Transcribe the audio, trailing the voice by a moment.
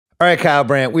All right, Kyle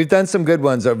Brandt. We've done some good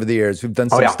ones over the years. We've done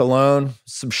some yeah. Stallone,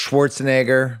 some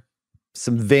Schwarzenegger,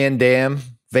 some Van Damme,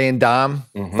 Van Damme,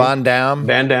 Van Damme,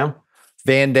 Van Damme.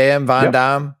 Van Damme, Van Yep.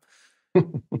 Damme.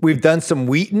 We've done some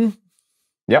Wheaton.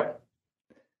 Yep.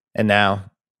 And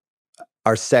now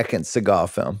our second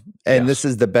Seagal film. And this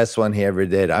is the best one he ever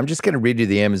did. I'm just going to read you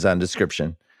the Amazon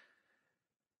description.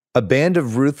 A band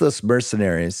of ruthless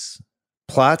mercenaries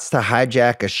plots to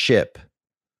hijack a ship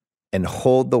and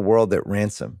hold the world at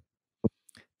ransom.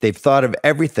 They've thought of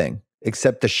everything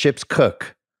except the ship's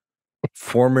cook,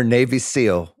 former Navy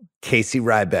SEAL Casey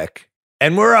Ryback.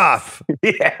 And we're off.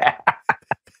 Yeah.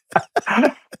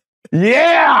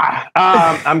 Yeah.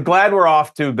 I'm glad we're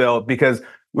off too, Bill, because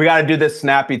we got to do this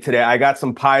snappy today. I got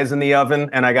some pies in the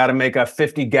oven and I got to make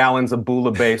 50 gallons of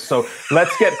Bula base. So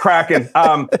let's get cracking.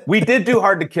 We did do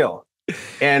Hard to Kill.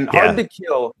 And Hard to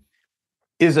Kill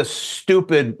is a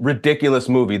stupid, ridiculous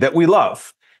movie that we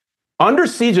love. Under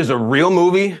Siege is a real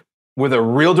movie with a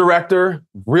real director,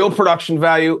 real production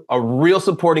value, a real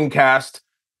supporting cast.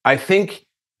 I think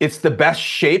it's the best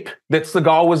shape that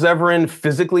Seagal was ever in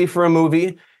physically for a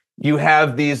movie. You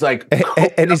have these like,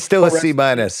 and he's still a C-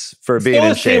 for being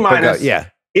in shape. Yeah,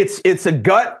 it's a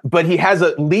gut, but he has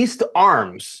at least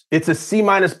arms. It's a C-,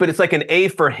 but it's like an A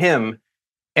for him.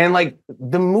 And like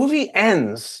the movie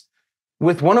ends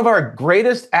with one of our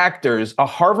greatest actors, a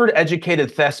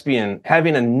Harvard-educated thespian,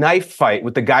 having a knife fight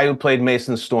with the guy who played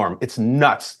Mason Storm. It's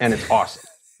nuts and it's awesome.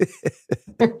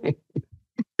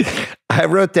 I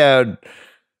wrote down,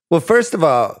 well, first of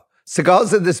all,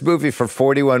 Seagal's in this movie for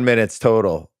 41 minutes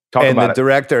total. And the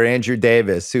director, Andrew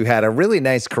Davis, who had a really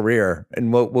nice career,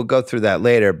 and we'll go through that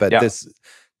later, but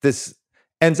this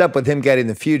ends up with him getting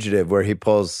The Fugitive, where he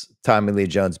pulls Tommy Lee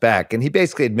Jones back. And he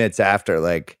basically admits after,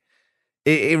 like,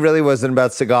 it really wasn't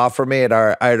about Seagal for me. I'd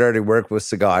already worked with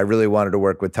Seagal. I really wanted to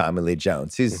work with Tommy Lee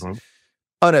Jones. He's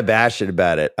unabashed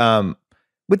about it.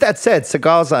 With that said,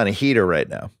 Seagal's on a heater right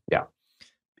now. Yeah.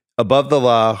 Above the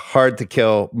Law, Hard to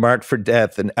Kill, Marked for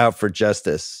Death, and Out for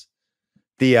Justice.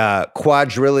 The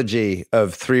quadrilogy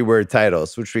of 3-word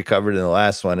titles, which we covered in the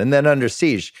last one. And then Under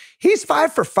Siege. He's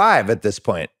 5 for 5 at this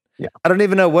point. Yeah. I don't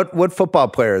even know what football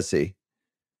player is he?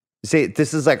 See,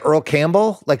 this is like Earl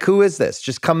Campbell? Like, who is this?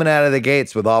 Just coming out of the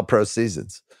gates with all pro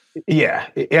seasons. Yeah.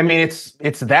 I mean, it's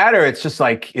that, or it's just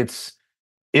like, it's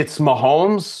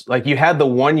Mahomes. Like, you had the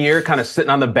 1 year kind of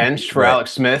sitting on the bench for Alex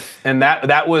Smith, and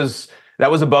that was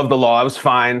above the law. I was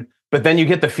fine. But then you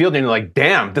get the field and you're like,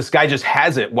 damn, this guy just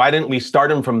has it. Why didn't we start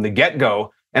him from the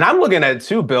get-go? And I'm looking at it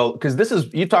too, Bill, because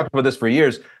you've talked about this for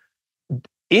years.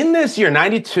 In this year,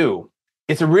 92,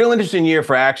 it's a real interesting year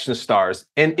for action stars.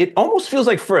 And it almost feels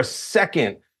like for a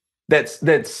second that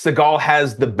Seagal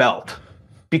has the belt.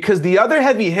 Because the other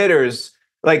heavy hitters,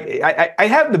 like I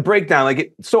have the breakdown.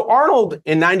 So Arnold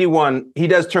in 91, he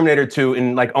does Terminator 2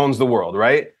 and like owns the world,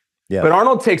 right? Yeah. But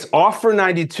Arnold takes off for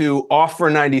 92, off for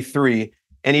 93,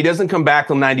 and he doesn't come back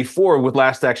till 94 with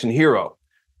Last Action Hero.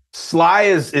 Sly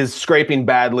is scraping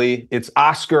badly. It's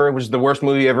Oscar, which is the worst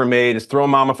movie ever made. It's Throw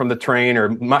Mama from the Train,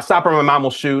 or Stop or My Mom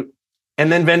Will Shoot.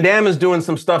 And then Van Damme is doing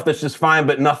some stuff that's just fine,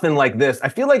 but nothing like this. I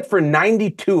feel like for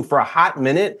 92, for a hot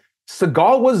minute,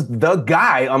 Seagal was the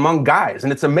guy among guys,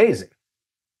 and it's amazing.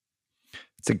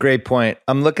 It's a great point.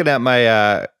 I'm looking at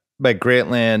my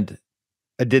Grantland.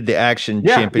 I did the action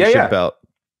championship belt.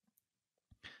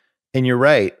 And you're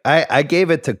right. I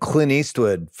gave it to Clint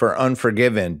Eastwood for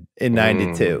Unforgiven in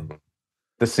 92.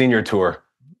 The senior tour.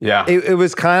 Yeah. It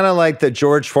was kind of like the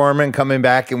George Foreman coming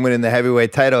back and winning the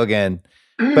heavyweight title again.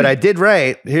 But I did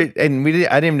write here, and I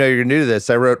didn't even know you were going to do this.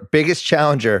 I wrote biggest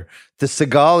challenger, the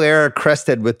Seagal era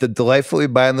crested with the delightfully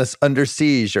mindless Under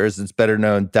Siege, or as it's better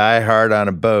known, Die Hard on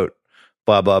a Boat,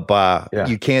 blah, blah, blah. Yeah.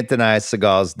 You can't deny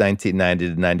Seagal's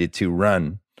 1990 to 92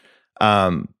 run.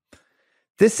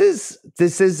 This is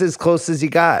as close as he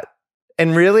got.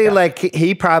 And really, like,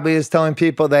 he probably is telling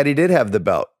people that he did have the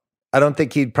belt. I don't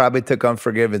think he probably took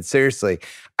Unforgiven seriously.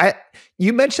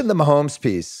 You mentioned the Mahomes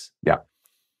piece. Yeah.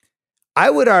 I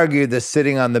would argue the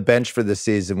sitting on the bench for the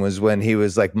season was when he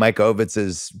was like Mike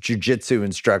Ovitz's jiu-jitsu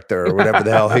instructor or whatever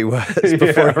the hell he was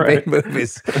before he made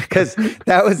movies. Because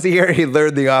that was the year he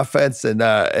learned the offense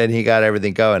and he got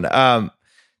everything going.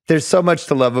 There's so much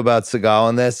to love about Seagal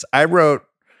in this. I wrote,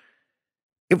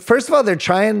 first of all, they're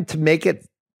trying to make it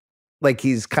like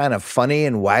he's kind of funny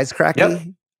and wisecracky. Yep.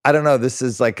 I don't know. This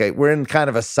is like we're in kind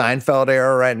of a Seinfeld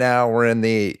era right now. We're in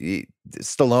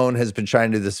Stallone has been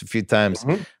trying to do this a few times.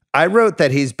 Mm-hmm. I wrote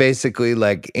that he's basically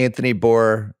like Anthony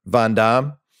Van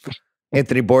Damme.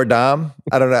 Anthony Bourdam.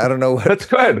 I don't know what. That's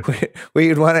good. What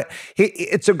you'd want to.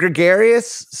 It's a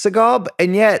gregarious Seagal,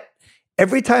 and yet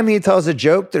every time he tells a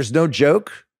joke, there's no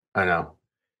joke. I know.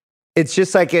 It's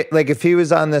just like like if he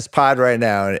was on this pod right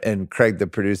now and Craig, the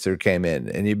producer, came in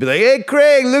and he'd be like, "Hey,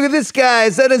 Craig, look at this guy.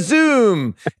 It's on a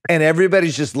Zoom." And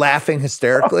everybody's just laughing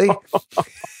hysterically.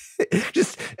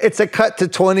 It's a cut to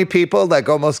 20 people like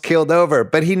almost keeled over,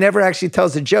 but he never actually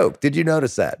tells a joke. Did you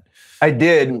notice that? I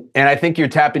did. And I think you're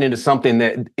tapping into something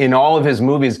that in all of his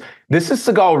movies, this is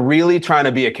Seagal really trying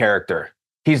to be a character.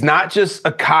 He's not just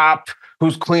a cop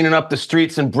who's cleaning up the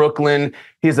streets in Brooklyn.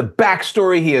 He has a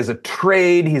backstory. He has a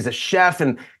trade. He's a chef.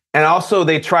 And also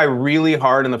they try really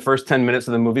hard in the first 10 minutes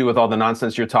of the movie with all the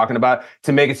nonsense you're talking about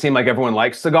to make it seem like everyone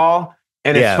likes Seagal.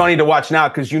 And it's funny to watch now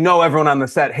because everyone on the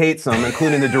set hates him,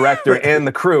 including the director and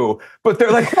the crew. But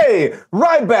they're like, "Hey,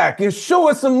 Ryback, you show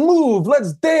us a move.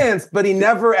 Let's dance." But he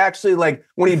never actually, like,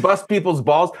 when he busts people's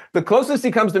balls, the closest he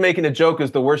comes to making a joke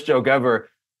is the worst joke ever.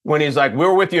 When he's like,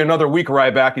 "We're with you another week,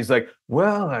 Ryback." He's like,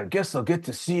 "Well, I guess I'll get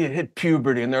to see you hit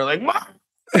puberty." And they're like,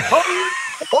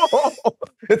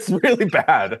 it's really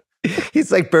bad.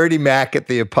 He's like Bertie Mac at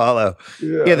the Apollo.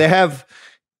 Yeah, they have,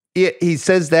 he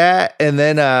says that. And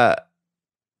then,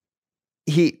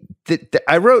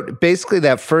 I wrote basically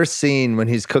that first scene when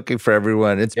he's cooking for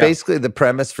everyone. It's basically the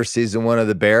premise for season 1 of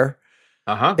The Bear.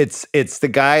 It's the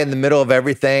guy in the middle of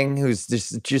everything who's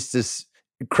just this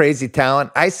crazy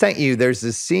talent. I sent you. There's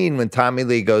this scene when Tommy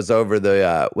Lee goes over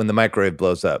when the microwave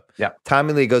blows up. Yeah,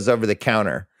 Tommy Lee goes over the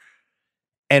counter,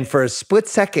 and for a split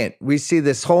second, we see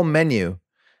this whole menu,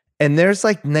 and there's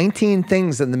like 19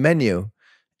 things in the menu,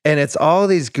 and it's all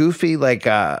these goofy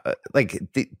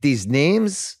these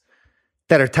names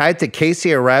that are tied to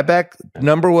Casey or Ryback.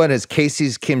 Number 1 is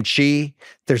Casey's Kimchi.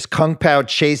 There's Kung Pao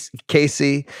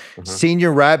Casey.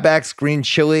 Senior Ryback's green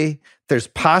chili. There's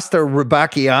Pasta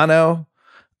Ribacchiano.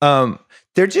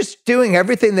 They're just doing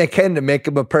everything they can to make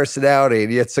him a personality,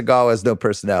 and yet Seagal has no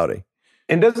personality.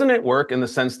 And doesn't it work in the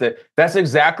sense that that's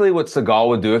exactly what Seagal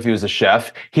would do if he was a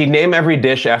chef? He'd name every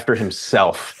dish after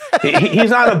himself.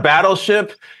 He's on a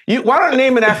battleship. Why don't you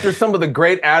name it after some of the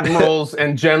great admirals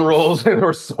and generals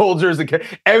or soldiers?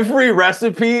 Every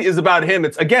recipe is about him.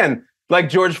 It's, again, like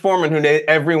George Foreman, who named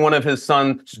every one of his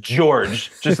sons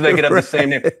George, just so they could have the same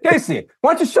name. Casey,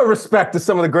 why don't you show respect to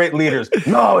some of the great leaders?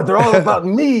 No, they're all about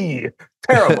me.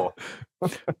 Terrible.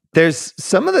 There's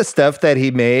some of the stuff that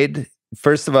he made.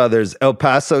 First of all, there's El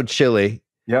Paso chili.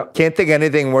 Yep. Can't think of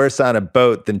anything worse on a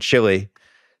boat than chili.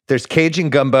 There's Cajun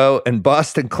gumbo and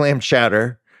Boston clam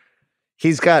chowder.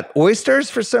 He's got oysters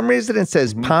for some reason. It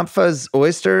says Pampha's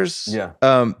oysters. Yeah.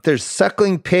 There's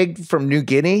suckling pig from New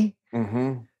Guinea.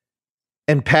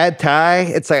 And pad thai.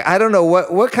 It's like, I don't know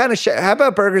what kind of how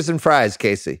about burgers and fries,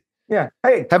 Casey? Yeah.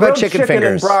 Hey, how about chicken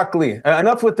fingers and broccoli?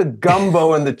 Enough with the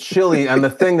gumbo and the chili and the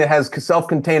thing that has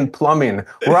self-contained plumbing.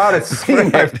 We're out at sea,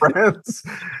 my friends.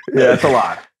 Yeah, it's a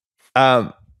lot.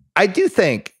 I do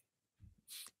think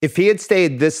if he had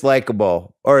stayed this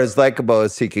likable or as likable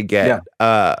as he could get,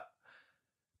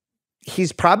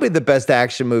 he's probably the best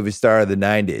action movie star of the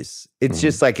 90s. It's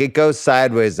just like it goes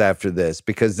sideways after this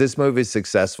because this movie's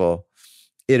successful.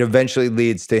 It eventually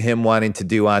leads to him wanting to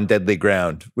do On Deadly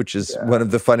Ground, which is one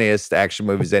of the funniest action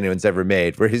movies anyone's ever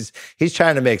made, where he's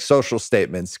trying to make social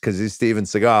statements because he's Steven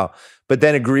Seagal, but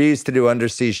then agrees to do Under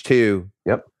Siege 2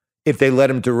 if they let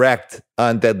him direct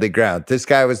On Deadly Ground. This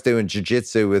guy was doing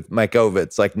jiu-jitsu with Mike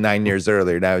Ovitz like 9 years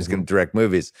earlier. Now he's going to direct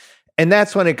movies. And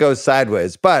that's when it goes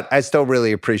sideways. But I still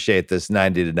really appreciate this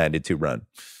 90 to 92 run.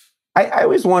 I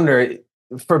always wonder,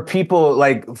 for people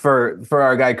like for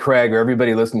our guy Craig or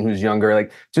everybody listening who's younger,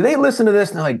 like, do they listen to this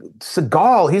and they're like,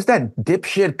 Seagal, he's that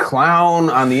dipshit clown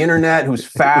on the internet who's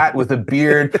fat with a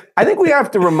beard. I think we have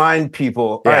to remind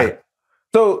people, all right,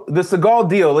 so the Seagal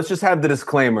deal, let's just have the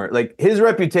disclaimer. Like, his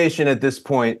reputation at this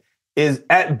point is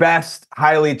at best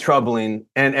highly troubling,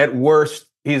 and at worst,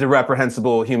 he's a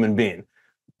reprehensible human being.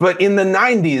 But in the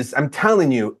 90s, I'm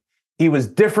telling you, he was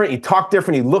different. He talked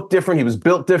different. He looked different. He was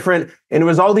built different. And it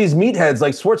was all these meatheads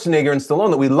like Schwarzenegger and Stallone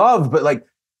that we loved. But like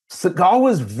Seagal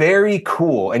was very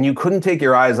cool and you couldn't take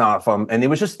your eyes off him. And it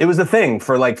was a thing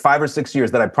for like 5 or 6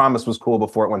 years that I promised was cool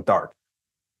before it went dark.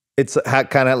 It's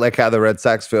kind of like how the Red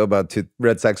Sox feel about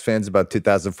Red Sox fans about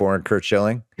 2004 and Kurt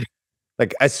Schilling.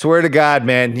 Like, I swear to God,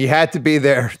 man, you had to be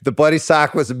there. The bloody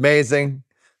sock was amazing.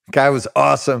 The guy was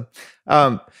awesome.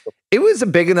 It was a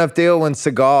big enough deal when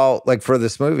Seagal, like for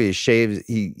this movie,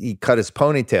 he cut his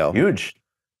ponytail. Huge.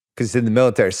 Because in the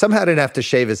military, somehow didn't have to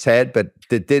shave his head, but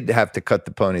they did have to cut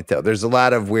the ponytail. There's a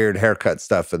lot of weird haircut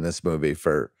stuff in this movie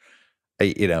for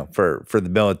the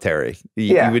military.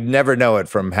 You would never know it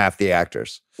from half the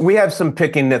actors. We have some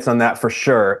picking nits on that for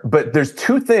sure. But there's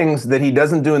two things that he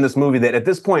doesn't do in this movie that at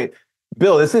this point,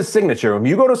 Bill, this is his signature. When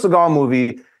you go to a Seagal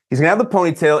movie, He's going to have the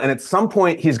ponytail, and at some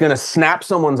point, he's going to snap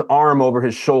someone's arm over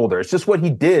his shoulder. It's just what he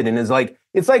did. And it's like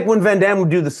when Van Damme would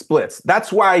do the splits.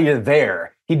 That's why you're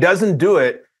there. He doesn't do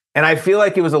it. And I feel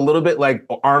like it was a little bit like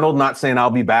Arnold not saying, I'll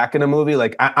be back in a movie.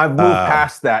 Like, I've moved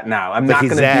past that now. I'm not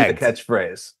going to do the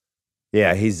catchphrase.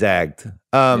 Yeah, he zagged.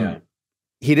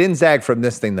 He didn't zag from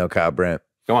this thing, though, Kyle Brandt.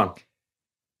 Go on.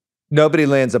 Nobody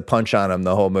lands a punch on him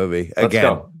the whole movie.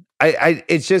 Again,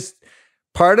 it's just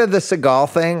part of the Seagal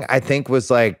thing, I think,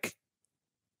 was like,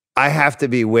 I have to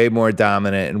be way more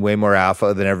dominant and way more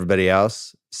alpha than everybody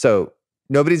else. So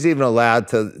nobody's even allowed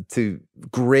to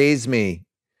graze me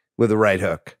with a right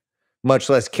hook, much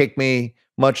less kick me,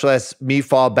 much less me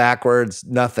fall backwards,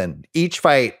 nothing. Each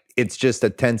fight, it's just a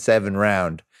 10-7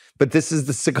 round. But this is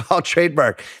the Seagal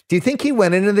trademark. Do you think he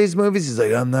went into these movies? He's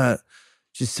like, I'm not,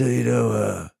 just so you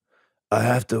know, I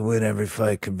have to win every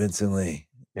fight convincingly.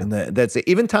 Yeah. And that's it.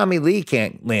 Even Tommy Lee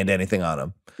can't land anything on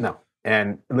him. No.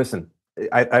 And listen,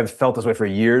 I've felt this way for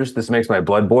years. This makes my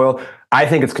blood boil. I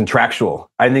think it's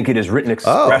contractual. I think it is written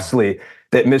expressly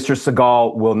that Mr.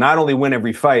 Seagal will not only win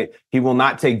every fight, he will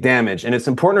not take damage. And it's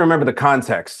important to remember the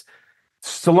context.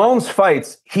 Stallone's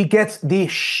fights, he gets the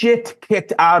shit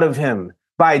kicked out of him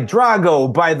by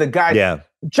Drago, by the guy. Yeah.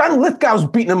 John Lithgow's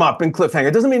beating him up in Cliffhanger.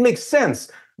 It doesn't even make sense.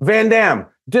 Van Damme,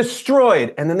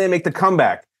 destroyed. And then they make the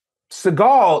comeback.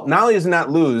 Seagal, not only does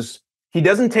not lose, he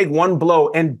doesn't take one blow.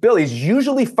 And Billy's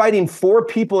usually fighting 4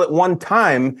 people at one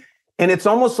time. And it's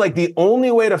almost like the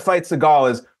only way to fight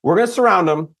Seagal is we're going to surround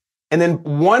him. And then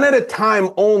one at a time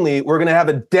only, we're going to have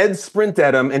a dead sprint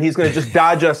at him. And he's going to just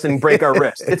dodge us and break our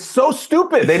wrist. It's so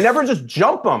stupid. They never just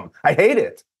jump him. I hate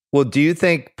it. Well, do you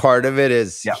think part of it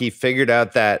is he figured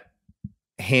out that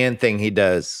hand thing he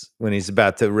does when he's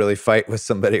about to really fight with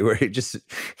somebody where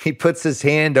he puts his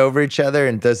hand over each other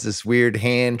and does this weird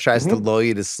hand, tries to lull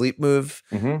you to sleep move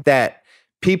that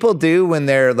people do when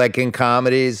they're like in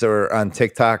comedies or on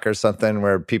TikTok or something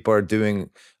where people are doing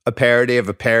a parody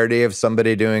of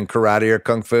somebody doing karate or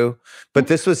kung fu. But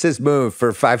this was his move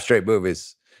for 5 straight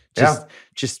movies.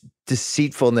 Just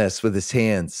deceitfulness with his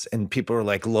hands, and people were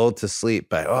like lulled to sleep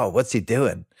by, oh, what's he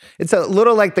doing? It's a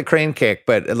little like the crane kick,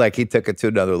 but like he took it to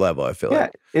another level, I feel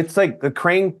like. It's like the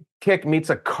crane kick meets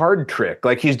a card trick.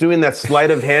 Like he's doing that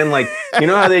sleight of hand, like, you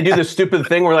know how they do the stupid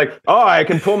thing where like, oh, I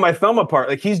can pull my thumb apart.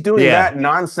 Like he's doing that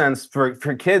nonsense for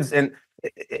kids, and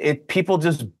people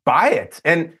just buy it.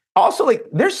 And also, like,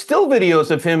 there's still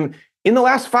videos of him in the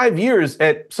last 5 years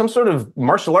at some sort of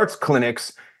martial arts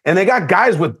clinics, and they got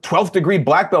guys with 12th degree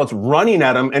black belts running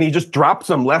at him, and he just drops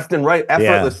them left and right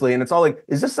effortlessly. And it's all like,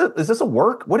 is this a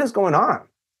work? What is going on?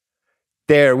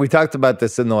 We talked about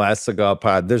this in the last Seagal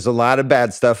pod. There's a lot of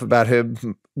bad stuff about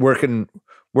him working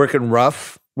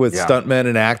rough with stuntmen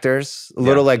and actors. A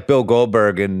little like Bill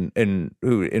Goldberg,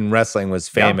 who in wrestling was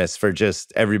famous for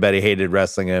just everybody hated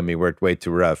wrestling him. He worked way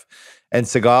too rough. And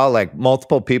Seagal, like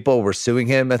multiple people were suing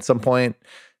him at some point.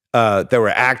 There were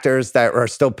actors that are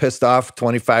still pissed off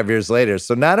 25 years later.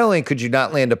 So not only could you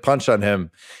not land a punch on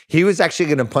him, he was actually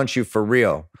going to punch you for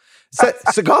real. So,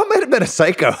 Seagal might have been a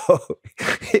psycho.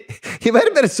 He might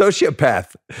have been a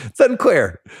sociopath. It's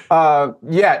unclear.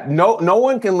 No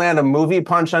one can land a movie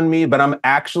punch on me, but I'm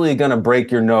actually going to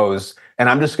break your nose, and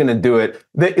I'm just going to do it.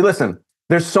 Listen,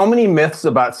 there's so many myths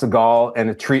about Seagal and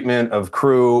the treatment of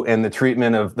crew and the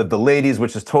treatment of the ladies,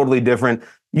 which is totally different.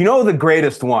 You know, the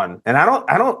greatest one, and I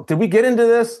don't, did we get into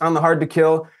this on the Hard to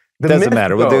Kill? Doesn't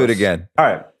matter. We'll do it again. All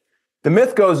right. The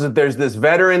myth goes that there's this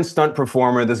veteran stunt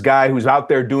performer, this guy who's out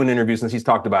there doing interviews since he's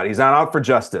talked about it. He's on Out for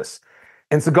Justice.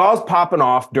 And Seagal's popping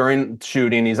off during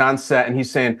shooting. He's on set and he's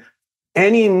saying,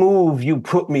 any move you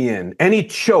put me in, any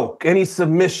choke, any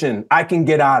submission I can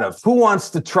get out of. Who wants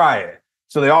to try it?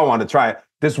 So they all want to try it.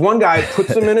 This one guy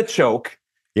puts him in a choke.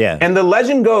 Yeah. And the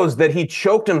legend goes that he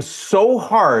choked him so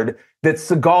hard that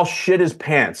Seagal shit his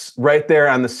pants right there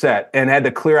on the set and had to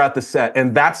clear out the set.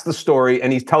 And that's the story.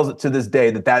 And he tells it to this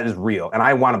day that is real. And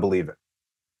I want to believe it.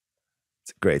 It's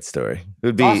a great story. It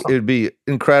would be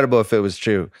incredible if it was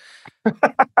true.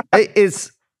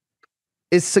 Is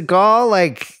Seagal,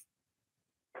 like,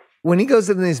 when he goes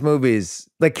into these movies,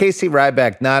 like Casey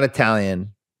Ryback, not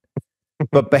Italian,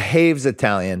 but behaves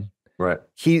Italian. Right.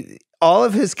 All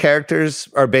of his characters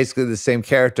are basically the same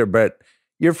character, but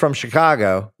you're from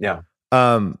Chicago. Yeah.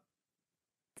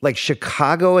 Like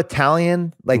Chicago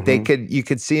Italian, like you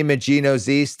could see him at Gino's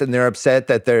East and they're upset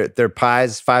that their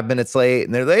pie's 5 minutes late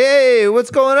and they're like, hey,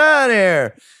 what's going on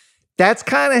here? That's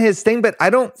kind of his thing, but I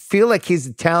don't feel like he's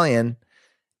Italian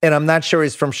and I'm not sure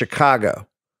he's from Chicago.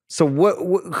 So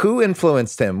who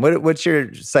influenced him? What's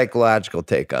your psychological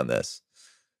take on this?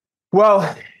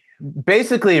 Well,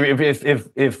 Basically, if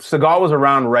Seagal was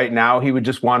around right now, he would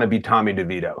just want to be Tommy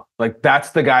DeVito. Like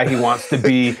that's the guy he wants to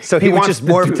be. So he would just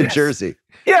morph to Jersey.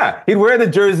 Yeah, he'd wear the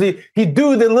jersey. He'd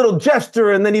do the little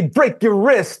gesture, and then he'd break your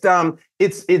wrist.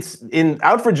 It's in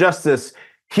Out for Justice.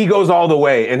 He goes all the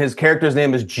way, and his character's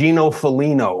name is Gino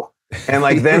Felino. And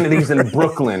like then he's in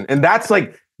Brooklyn, and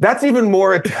that's even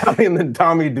more Italian than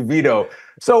Tommy DeVito.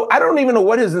 So I don't even know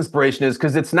what his inspiration is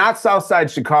because it's not Southside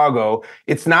Chicago.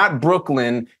 It's not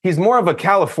Brooklyn. He's more of a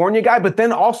California guy. But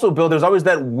then also, Bill, there's always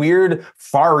that weird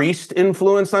Far East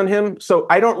influence on him. So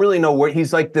I don't really know where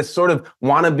he's like this sort of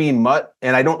wannabe mutt,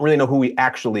 and I don't really know who he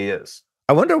actually is.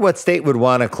 I wonder what state would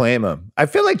want to claim him. I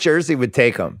feel like Jersey would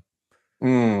take him.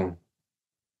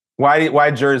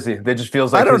 Why Jersey? That just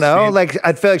feels like I don't know. Like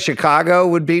I feel like Chicago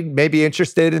would be maybe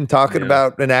interested in talking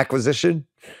about an acquisition.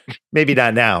 Maybe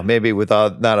not now. Maybe with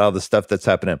not all the stuff that's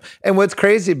happening. And what's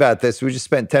crazy about this? We just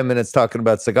spent 10 minutes talking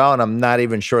about Seagal, and I'm not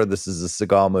even sure this is a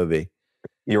Seagal movie.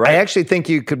 You're right. I actually think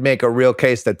you could make a real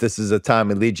case that this is a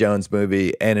Tommy Lee Jones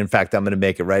movie. And in fact, I'm going to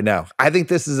make it right now. I think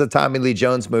this is a Tommy Lee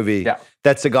Jones movie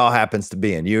that Seagal happens to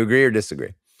be in. You agree or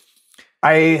disagree?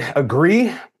 I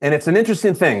agree. And it's an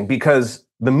interesting thing because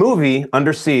the movie,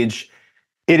 Under Siege,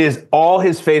 it is all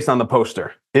his face on the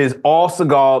poster. It is all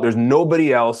Seagal. There's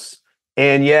nobody else.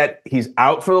 And yet he's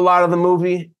out for a lot of the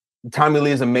movie. Tommy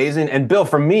Lee is amazing. And Bill,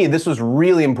 for me, this was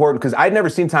really important because I'd never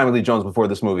seen Tommy Lee Jones before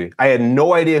this movie. I had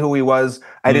no idea who he was.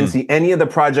 I didn't see any of the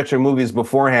projects or movies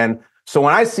beforehand. So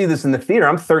when I see this in the theater,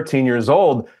 I'm 13 years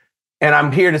old and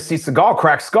I'm here to see Seagal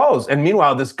crack skulls. And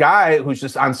meanwhile, this guy who's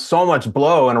just on so much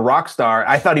blow and a rock star,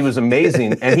 I thought he was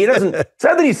amazing. And he doesn't, it's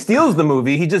not that he steals the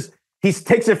movie. He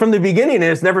takes it from the beginning and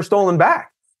it's never stolen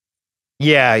back.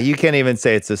 Yeah, you can't even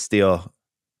say it's a steal.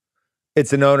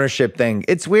 It's an ownership thing.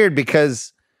 It's weird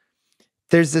because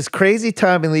there's this crazy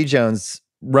Tommy Lee Jones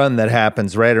run that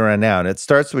happens right around now. And it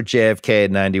starts with JFK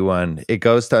in 91. It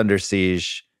goes to Under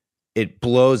Siege. It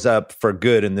blows up for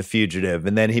good in The Fugitive.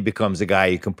 And then he becomes a guy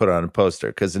you can put on a poster.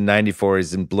 Because in 94,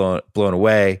 he's in Blown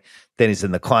Away. Then he's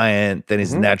in The Client. Then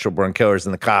he's in Natural Born Killers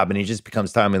and The Cobb. And he just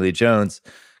becomes Tommy Lee Jones,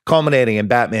 culminating in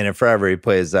Batman and Forever. He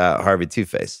plays Harvey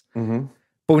Two-Face. But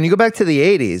when you go back to the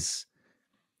 80s,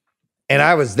 and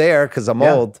I was there because I'm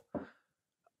old,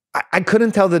 I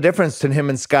couldn't tell the difference between him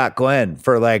and Scott Glenn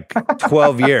for like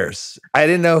 12 years. I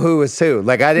didn't know who was who.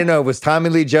 Like, I didn't know, was Tommy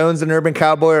Lee Jones an urban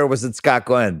cowboy or was it Scott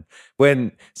Glenn?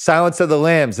 When Silence of the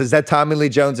Lambs, is that Tommy Lee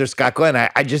Jones or Scott Glenn?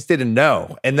 I just didn't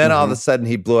know. And then all of a sudden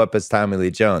he blew up as Tommy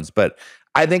Lee Jones. But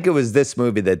I think it was this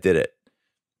movie that did it.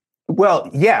 Well,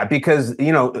 yeah, because,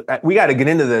 you know, we got to get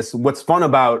into this. What's fun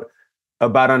about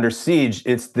Under Siege,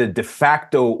 it's the de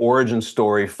facto origin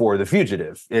story for The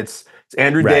Fugitive. It's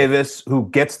Andrew Davis who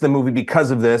gets the movie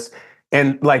because of this.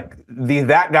 And like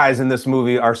that guys in this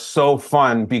movie are so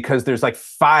fun because there's like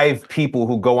 5 people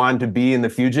who go on to be in The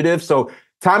Fugitive. So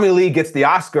Tommy Lee gets the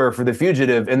Oscar for The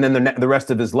Fugitive, and then the rest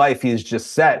of his life he is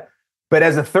just set. But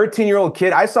as a 13-year-old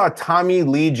kid, I saw Tommy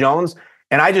Lee Jones,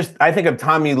 and I think of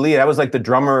Tommy Lee. I was like the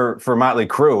drummer for Motley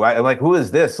Crue. I'm like, who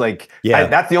is this? Like,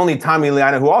 that's the only Tommy Lee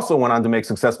I know who also went on to make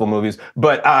successful movies.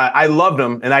 But I loved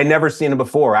him, and I'd never seen him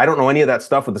before. I don't know any of that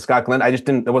stuff with the Scott Glenn.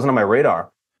 It wasn't on my radar.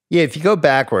 Yeah, if you go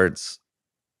backwards,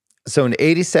 so in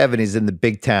 87, he's in The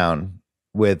Big Town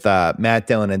with Matt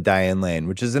Dillon and Diane Lane,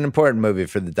 which is an important movie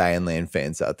for the Diane Lane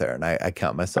fans out there, and I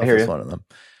count myself as one of them.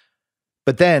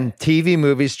 But then TV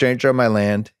movie, Stranger on My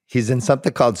Land. He's in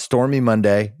something called Stormy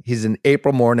Monday. He's in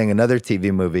April Morning, another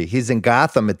TV movie. He's in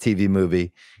Gotham, a TV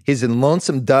movie. He's in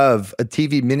Lonesome Dove, a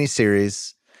TV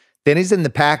miniseries. Then he's in The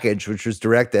Package, which was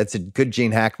directed. That's a good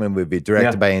Gene Hackman movie,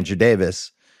 directed by Andrew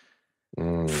Davis.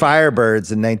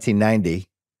 Firebirds in 1990.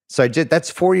 So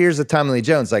that's 4 years of Tommy Lee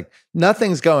Jones. Like,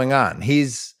 nothing's going on.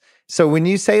 So when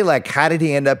you say, like, how did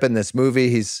he end up in this movie?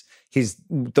 He's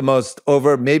the most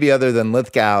maybe other than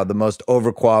Lithgow, the most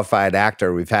overqualified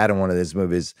actor we've had in one of these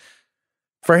movies.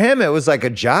 For him, it was like a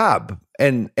job.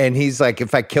 And he's like,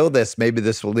 if I kill this, maybe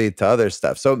this will lead to other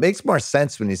stuff. So it makes more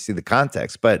sense when you see the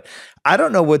context. But I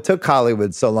don't know what took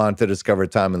Hollywood so long to discover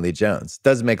Tommy Lee Jones.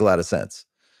 Doesn't make a lot of sense.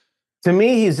 To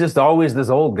me, he's just always this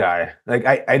old guy. Like,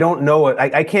 I don't know.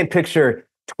 I can't picture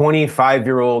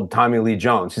 25-year-old Tommy Lee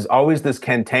Jones. He's always this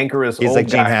cantankerous old guy. He's like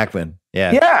Gene Hackman.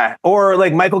 Yeah. Yeah. Or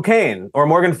like Michael Caine or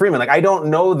Morgan Freeman. Like, I don't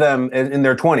know them in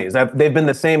their 20s. They've been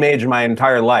the same age my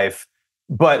entire life.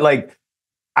 But like,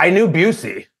 I knew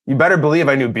Busey. You better believe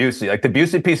I knew Busey. Like, the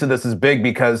Busey piece of this is big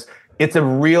because it's a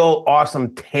real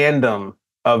awesome tandem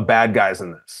of bad guys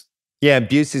in this. Yeah,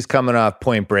 Busey's coming off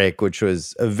Point Break, which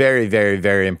was a very, very,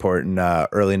 very important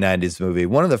early 90s movie.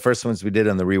 One of the first ones we did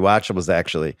on the Rewatchables,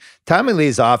 actually. Tommy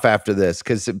Lee's off after this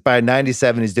because by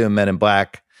 97, he's doing Men in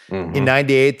Black. In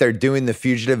 98, they're doing The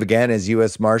Fugitive again as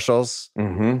U.S. Marshals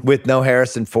with no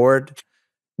Harrison Ford,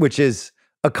 which is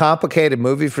a complicated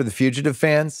movie for The Fugitive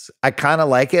fans. I kind of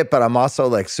like it, but I'm also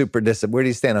like super disappointed. Where do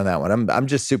you stand on that one? I'm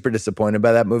just super disappointed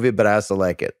by that movie, but I also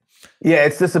like it. Yeah,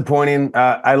 it's disappointing.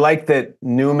 I like that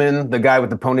Newman, the guy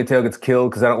with the ponytail, gets killed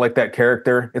because I don't like that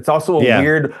character. It's also a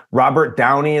weird Robert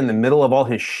Downey in the middle of all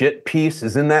his shit piece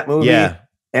is in that movie. Yeah.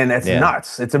 And that's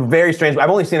nuts. It's a very strange. I've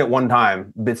only seen it one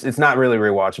time. It's not really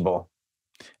rewatchable.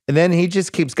 And then he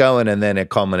just keeps going, and then it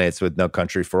culminates with No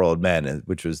Country for Old Men,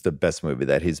 which was the best movie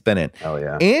that he's been in. Oh,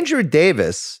 yeah. Andrew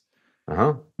Davis,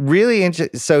 really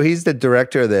interesting. So he's the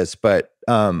director of this, but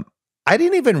I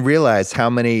didn't even realize how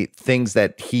many things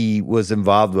that he was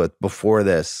involved with before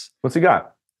this. What's he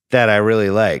got? That I really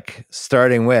like,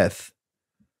 starting with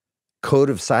Code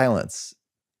of Silence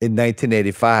in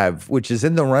 1985, which is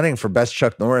in the running for best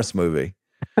Chuck Norris movie.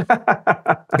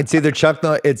 It's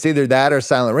either that or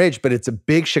Silent Rage, but it's a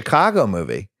big Chicago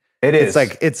movie. It is. It's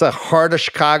like, it's a heart of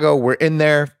Chicago. We're in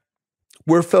there.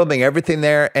 We're filming everything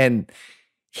there. And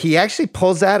he actually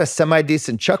pulls out a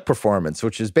semi-decent Chuck performance,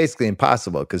 which is basically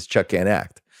impossible because Chuck can't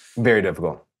act. Very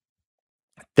difficult.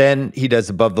 Then he does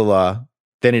Above the Law.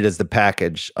 Then he does The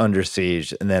Package, Under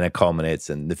Siege, and then it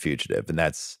culminates in The Fugitive. And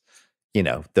that's,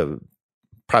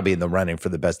 probably in the running for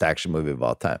the best action movie of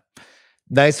all time.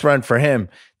 Nice run for him.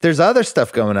 There's other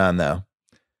stuff going on, though.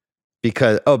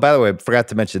 Because, by the way, I forgot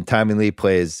to mention, Tommy Lee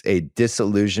plays a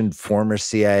disillusioned former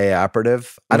CIA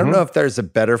operative. I don't know if there's a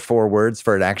better 4 words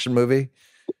for an action movie.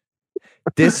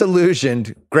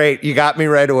 Disillusioned, great. You got me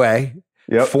right away.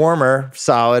 Yep. Former,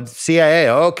 solid. CIA,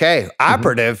 okay.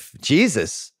 Operative,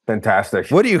 Jesus. Fantastic.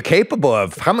 What are you capable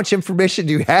of? How much information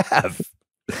do you have?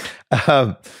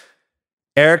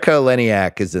 Erica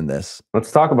Leniak is in this.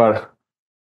 Let's talk about it.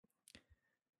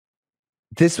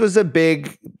 This was a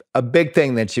big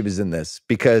thing that she was in this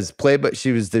because Playboy.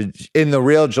 She was in the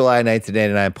real July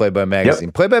 1989 Playboy magazine.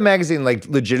 Yep. Playboy magazine like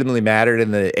legitimately mattered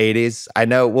in the 80s. I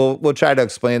know. We'll try to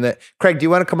explain that. Craig, do you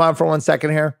want to come on for 1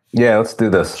 second here? Yeah, let's do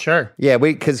this. Sure. Yeah,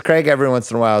 because Craig every once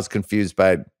in a while is confused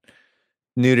by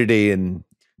nudity and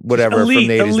whatever from the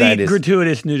 80s, 90s.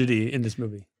 Gratuitous nudity in this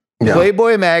movie. Yeah.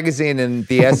 Playboy magazine and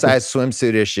the SI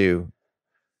swimsuit issue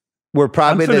were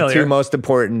probably the 2 most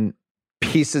important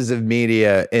pieces of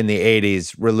media in the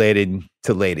 80s related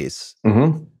to ladies.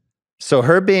 So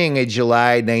her being a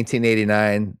July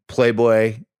 1989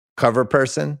 Playboy cover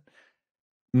person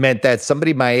meant that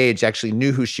somebody my age actually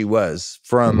knew who she was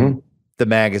from the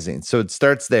magazine. So it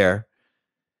starts there.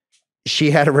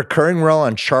 She had a recurring role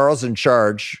on Charles in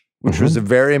Charge, which was a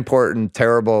very important,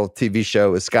 terrible TV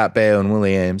show with Scott Baio and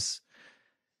Willie Ames.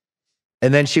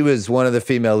 And then she was one of the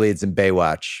female leads in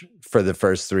Baywatch for the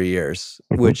first 3 years,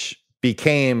 which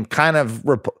became kind of,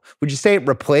 would you say it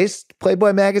replaced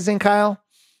Playboy magazine, Kyle?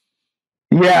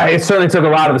 Yeah, it certainly took a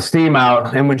lot of the steam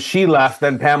out. And when she left,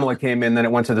 then Pamela came in, then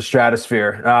it went to the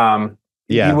stratosphere.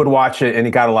 You would watch it and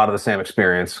you got a lot of the same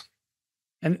experience.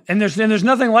 And there's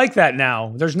nothing like that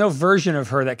now. There's no version of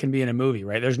her that can be in a movie,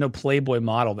 right? There's no Playboy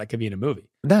model that could be in a movie.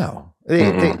 No.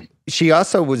 She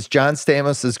also was John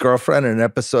Stamos' girlfriend in an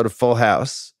episode of Full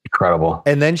House. Incredible.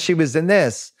 And then she was in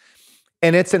this.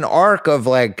 And it's an arc of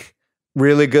like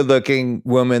really good looking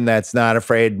woman that's not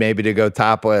afraid maybe to go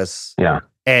topless. Yeah.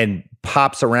 And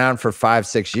pops around for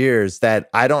 5-6 years that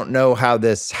I don't know how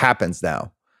this happens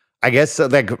now. I guess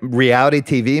like reality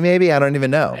TV, maybe? I don't even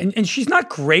know. And she's not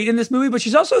great in this movie, but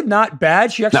she's also not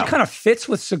bad. She actually kind of fits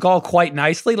with Seagal quite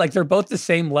nicely. Like they're both the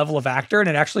same level of actor, and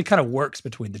it actually kind of works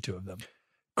between the two of them.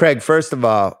 Craig, first of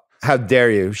all, how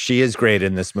dare you? She is great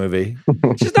in this movie.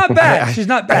 She's not bad. She's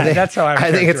not bad. That's how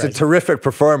I think it's a terrific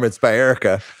performance by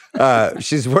Erica.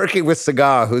 She's working with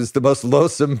Seagal, who's the most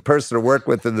loathsome person to work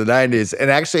with in the 90s. And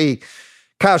actually,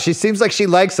 Kyle, she seems like she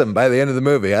likes him by the end of the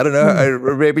movie. I don't know.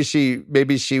 Or maybe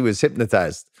she was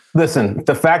hypnotized. Listen,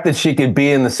 the fact that she could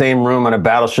be in the same room on a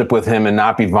battleship with him and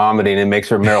not be vomiting, it makes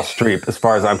her Meryl Streep, as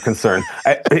far as I'm concerned.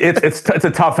 It's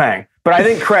a tough hang. But I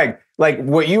think, Craig, like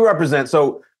what you represent.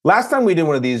 So last time we did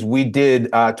one of these, we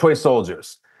did Toy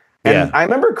Soldiers. And I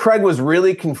remember Craig was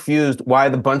really confused why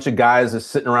the bunch of guys is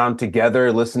sitting around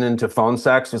together listening to phone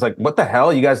sex. He was like, what the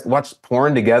hell? You guys watch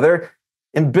porn together?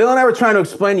 And Bill and I were trying to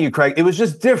explain to you, Craig, it was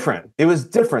just different. It was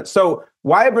different. So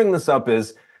why I bring this up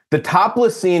is the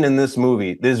topless scene in this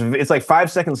movie, it's like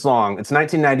 5 seconds long. It's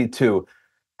 1992.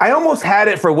 I almost had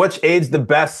it for which age the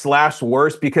best /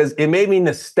 worst because it made me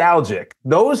nostalgic.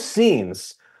 Those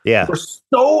scenes were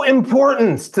so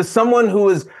important to someone who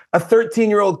was a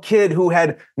 13-year-old kid who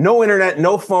had no internet,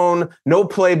 no phone, no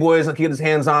Playboys that he get his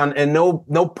hands on, and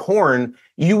no porn.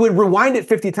 You would rewind it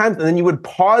 50 times, and then you would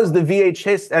pause the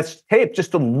VHS tape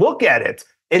just to look at it.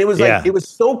 And it was like, it was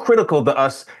so critical to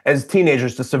us as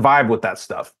teenagers to survive with that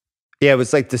stuff. Yeah, it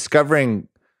was like discovering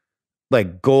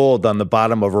like gold on the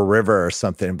bottom of a river or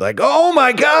something. Like, oh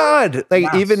my God.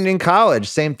 Like even in college,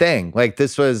 same thing. Like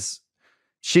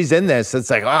she's in this. It's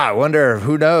like, I wonder,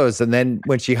 who knows? And then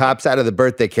when she hops out of the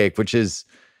birthday cake, it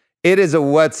is a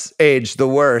what's age the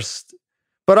worst,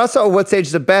 but also a what's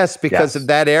age the best because of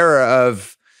that era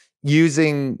of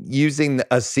using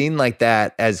a scene like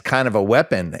that as kind of a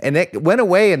weapon. And it went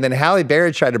away. And then Halle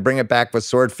Berry tried to bring it back with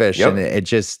Swordfish. And it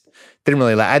just didn't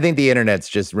really I think the internet's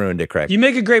just ruined it, Craig. You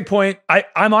make a great point.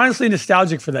 I'm honestly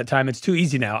nostalgic for that time. It's too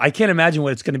easy now. I can't imagine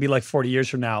what it's going to be like 40 years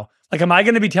from now. Like, am I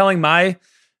going to be telling my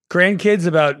grandkids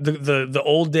about the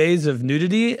old days of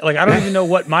nudity? Like, I don't even know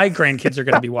what my grandkids are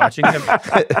going to be watching.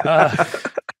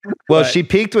 Well, she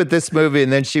peaked with this movie,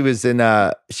 and then she was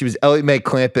Ellie Mae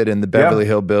Clampett in the Beverly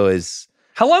Hillbillies.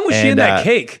 How long was she in that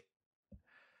cake?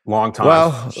 Long time.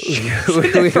 Well,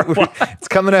 it's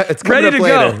coming up. It's coming ready up to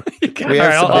later. Go. All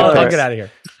right, I'll get out of here.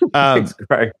 Thanks,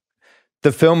 Craig.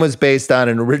 The film was based on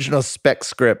an original spec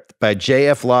script by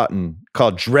J.F. Lawton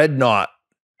called Dreadnought.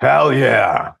 Hell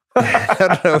yeah. I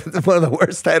don't know, it's one of the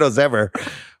worst titles ever,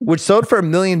 which sold for $1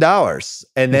 million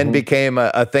and then became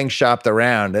a thing shopped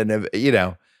around. And,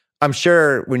 I'm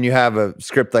sure when you have a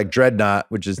script like Dreadnought,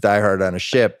 which is Die Hard on a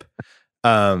ship,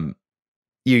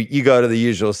 you go to the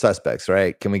usual suspects,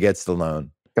 right? Can we get Stallone?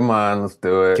 Come on, let's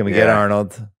do it. Can we get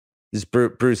Arnold? This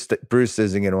Bruce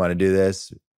isn't going to want to do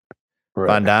this. Right.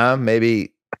 Van Damme,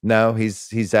 maybe. No,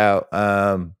 he's out.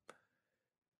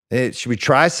 Should we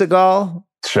try Seagal?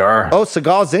 Sure. Oh,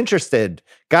 Seagal's interested.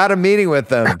 Got a meeting with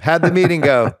them. How'd the meeting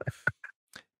go?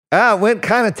 It went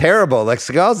kind of terrible. Like,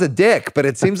 Seagal's a dick, but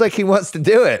it seems like he wants to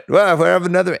do it. Well, we have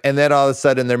another. And then all of a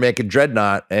sudden they're making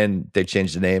Dreadnought and they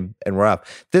changed the name and we're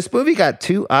off. This movie got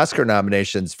 2 Oscar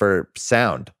nominations for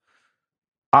sound.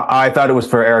 I thought it was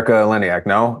for Erika Eleniak.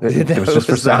 No, it was just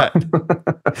for sound.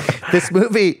 This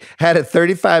movie had a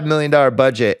 $35 million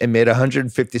budget and made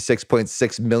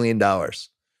 $156.6 million.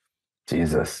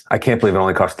 Jesus. I can't believe it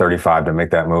only cost 35 to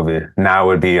make that movie. Now it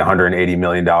would be a $180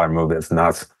 million movie. It's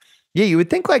nuts. Yeah, you would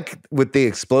think like with the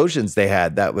explosions they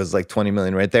had, that was like 20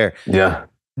 million right there. Yeah.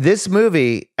 This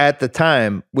movie at the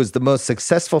time was the most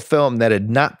successful film that had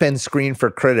not been screened for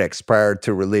critics prior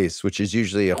to release, which is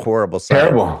usually a horrible sign.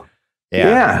 Terrible.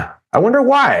 Yeah. I wonder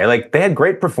why. Like, they had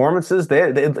great performances.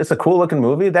 It's a cool looking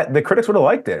movie that the critics would have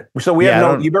liked it. So we have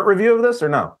no Ebert review of this or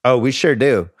no? Oh, we sure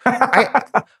do.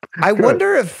 I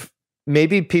wonder if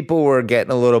maybe people were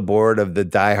getting a little bored of the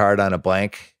Die Hard on a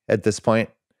blank at this point.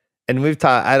 And we've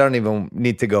taught, I don't even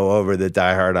need to go over the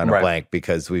Die Hard on a blank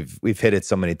because we've hit it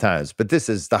so many times. But this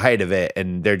is the height of it.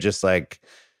 And they're just like,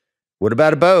 what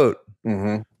about a boat?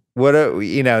 Mm-hmm.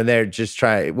 And they're just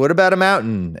trying, what about a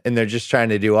mountain? And they're just trying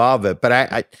to do all of it. But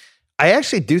I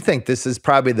actually do think this is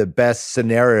probably the best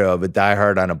scenario of a Die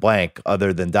Hard on a blank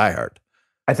other than Die Hard.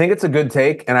 I think it's a good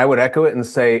take, and I would echo it and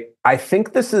say, I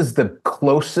think this is the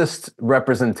closest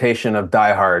representation of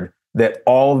Die Hard that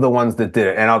all of the ones that did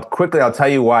it. And I'll tell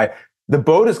you why. The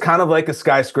boat is kind of like a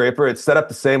skyscraper. It's set up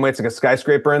the same way. It's like a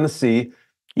skyscraper in the sea.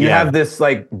 You have this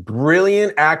like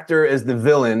brilliant actor as the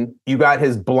villain. You got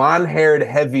his blonde-haired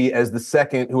heavy as the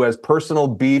second who has personal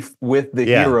beef with the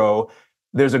hero.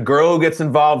 There's a girl who gets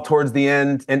involved towards the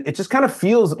end, and it just kind of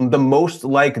feels the most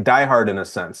like Die Hard in a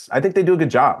sense. I think they do a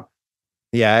good job.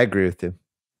 Yeah, I agree with you.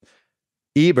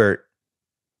 Ebert.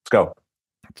 Let's go.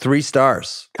 3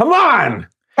 stars. Come on.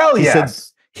 Hell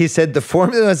yes. He said, the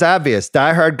formula is obvious.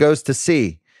 Die Hard goes to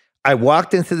sea. I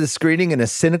walked into the screening in a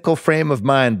cynical frame of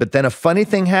mind, but then a funny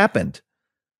thing happened.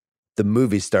 The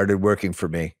movie started working for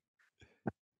me.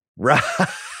 Raj.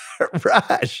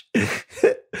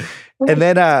 And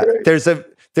then there's a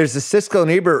Siskel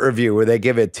and Ebert review where they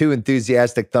give it 2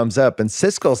 enthusiastic thumbs up. And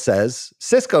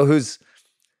Siskel, who's,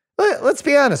 let's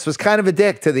be honest, was kind of a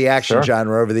dick to the action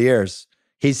genre over the years.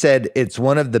 He said, it's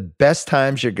one of the best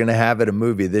times you're going to have at a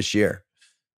movie this year,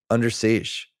 Under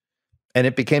Siege. And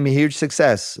it became a huge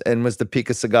success and was the peak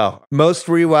of Seagal. Most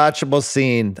rewatchable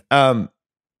scene. I'm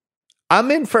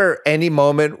in for any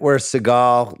moment where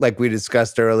Seagal, like we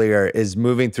discussed earlier, is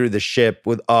moving through the ship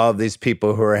with all of these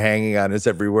people who are hanging on his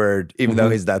every word, even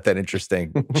though he's not that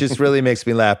interesting. Just really makes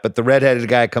me laugh. But the redheaded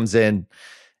guy comes in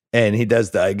and he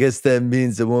does I guess that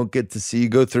means I won't get to see you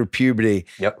go through puberty.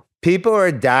 Yep. People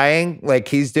are dying like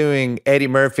he's doing Eddie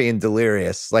Murphy in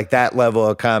Delirious, like that level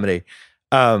of comedy.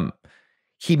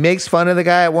 He makes fun of the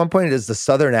guy at one point. He does the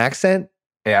Southern accent.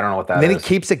 Yeah, I don't know what that is. And then he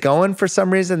keeps it going for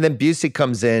some reason. Then Busey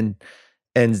comes in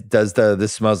and does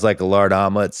this smells like a lard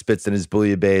omelet, spits in his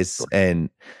bouillabaisse,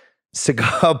 and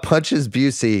Seagal punches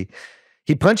Busey.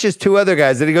 He punches two other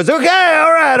guys and he goes, okay,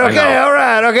 all right, okay, all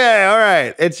right, okay, all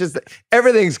right. It's just,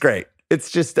 everything's great.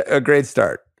 It's just a great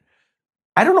start.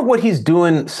 I don't know what he's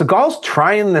doing. Seagal's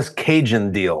trying this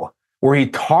Cajun deal where he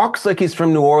talks like he's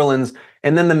from New Orleans,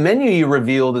 and then the menu you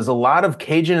revealed is a lot of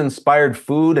Cajun-inspired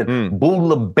food and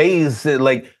bouillabaisse.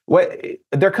 Like, what?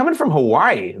 They're coming from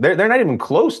Hawaii. They're not even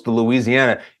close to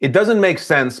Louisiana. It doesn't make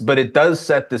sense, but it does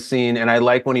set the scene, and I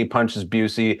like when he punches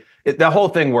Busey. The whole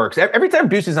thing works. Every time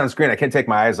Busey's on screen, I can't take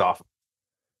my eyes off.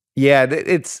 Yeah,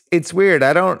 it's weird.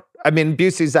 I mean,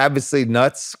 Busey's obviously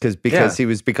nuts because he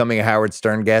was becoming a Howard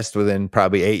Stern guest within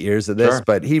probably 8 years of this,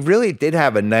 but he really did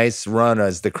have a nice run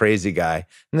as the crazy guy.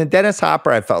 And then Dennis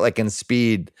Hopper, I felt like in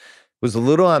Speed, was a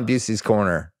little on Busey's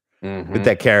corner with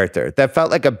that character. That felt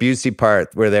like a Busey part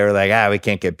where they were like, we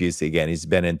can't get Busey again. He's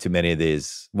been in too many of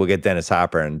these. We'll get Dennis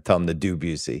Hopper and tell him to do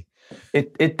Busey.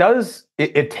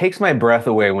 It takes my breath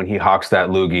away when he hawks that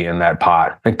loogie in that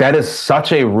pot. Like, that is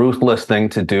such a ruthless thing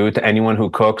to do to anyone who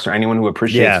cooks or anyone who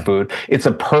appreciates food. It's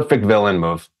a perfect villain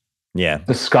move. Yeah.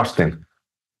 Disgusting.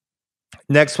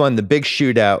 Next one, the big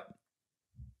shootout,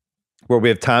 where we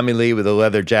have Tommy Lee with a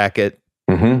leather jacket,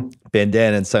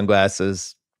 bandana and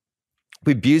sunglasses.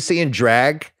 We Busey in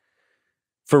drag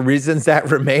for reasons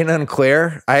that remain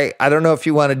unclear. I don't know if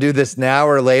you want to do this now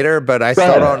or later, but I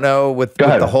still don't know with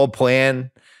the whole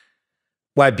plan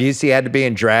why Busey had to be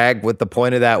in drag, what the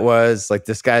point of that was. Like,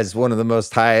 this guy's he's one of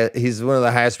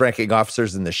the highest ranking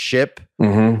officers in the ship.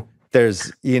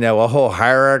 There's, a whole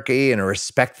hierarchy and a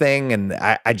respect thing. And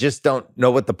I just don't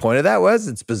know what the point of that was.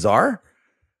 It's bizarre.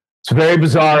 It's very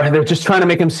bizarre. They're just trying to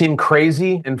make him seem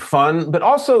crazy and fun. But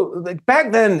also, like,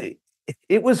 back then,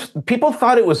 people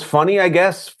thought it was funny, I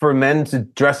guess, for men to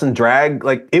dress in drag.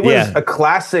 Like, it was a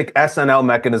classic SNL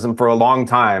mechanism for a long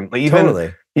time. Like,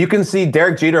 even you can see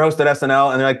Derek Jeter hosted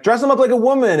SNL, and they're like, dress him up like a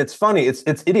woman. It's funny. It's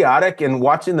idiotic. And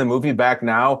watching the movie back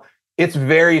now, it's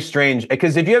very strange.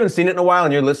 Because if you haven't seen it in a while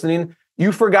and you're listening,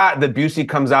 you forgot that Busey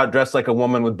comes out dressed like a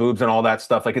woman with boobs and all that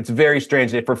stuff. Like, it's very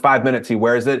strange. For 5 minutes he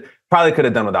wears it. Probably could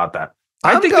have done without that.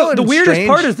 I think the weirdest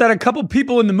part is that a couple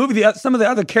people in the movie, some of the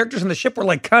other characters in the ship were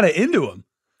like kind of into him.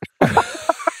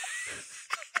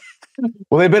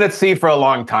 Well, they've been at sea for a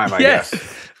long time, I guess.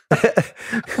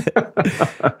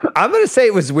 I'm going to say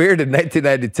it was weird in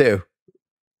 1992.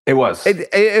 It was.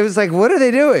 It was like, what are they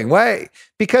doing? Why?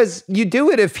 Because you do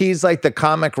it if he's like the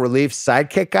comic relief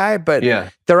sidekick guy, but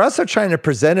they're also trying to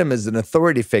present him as an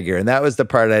authority figure, and that was the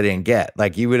part I didn't get.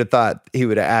 Like, you would have thought he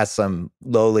would have asked some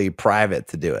lowly private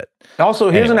to do it.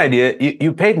 Also, here's an idea.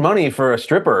 You paid money for a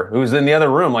stripper who's in the other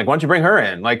room. Like, why don't you bring her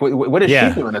in? Like, what is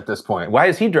she doing at this point? Why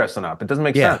is he dressing up? It doesn't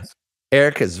make sense.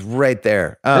 Eric is right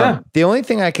there. The only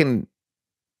thing I can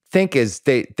think is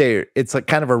it's like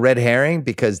kind of a red herring,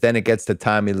 because then it gets to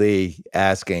Tommy Lee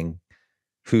asking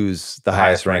who's the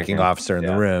highest ranking officer in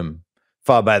the room,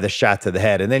 followed by the shot to the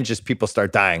head, and then just people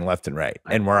start dying left and right,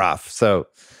 and we're off. So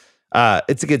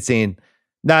it's a good scene.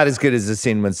 Not as good as the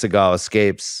scene when Seagal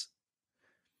escapes.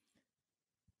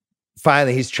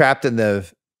 Finally, he's trapped in the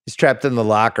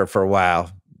locker for a while.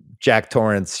 Jack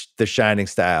Torrance, The Shining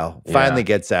style, finally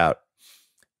gets out.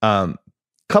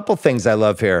 Couple things I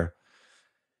love here.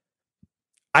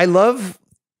 I love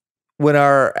when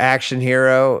our action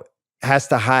hero has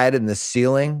to hide in the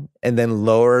ceiling and then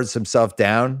lowers himself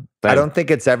down. I don't think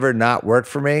it's ever not worked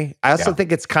for me. I also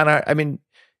think it's kind of, I mean,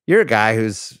 you're a guy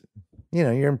who's,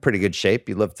 you're in pretty good shape.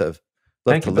 You love to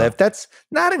live. That's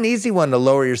not an easy one to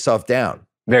lower yourself down.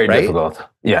 Very difficult.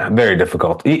 Yeah, very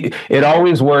difficult. It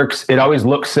always works. It always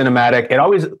looks cinematic.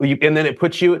 And then it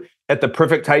puts you at the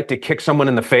perfect height to kick someone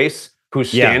in the face who's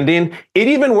standing. It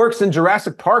even works in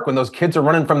Jurassic Park when those kids are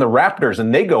running from the raptors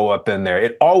and they go up in there.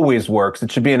 It always works. It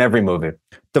should be in every movie.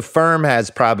 The Firm has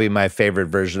probably my favorite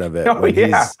version of it. Oh,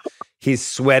 yeah. He's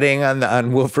sweating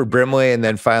on Wilford Brimley and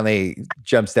then finally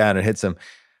jumps down and hits him.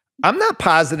 I'm not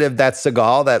positive that's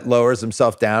Seagal that lowers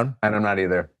himself down. And I'm not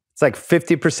either. It's like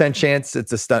 50% chance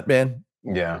it's a stuntman.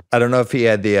 Yeah. I don't know if he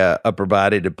had the upper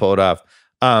body to pull it off.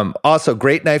 Also,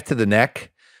 great knife to the neck.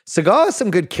 Seagal has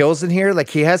some good kills in here. Like,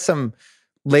 he has some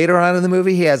later on in the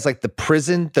movie. He has like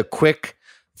the quick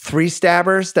 3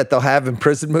 stabbers that they'll have in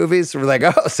prison movies. We're like,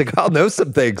 oh, Seagal knows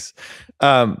some things.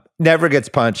 Never gets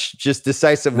punched. Just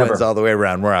decisive wins all the way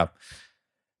around. We're up.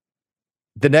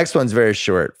 The next one's very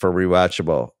short for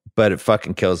rewatchable, but it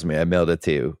fucking kills me. I mailed it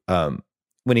to you.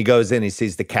 When he goes in, he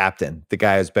sees the captain, the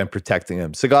guy who's been protecting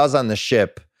him. Seagal's on the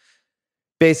ship.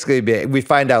 Basically, we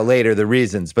find out later the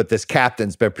reasons, but this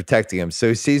captain's been protecting him. So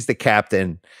he sees the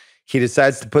captain. He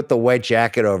decides to put the white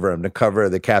jacket over him to cover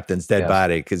the captain's dead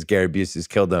body because Gary Busey's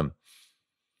killed him.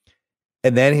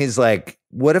 And then he's like,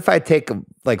 what if I take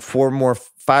like 4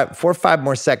 or 5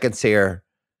 more seconds here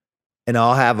and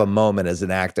I'll have a moment as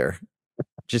an actor.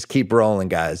 Just keep rolling,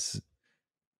 guys.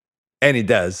 And he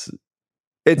does.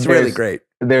 It's really great.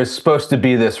 There's supposed to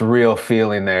be this real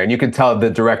feeling there. And you can tell the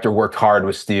director worked hard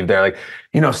with Steve there. Like,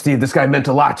 Steve, this guy meant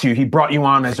a lot to you. He brought you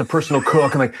on as a personal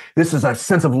cook. And like, this is a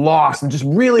sense of loss, and just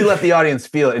really let the audience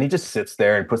feel it. And he just sits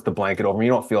there and puts the blanket over him.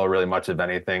 You don't feel really much of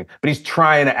anything, but he's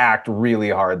trying to act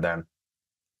really hard then.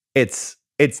 It's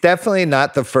definitely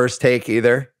not the first take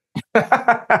either. Might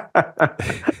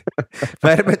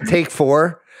have been take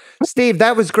 4. Steve,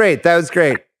 that was great.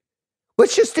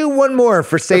 Let's just do one more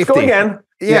for safety. Let's go again.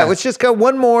 Yeah, let's just go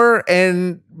one more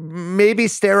and maybe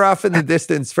stare off in the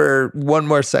distance for one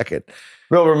more second.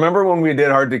 Bill, remember when we did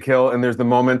Hard to Kill, and there's the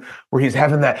moment where he's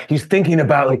thinking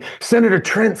about, like, Senator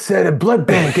Trent said a blood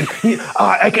bank, and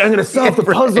I'm going to solve the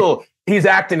puzzle. He's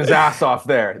acting his ass off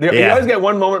there. You always get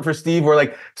one moment for Steve where,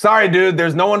 like, sorry, dude,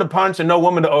 there's no one to punch and no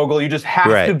woman to ogle. You just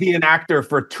have to be an actor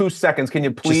for 2 seconds. Can you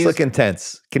please? Just look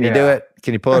intense. Can you do it?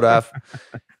 Can you pull it off?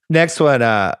 Next one,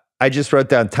 I just wrote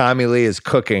down Tommy Lee is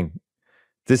cooking.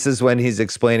 This is when he's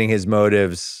explaining his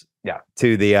motives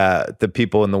to the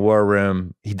people in the war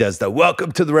room. He does the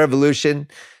welcome to the revolution.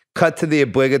 Cut to the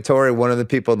obligatory, one of the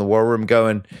people in the war room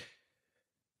going,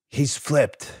 he's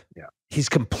flipped. Yeah. He's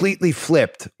completely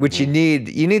flipped, which you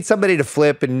need somebody to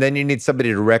flip, and then you need somebody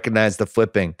to recognize the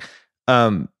flipping.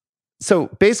 So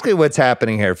basically what's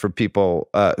happening here for people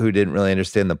who didn't really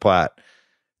understand the plot,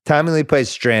 Tommy Lee plays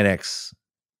Stranix.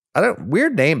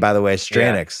 Weird name, by the way,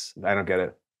 Stranix. Yeah, I don't get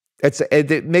it.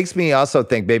 It makes me also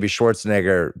think maybe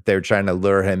Schwarzenegger, they're trying to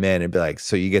lure him in and be like,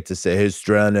 so you get to say his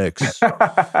Stranix.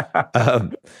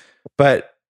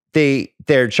 But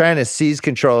they're trying to seize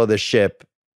control of the ship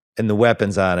and the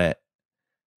weapons on it.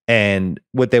 And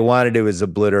what they want to do is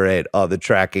obliterate all the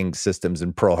tracking systems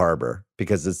in Pearl Harbor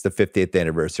because it's the 50th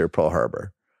anniversary of Pearl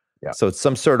Harbor. Yeah. So it's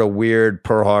some sort of weird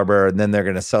Pearl Harbor, and then they're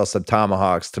going to sell some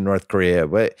tomahawks to North Korea.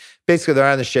 But basically, they're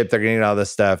on the ship. They're going to get all this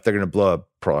stuff. They're going to blow up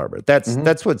Pearl Harbor.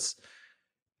 That's what's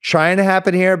trying to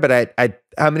happen here. But I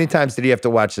how many times did you have to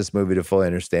watch this movie to fully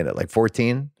understand it? Like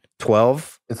 14,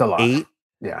 12? It's a lot. 8?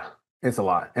 Yeah, it's a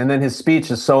lot. And then his speech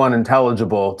is so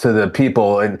unintelligible to the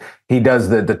people, and he does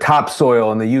the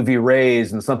topsoil and the UV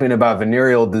rays and something about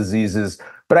venereal diseases.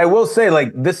 But I will say,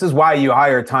 like, this is why you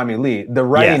hire Tommy Lee. The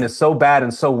writing is so bad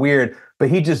and so weird, but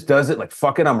he just does it like,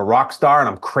 fuck it, I'm a rock star and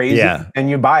I'm crazy. Yeah. And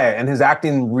you buy it. And his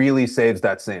acting really saves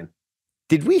that scene.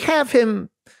 Did we have him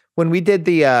when we did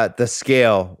the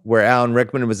scale where Alan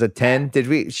Rickman was a 10?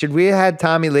 Should we have had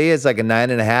Tommy Lee as like a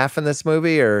 9.5 in this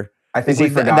movie, or I think we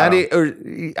forgot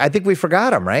him. I think we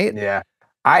forgot him, right? Yeah.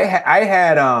 I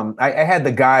had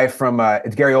the guy from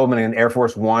it's Gary Oldman in Air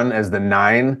Force One as the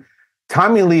 9.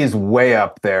 Tommy Lee is way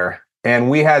up there, and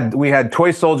we had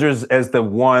Toy Soldiers as the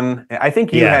 1. I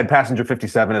think you had Passenger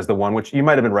 57 as the 1, which you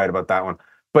might have been right about that one.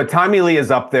 But Tommy Lee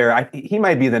is up there. He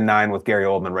might be the 9 with Gary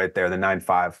Oldman right there, the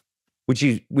 9.5. Would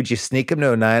you sneak him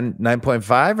to a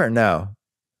 9.5 or no?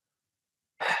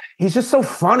 He's just so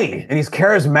funny and he's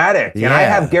charismatic. Yeah. And I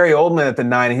have Gary Oldman at the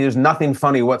 9, and there's nothing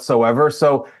funny whatsoever.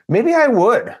 So maybe I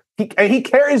would. He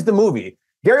carries the movie.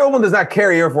 Gary Oldman does not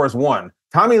carry Air Force One.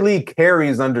 Tommy Lee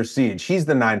carries Under Siege. He's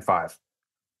the 9.5.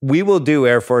 We will do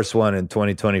Air Force One in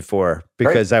 2024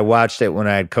 because I watched it when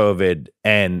I had COVID,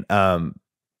 and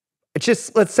it's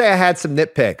just, let's say I had some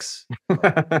nitpicks.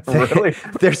 Really?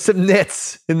 There's some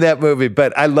nits in that movie,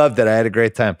 but I loved it. I had a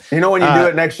great time. You know, when you do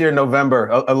it next year in November,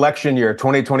 election year,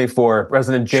 2024,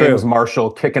 President James Marshall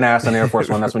kicking ass on Air Force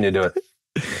One, that's when you do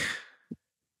it.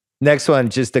 Next one,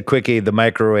 just a quickie, the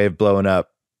microwave blowing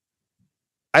up.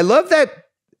 I love that.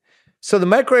 So the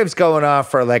microwave's going off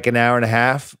for like an hour and a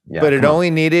half, but we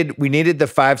needed the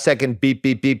 5-second beep,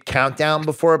 beep, beep countdown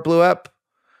before it blew up.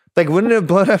 Like, wouldn't it have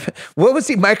blown up? What was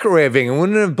he microwaving? And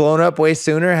wouldn't it have blown up way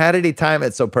sooner? How did he time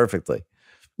it so perfectly?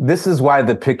 This is why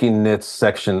the picking nits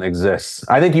section exists.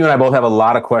 I think you and I both have a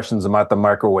lot of questions about the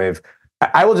microwave.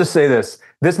 I will just say this.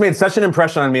 This made such an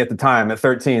impression on me at the time, at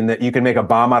 13, that you can make a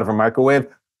bomb out of a microwave.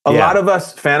 A lot of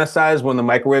us fantasize when the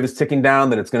microwave is ticking down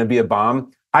that it's going to be a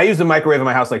bomb. I use the microwave in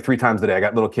my house like 3 times a day. I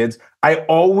got little kids. I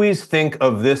always think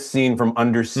of this scene from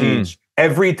Under Siege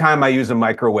every time I use a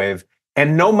microwave.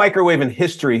 And no microwave in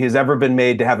history has ever been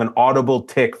made to have an audible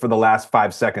tick for the last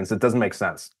 5 seconds. It doesn't make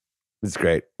sense. It's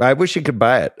great. I wish you could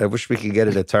buy it. I wish we could get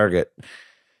it at Target.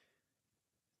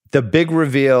 The big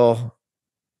reveal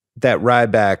that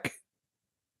Ryback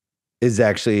is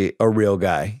actually a real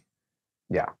guy.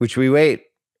 Yeah. Which we wait.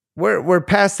 We're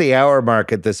past the hour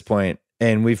mark at this point,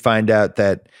 and we find out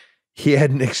that he had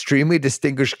an extremely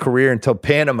distinguished career until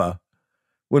Panama,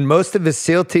 when most of his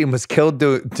SEAL team was killed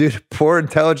due to poor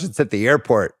intelligence at the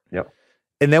airport. Yep.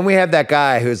 And then we have that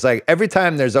guy who's like, every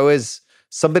time there's always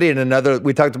somebody in another,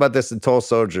 we talked about this in Toll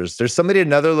Soldiers. There's somebody in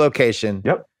another location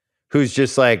who's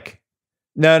just like,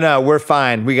 no, we're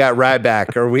fine. We got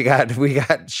Ryback or we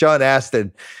got Sean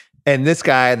Astin. And this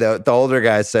guy, the older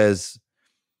guy says,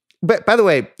 but by the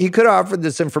way, he could have offered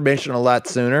this information a lot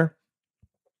sooner.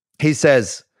 He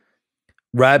says,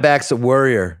 Ryback's a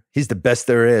warrior. He's the best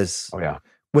there is. Oh, yeah.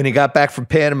 When he got back from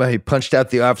Panama, he punched out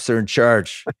the officer in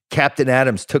charge. Captain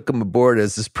Adams took him aboard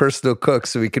as his personal cook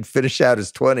so he could finish out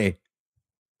his 20.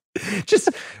 Just,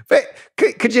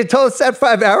 could you tell us that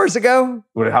 5 hours ago?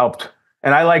 Would have helped.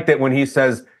 And I like that when he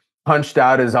says, punched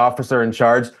out his officer in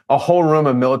charge, a whole room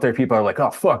of military people are like,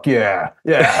 oh, fuck yeah.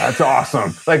 Yeah, that's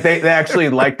awesome. Like they actually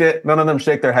liked it. None of them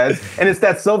shake their heads. And it's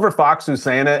that Silver Fox who's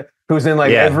saying it, who's in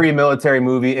like every military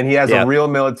movie, and he has a real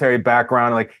military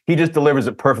background. Like he just delivers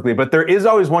it perfectly. But there is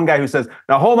always one guy who says,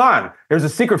 now hold on, there's a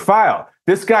secret file.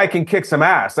 This guy can kick some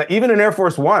ass. Like, even in Air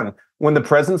Force One, when the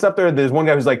president's up there, there's one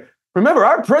guy who's like, remember,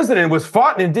 our president was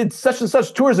fought and did such and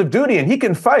such tours of duty, and he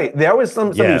can fight. They always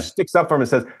somebody who sticks up for him and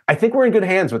says, I think we're in good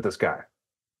hands with this guy.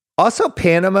 Also,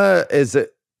 Panama is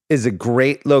a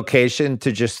great location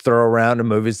to just throw around in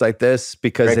movies like this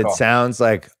because it sounds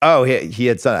like, oh, he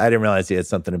had some, I didn't realize he had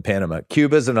something in Panama.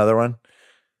 Cuba's another one.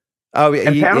 Oh,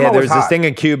 yeah, there's this thing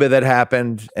in Cuba that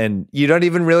happened, and you don't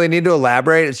even really need to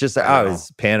elaborate. It's just like, oh,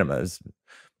 it's Panama.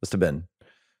 Must have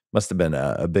been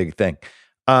a big thing.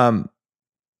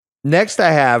 Next, I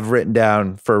have written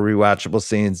down for rewatchable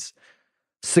scenes,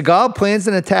 Seagal plans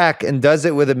an attack and does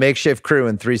it with a makeshift crew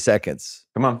in 3 seconds.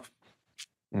 Come on.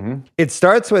 Mm-hmm. It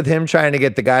starts with him trying to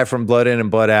get the guy from Blood In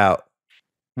and Blood Out,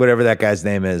 whatever that guy's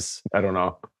name is. I don't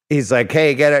know. He's like,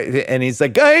 hey, get it. And he's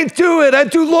like, I ain't do it. I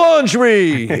do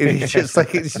laundry. And he's just like,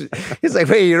 he's like,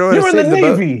 wait, you don't want to save the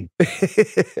Navy.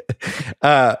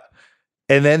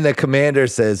 And then the commander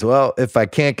says, well, if I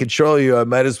can't control you, I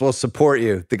might as well support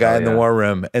you, the guy in the war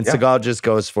room. And Seagal just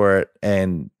goes for it.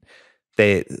 And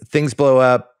things blow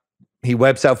up. He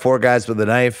wipes out 4 guys with a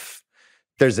knife.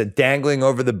 There's a dangling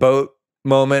over the boat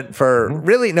moment for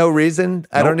really no reason.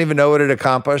 I don't even know what it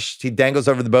accomplished. He dangles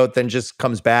over the boat, then just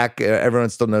comes back. Everyone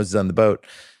still knows he's on the boat.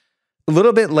 A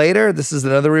little bit later, this is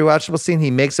another rewatchable scene.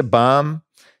 He makes a bomb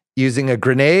using a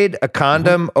grenade, a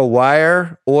condom, a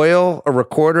wire, oil, a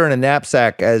recorder, and a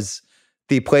knapsack as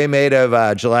the playmate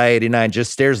of July 89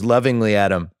 just stares lovingly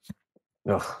at him.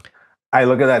 Ugh. I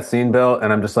look at that scene, Bill,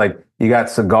 and I'm just like, you got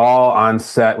Seagal on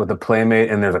set with a playmate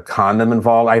and there's a condom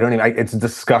involved. It's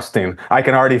disgusting. I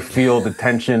can already feel the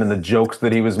tension and the jokes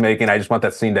that he was making. I just want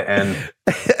that scene to end.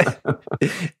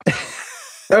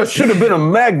 That should have been a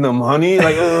Magnum, honey.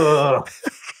 Like, ugh.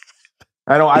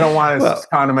 I don't want a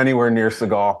condom anywhere near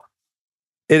Seagal.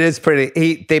 It is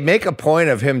pretty. They make a point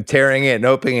of him tearing it and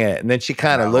opening it, and then she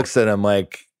kind of looks at him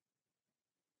like,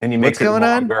 and he makes it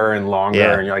longer and longer,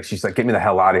 and you're like, she's like, get me the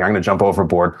hell out of here. I'm going to jump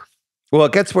overboard. Well,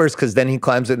 it gets worse because then he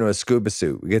climbs into a scuba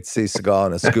suit. We get to see Seagal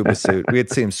in a scuba suit. We get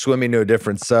to see him swimming to a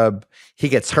different sub. He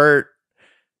gets hurt.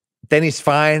 Then he's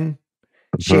fine.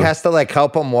 She has to like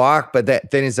help him walk, but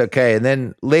then he's okay. And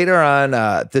then later on,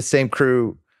 the same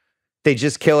crew, they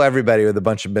just kill everybody with a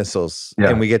bunch of missiles. Yeah.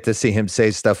 And we get to see him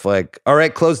say stuff like, all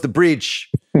right, close the breach.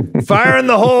 Fire in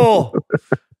the hole.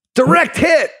 Direct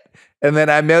hit. And then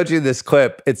I mailed you this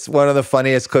clip. It's one of the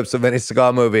funniest clips of any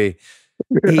Seagal movie.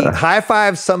 He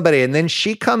high-fives somebody, and then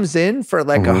she comes in for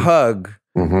like a hug.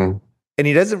 And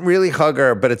he doesn't really hug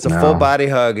her, but it's a full body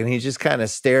hug, and he just kind of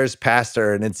stares past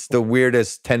her, and it's the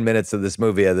weirdest 10 minutes of this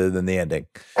movie other than the ending.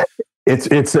 It's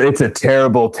a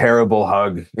terrible, terrible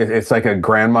hug. It's like a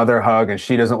grandmother hug, and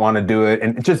she doesn't want to do it.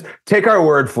 And just take our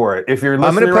word for it. If you're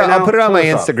listening I'll put it on my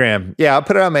Instagram. Yeah, I'll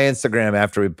put it on my Instagram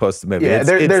after we post the movie. Yeah,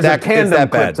 there's a tandem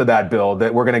clip to that, Bill,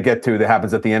 that we're going to get to that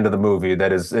happens at the end of the movie.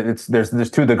 There's 2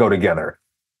 that go together.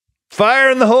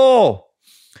 Fire in the hole.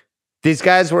 These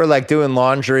guys were like doing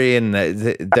laundry, and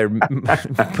they're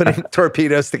putting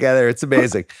torpedoes together. It's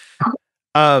amazing.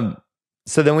 So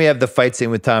then we have the fight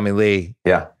scene with Tommy Lee.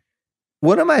 Yeah.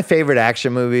 One of my favorite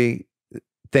action movie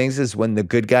things is when the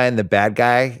good guy and the bad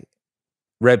guy,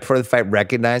 right before the fight,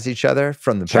 recognize each other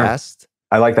from the past.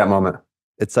 I like that moment.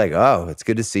 It's like, oh, it's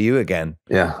good to see you again.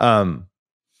 Yeah.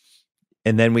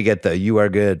 And then we get the, you are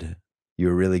good.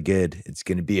 You're really good. It's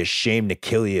going to be a shame to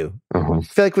kill you. I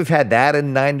feel like we've had that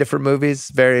in 9 different movies,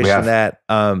 variation of that.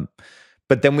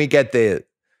 But then we get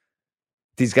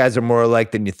these guys are more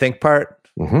alike than you think part.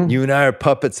 You and I are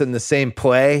puppets in the same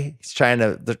play.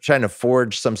 They're trying to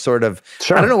forge some sort of,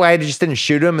 I don't know why I just didn't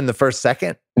shoot him in the first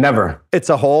second. Never. It's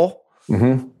a hole.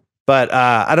 But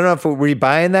I don't know if we're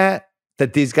buying that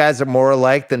these guys are more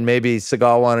alike than maybe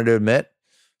Seagal wanted to admit.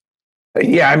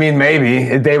 Yeah, I mean,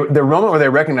 maybe. The moment where they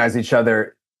recognize each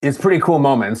other, it's a pretty cool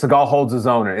moment. And Seagal holds his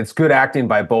own. And it's good acting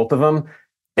by both of them.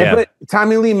 But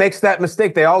Tommy Lee makes that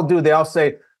mistake. They all do. They all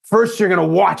say, first, you're going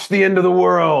to watch the end of the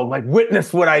world, like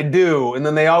witness what I do. And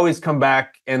then they always come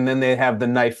back and then they have the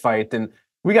knife fight. And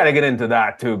we got to get into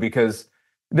that too, because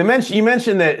you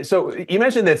mentioned that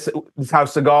how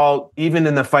Seagal, even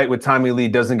in the fight with Tommy Lee,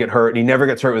 doesn't get hurt. And he never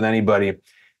gets hurt with anybody.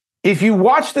 If you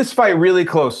watch this fight really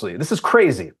closely, this is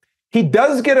crazy. He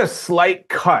does get a slight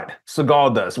cut.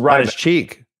 Seagal does, right? On his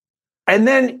cheek. And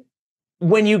then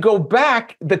when you go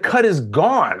back, the cut is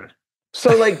gone.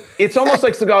 So like, it's almost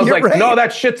like Seagal's like, right. No,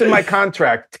 that shit's in my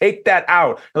contract. Take that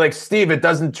out. Like, Steve, it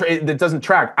doesn't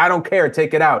track. I don't care.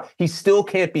 Take it out. He still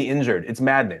can't be injured. It's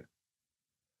maddening.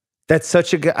 That's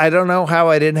such a good, I don't know how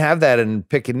I didn't have that in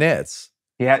Picking Nits.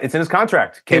 Yeah, it's in his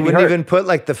contract. They wouldn't even put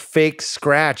like the fake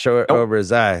scratch over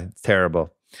his eye. It's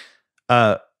terrible.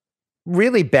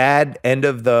 Really bad end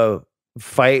of the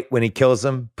fight when he kills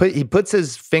him. He puts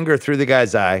his finger through the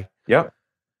guy's eye. Yep.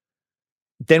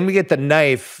 Then we get the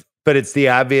knife, but it's the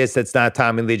obvious it's not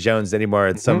Tommy Lee Jones anymore.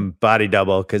 It's some body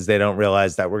double because they don't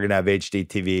realize that we're going to have HD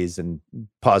TVs and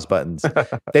pause buttons.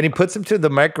 Then he puts him to the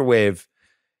microwave.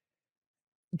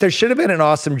 There should have been an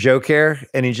awesome joke here,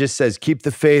 and he just says, "Keep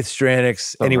the faith,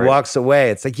 Stranix," and he walks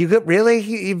away. It's like, you could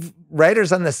really,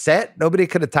 writers on the set, nobody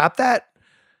could have topped that?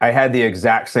 I had the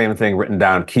exact same thing written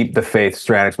down, "Keep the faith,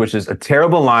 Stranix," which is a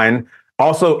terrible line.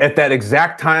 Also, at that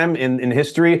exact time in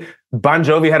history, Bon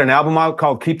Jovi had an album out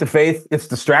called "Keep the Faith." It's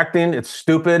distracting. It's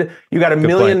stupid. You got a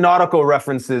million nautical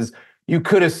references. You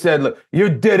could have said, "Look, you're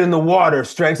dead in the water,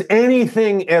 Stranix,"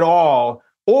 anything at all.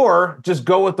 Or just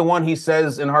go with the one he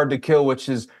says in Hard to Kill, which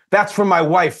is, "That's from my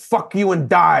wife. Fuck you and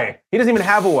die." He doesn't even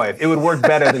have a wife. It would work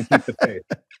better than "Keep the Faith."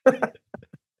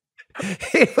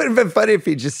 It would have been funny if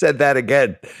he just said that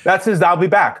again. That's his "I'll be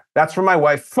back. That's from my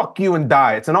wife. Fuck you and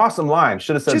die." It's an awesome line.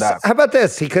 Should have said that. How about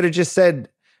this? He could have just said,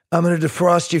 "I'm going to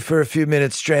defrost you for a few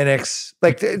minutes, Stranix."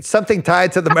 Like, it's something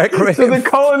tied to the microwave. To the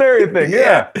culinary thing.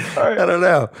 Yeah. Right. I don't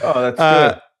know. Oh, that's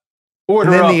good.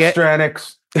 Order up,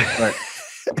 Stranix. Right.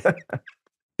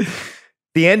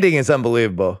 The ending is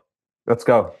unbelievable. Let's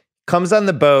go. Comes on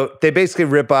the boat. They basically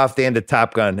rip off the end of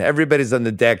Top Gun. Everybody's on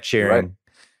the deck cheering. Right.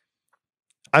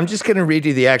 I'm just going to read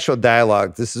you the actual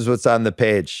dialogue. This is what's on the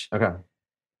page. Okay.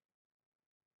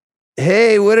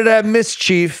 "Hey, what did I miss,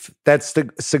 Chief?" That's the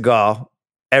Seagal.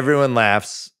 Everyone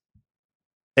laughs.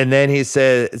 And then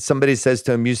somebody says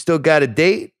to him, "You still got a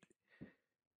date?"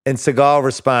 And Seagal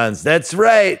responds, "That's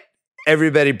right."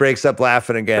 Everybody breaks up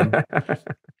laughing again.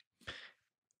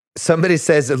 Somebody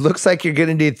says, "It looks like you're going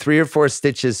to need 3 or 4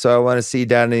 stitches, so I want to see you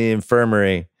down in the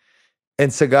infirmary."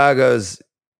 And Seagal goes,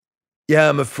 "Yeah,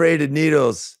 I'm afraid of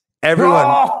needles." Everyone,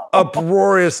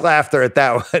 uproarious laughter at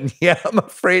that one. "Yeah, I'm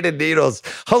afraid of needles."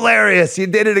 Hilarious. You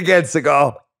did it again,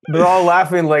 Seagal. They're all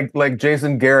laughing like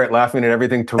Jason Garrett laughing at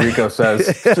everything Tarico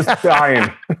says. Just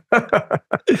dying.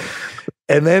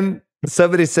 And then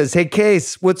somebody says, "Hey,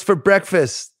 Case, what's for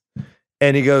breakfast?"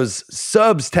 And he goes,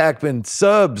 "Subs, Tackman,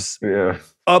 subs." Yeah.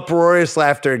 Uproarious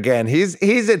laughter again. He's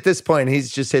at this point, he's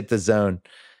just hit the zone.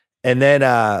 And then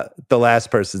the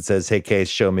last person says, "Hey, Case,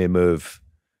 show me a move."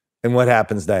 And what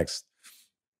happens next?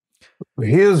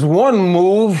 Here's one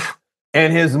move,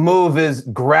 and his move is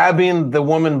grabbing the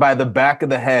woman by the back of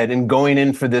the head and going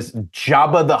in for this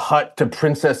Jabba the Hutt to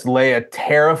Princess Leia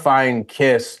terrifying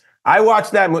kiss. I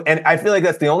watched that movie, and I feel like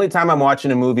that's the only time I'm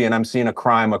watching a movie and I'm seeing a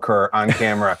crime occur on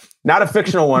camera. Not a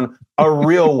fictional one, a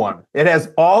real one. It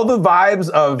has all the vibes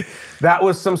of that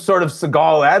was some sort of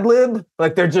Seagal ad lib.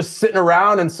 Like, they're just sitting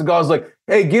around and Seagal's like,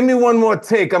 "Hey, give me one more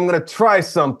take. I'm going to try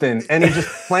something." And he just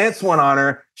plants one on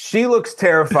her. She looks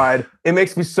terrified. It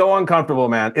makes me so uncomfortable,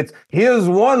 man. Here's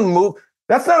one move.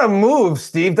 That's not a move,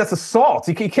 Steve. That's assault.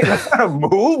 You can't, that's not a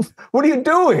move. What are you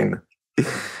doing?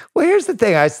 Well, here's the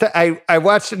thing. I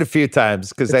watched it a few times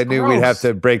because I knew we'd have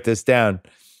to break this down.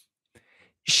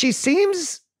 She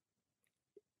seems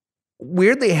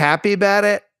weirdly happy about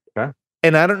it. Okay.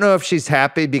 And I don't know if she's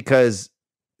happy because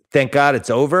thank God it's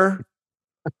over,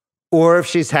 or if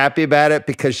she's happy about it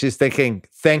because she's thinking,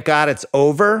 thank God it's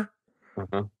over,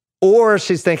 or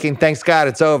she's thinking, thanks God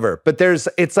it's over. But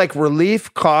it's like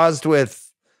relief caused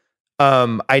with,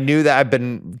 I knew that I've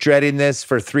been dreading this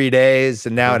for 3 days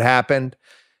and now it happened.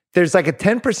 There's like a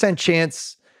 10%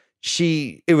 chance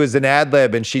it was an ad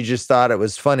lib and she just thought it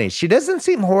was funny. She doesn't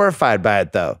seem horrified by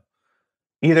it though.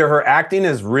 Either her acting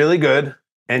is really good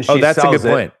and she that's sells a good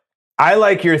point. I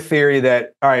like your theory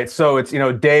that, all right, so it's,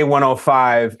 day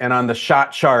 105 and on the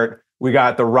shot chart, we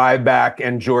got the Ryback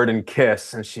and Jordan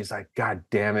kiss. And she's like, God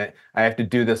damn it, I have to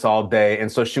do this all day.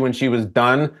 And so when she was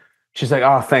done, she's like,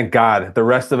 oh, thank God. The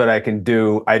rest of it I can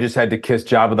do. I just had to kiss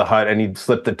Jabba the Hutt and he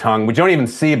slipped the tongue, which you don't even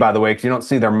see, by the way, because you don't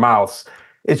see their mouths.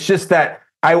 It's just that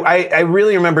I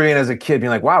really remember being as a kid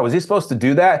being like, wow, was he supposed to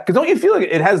do that? Because don't you feel like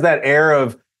it has that air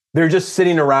of they're just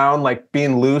sitting around like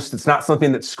being loose. It's not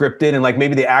something that's scripted. And like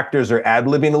maybe the actors are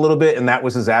ad-libbing a little bit and that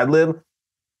was his ad-lib.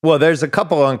 Well, there's a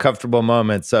couple uncomfortable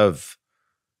moments of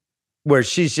where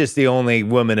she's just the only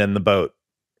woman in the boat,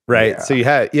 right? Yeah. So you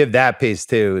have that piece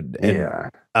too.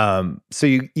 And, so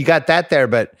you got that there,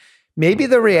 but maybe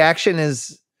the reaction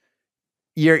is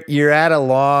you're at a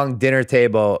long dinner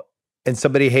table and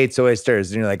somebody hates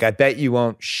oysters and you're like, I bet you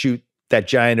won't shoot that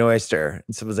giant oyster.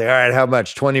 And someone's like, all right, how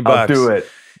much? $20. I'll do it.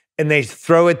 And they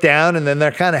throw it down and then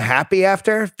they're kind of happy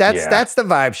after. That's the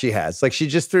vibe she has. Like she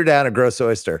just threw down a gross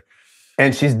oyster.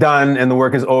 And she's done and the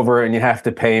work is over and you have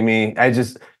to pay me.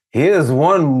 Here's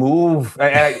one move.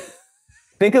 I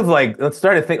think of like, let's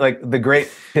start to think like the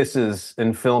great kisses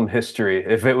in film history.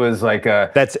 If it was like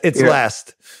last.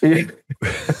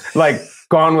 Like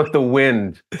Gone with the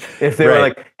Wind. If they were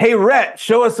like, hey, Rhett,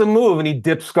 show us a move. And he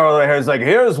dips Scarlett O'Hara. He's like,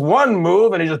 here's one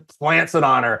move. And he just plants it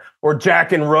on her. Or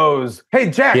Jack and Rose. Hey,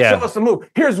 Jack, show us a move.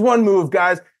 Here's one move,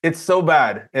 guys. It's so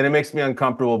bad. And it makes me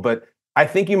uncomfortable. But I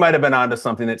think you might have been onto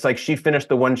something. It's like she finished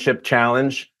the one chip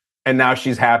challenge and now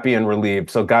she's happy and relieved.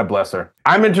 So God bless her.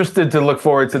 I'm interested to look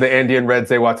forward to the Andy and Red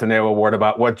Watanabe Award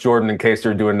about what Jordan and Casey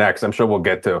are doing next. I'm sure we'll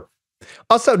get to.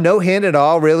 Also, no hint at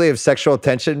all really of sexual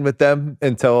tension with them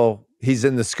until he's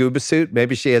in the scuba suit.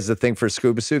 Maybe she has a thing for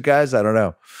scuba suit guys. I don't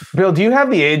know. Bill, do you have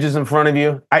the ages in front of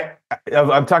you?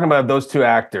 I'm talking about those two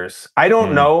actors. I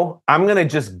don't know. I'm going to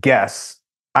just guess.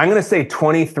 I'm going to say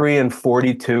 23 and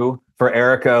 42 for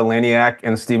Erica Eleniak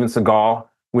and Steven Seagal,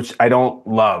 which I don't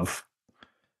love.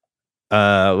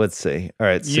 Let's see. All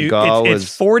right. Seagal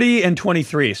it's 40 and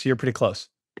 23. So you're pretty close.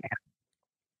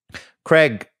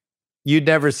 Craig, you'd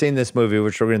never seen this movie,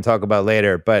 which we're going to talk about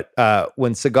later. But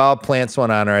when Seagal plants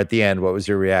one on her at the end, what was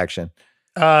your reaction?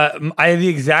 I had the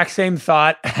exact same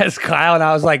thought as Kyle. And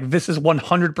I was like, this is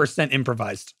 100%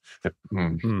 improvised.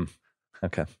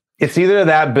 Okay. It's either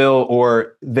that, Bill,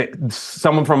 or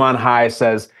someone from on high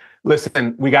says,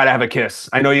 listen, we got to have a kiss.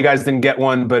 I know you guys didn't get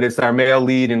one, but it's our male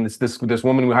lead and it's this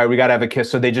woman we hired. We got to have a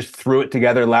kiss. So they just threw it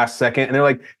together last second. And they're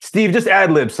like, Steve, just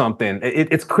ad-lib something.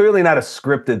 It's clearly not a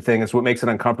scripted thing. It's what makes it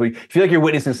uncomfortable. You feel like you're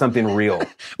witnessing something real.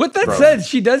 With that said,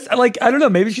 she does, like, I don't know,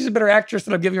 maybe she's a better actress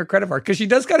than I'm giving her credit for because she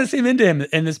does kind of seem into him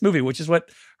in this movie, which is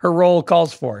what her role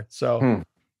calls for. So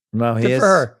well, good for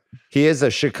her. He is a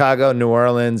Chicago, New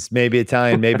Orleans, maybe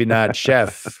Italian, maybe not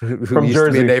chef who from used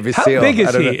Jersey. to be a Navy How SEAL. big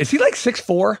is he? Is he like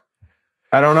 6'4"?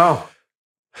 I don't know.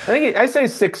 I say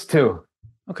 6'2".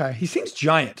 Okay, he seems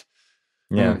giant.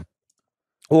 Yeah.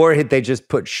 Or they just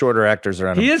put shorter actors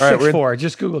around him. He is 6'4".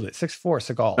 Just Googled it.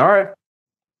 6'4", Seagal. All right.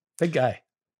 Big guy.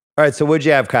 All right, so what'd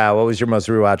you have, Kyle? What was your most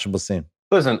rewatchable scene?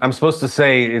 Listen, I'm supposed to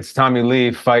say it's Tommy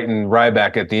Lee fighting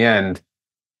Ryback at the end,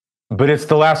 but it's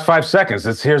the last 5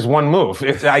 seconds. Here's one move.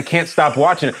 I can't stop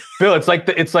watching it. Bill, it's like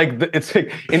an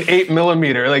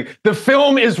 8mm. Like the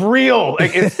film is real.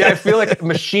 Like I feel like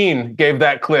Machine gave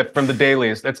that clip from the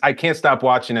dailies. I can't stop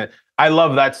watching it. I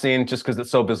love that scene just because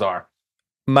it's so bizarre.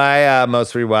 My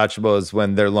most rewatchable is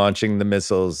when they're launching the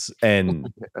missiles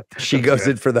and she goes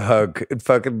in for the hug.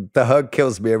 The hug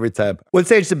kills me every time. What's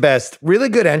age the best? Really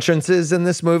good entrances in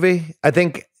this movie. I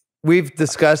think we've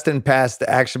discussed in past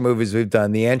action movies we've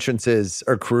done, the entrances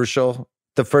are crucial.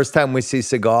 The first time we see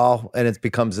Seagal and it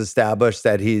becomes established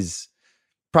that he's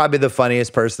probably the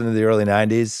funniest person in the early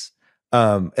 90s.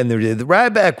 And they're the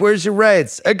Ryback, where's your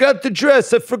rights? I got the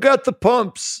dress. I forgot the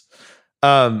pumps.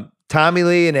 Tommy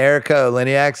Lee and Erica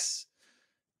Eleniak's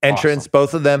entrance,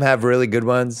 both of them have really good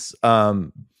ones.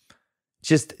 It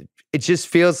just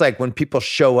feels like when people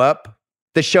show up,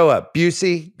 they show up.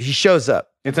 Busey, he shows up.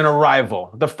 It's an arrival.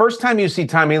 The first time you see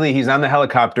Tommy Lee, he's on the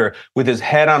helicopter with his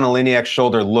head on Eleniak's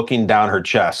shoulder looking down her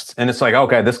chest. And it's like,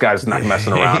 okay, this guy's not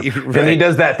messing around. Right. Then he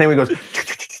does that thing where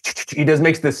he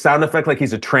makes this sound effect like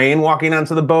he's a train walking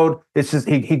onto the boat. It's just,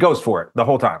 he goes for it the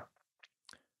whole time.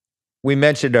 We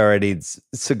mentioned already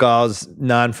Seagal's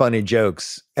non-funny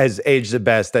jokes has aged the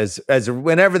best. As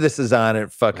whenever this is on,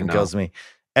 it fucking kills me.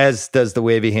 As does the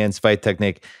wavy hands fight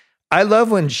technique. I love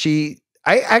when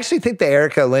I actually think the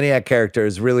Erica Eleniak character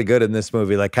is really good in this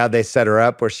movie. Like how they set her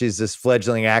up, where she's this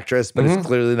fledgling actress, but it's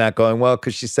clearly not going well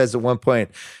because she says at one point,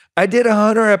 "I did a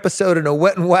Hunter episode in a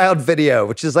Wet n Wild video,"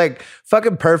 which is like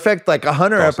fucking perfect. Like a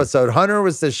Hunter episode. Hunter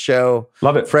was this show.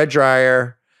 Love it. Fred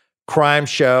Dreyer. Crime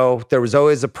show. There was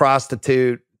always a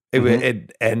prostitute.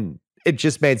 And it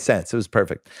just made sense. It was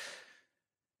perfect.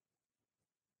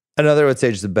 Another what's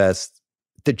age the best.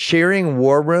 the cheering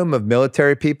war room of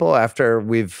military people after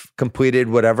we've completed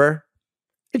whatever,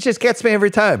 it just gets me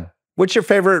every time. What's your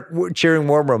favorite cheering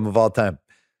war room of all time?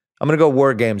 I'm going to go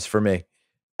War Games for me.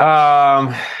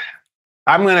 I'm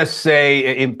going to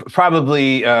say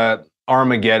probably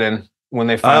Armageddon, when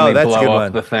they finally blow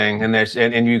up the thing.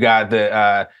 And you got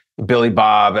the Billy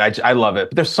Bob. I love it.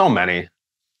 But there's so many.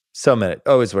 So many.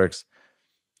 Always works.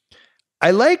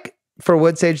 I like, for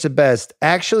What's Age the Best,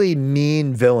 actually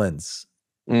mean villains.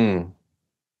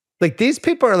 Like, these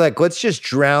people are like, let's just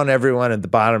drown everyone at the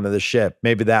bottom of the ship.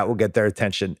 Maybe that will get their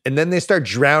attention. And then they start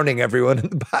drowning everyone at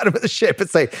the bottom of the ship.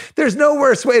 It's like, there's no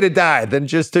worse way to die than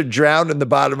just to drown in the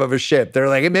bottom of a ship. They're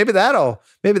like, hey, maybe that'll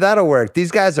work.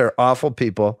 These guys are awful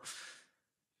people.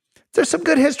 There's some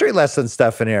good history lesson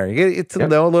stuff in here. You get to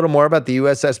know a little more about the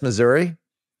USS Missouri,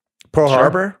 Pearl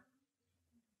Harbor.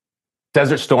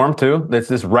 Desert Storm, too. This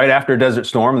is right after Desert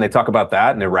Storm, and they talk about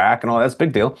that in Iraq and all. That's a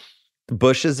big deal. The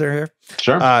Bushes are here.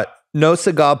 Sure. No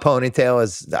Seagal ponytail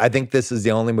is, I think this is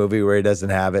the only movie where he doesn't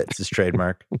have it. It's his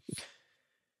trademark.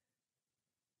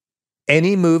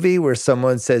 Any movie where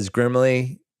someone says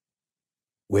grimly,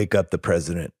 wake up the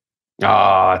president.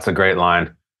 Oh, that's a great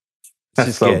line.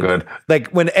 That's so good. Like,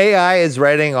 when AI is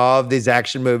writing all of these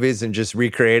action movies and just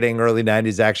recreating early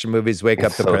 90s action movies, wake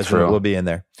up the president will be in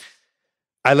there.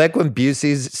 I like when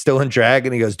Busey's still in drag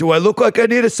and he goes, do I look like I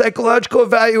need a psychological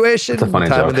evaluation? That's a funny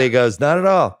Time joke. of day goes, not at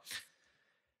all.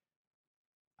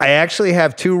 I actually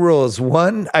have 2 rules.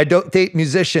 1, I don't date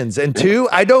musicians. And 2,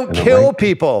 I don't kill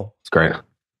people. It's great.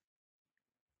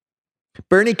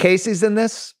 Bernie Casey's in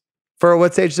this for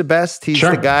What's Age the Best. He's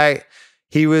the guy.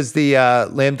 He was the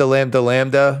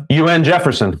Lambda. UN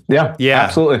Jefferson. Yeah,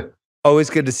 absolutely. Always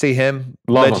good to see him.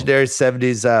 Legendary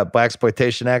 70s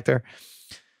blaxploitation actor.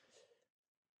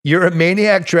 You're a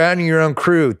maniac drowning your own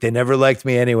crew. They never liked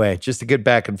me anyway. Just a good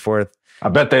back and forth. I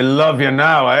bet they love you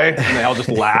now, eh? And they all just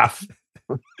laugh.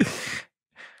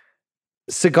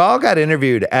 Seagal got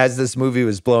interviewed as this movie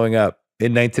was blowing up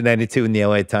in 1992 in the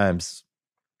LA Times.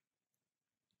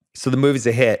 So the movie's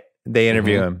a hit. They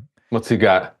interview him. What's he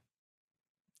got?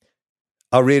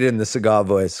 I'll read it in the Seagal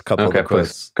voice. A couple of the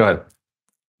quotes. Go ahead.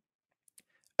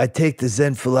 I take the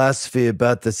Zen philosophy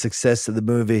about the success of the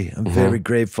movie. I'm very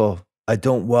grateful. I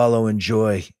don't wallow in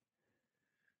joy.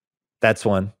 That's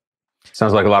one.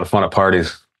 Sounds like a lot of fun at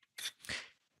parties.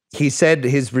 He said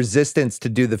his resistance to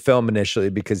do the film initially,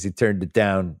 because he turned it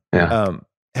down,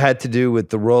 had to do with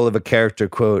the role of a character,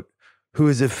 quote, who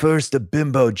is at first a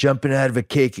bimbo jumping out of a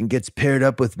cake and gets paired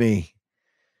up with me.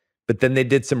 But then they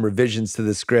did some revisions to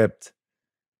the script.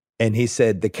 And he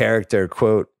said the character,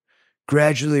 quote,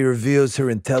 gradually reveals her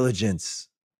intelligence.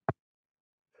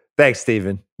 Thanks,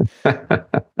 Steven.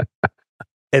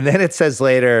 And then it says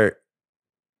later,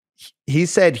 he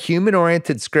said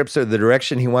human-oriented scripts are the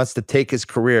direction he wants to take his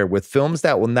career, with films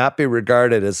that will not be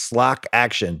regarded as schlock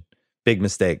action. Big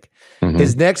mistake.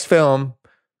 His next film,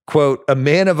 quote, A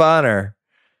Man of Honor,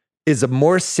 is a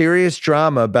more serious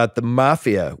drama about the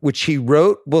mafia, which he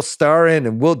wrote, will star in,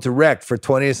 and will direct for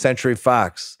 20th Century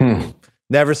Fox.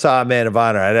 Never saw A Man of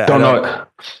Honor. I don't know it.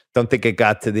 Don't think it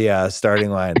got to the starting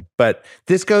line. But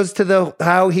this goes to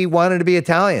how he wanted to be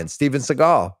Italian, Steven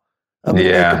Seagal. I'm going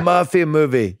to make a mafia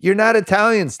movie. You're not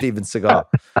Italian, Steven Seagal.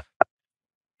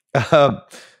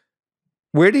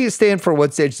 Where do you stand for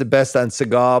What's Age the Best on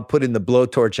Seagal putting the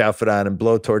blowtorch outfit on and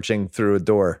blowtorching through a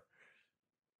door?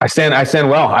 I stand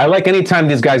well. I like anytime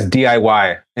these guys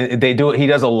DIY. And they do it. He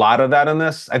does a lot of that in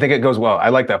this. I think it goes well. I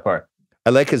like that part. I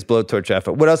like his blowtorch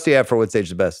outfit. What else do you have for What's Age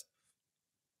the Best?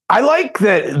 I like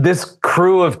that this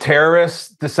crew of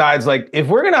terrorists decides, like, if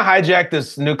we're going to hijack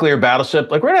this nuclear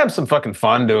battleship, like, we're going to have some fucking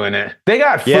fun doing it. They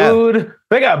got food.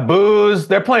 They got booze.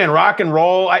 They're playing rock and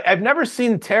roll. I've never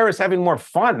seen terrorists having more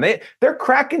fun. They're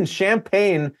cracking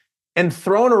champagne and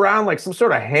throwing around like some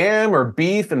sort of ham or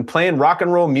beef and playing rock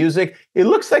and roll music. It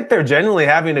looks like they're genuinely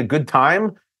having a good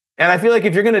time. And I feel like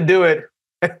if you're going to do it,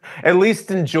 at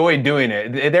least enjoy doing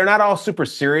it. They're not all super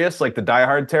serious like the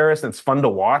diehard terrorists. It's fun to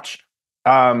watch.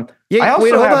 Hold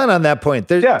on that point.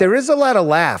 There is a lot of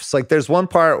laughs. Like, there's one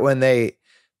part when they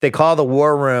call the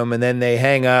war room and then they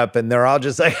hang up and they're all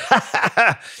just like,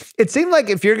 it seemed like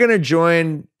if you're going to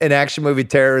join an action movie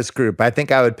terrorist group, I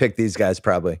think I would pick these guys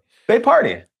probably. They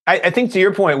party. I think to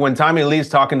your point, when Tommy Lee's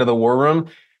talking to the war room,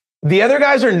 the other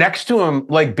guys are next to him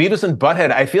like Beavis and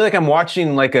Butthead. I feel like I'm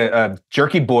watching like a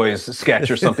Jerky Boys sketch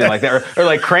or something like that, or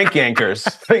like Crank Yankers.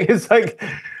 It's like,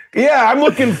 yeah, I'm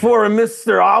looking for a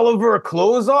Mr. Oliver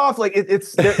clothes off. Like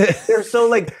they're so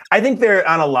like, I think they're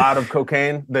on a lot of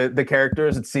cocaine, the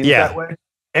characters. It seems that way.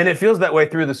 And it feels that way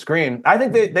through the screen. I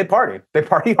think they party. They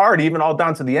party hard, even all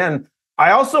down to the end.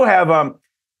 I also have,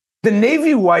 The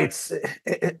Navy whites.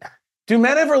 Do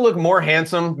men ever look more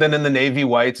handsome than in the Navy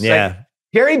whites? Yeah. Like,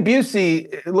 Gary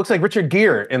Busey looks like Richard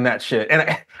Gere in that shit.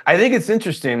 And I think it's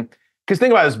interesting because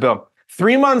think about this, Bill.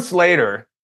 3 months later,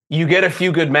 you get A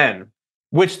Few Good Men,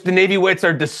 which the Navy whites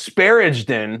are disparaged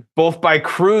in, both by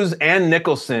Cruise and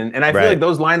Nicholson. And I feel like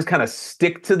those lines kind of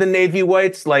stick to the Navy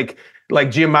whites, like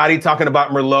Giamatti talking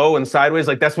about Merlot and Sideways.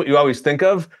 Like, that's what you always think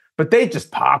of. But they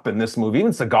just pop in this movie.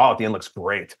 Even Seagal at the end looks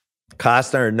great.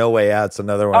 Costner, No Way Out's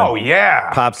another one. Oh,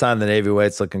 yeah. Pops on the Navy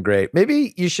whites looking great.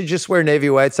 Maybe you should just wear Navy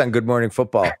whites on Good Morning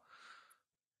Football.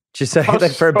 Just say,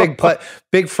 like, for a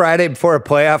big Friday before a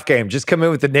playoff game, just come in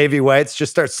with the Navy whites,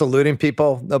 just start saluting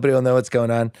people. Nobody will know what's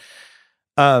going on.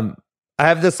 I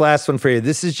have this last one for you.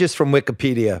 This is just from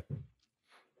Wikipedia.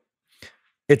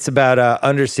 It's about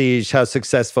Under Siege, how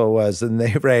successful it was. And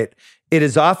they write, it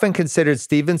is often considered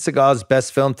Steven Seagal's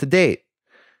best film to date.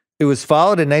 It was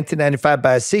followed in 1995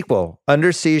 by a sequel,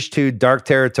 Under Siege 2, Dark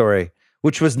Territory,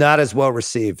 which was not as well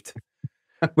received.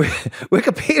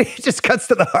 Wikipedia just cuts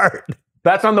to the heart.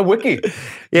 That's on the wiki.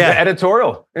 Yeah. The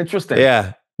editorial. Interesting.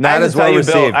 Yeah. Not as well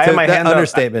received. Bill, I have my hand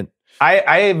understatement.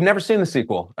 I have never seen the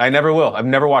sequel. I never will. I've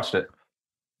never watched it.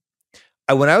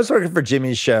 When I was working for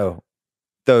Jimmy's show,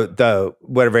 the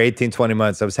whatever, 18, 20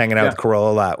 months, I was hanging out with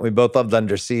Corolla a lot. We both loved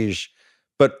Under Siege,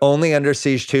 but only Under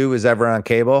Siege 2 was ever on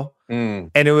cable.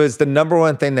 And it was the number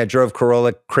one thing that drove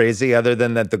Corolla crazy, other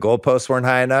than that the goalposts weren't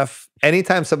high enough.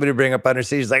 Anytime somebody would bring up Under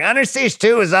Siege, like, Under Siege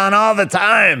 2 is on all the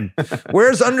time.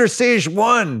 Where's Under Siege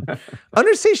 1?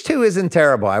 Under Siege 2 isn't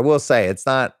terrible, I will say. It's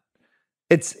not,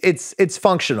 it's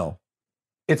functional.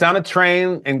 It's on a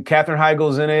train and Katherine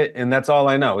Heigl's in it, and that's all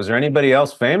I know. Is there anybody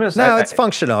else famous? No, it's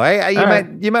functional.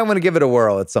 You might want to give it a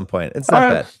whirl at some point. It's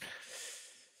not bad.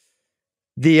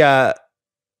 The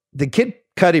Kid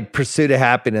Cudi Pursuit of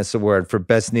Happiness Award for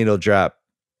Best Needle Drop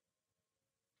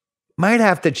might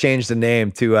have to change the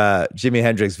name to Jimi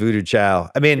Hendrix Voodoo Child.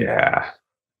 I mean,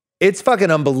 it's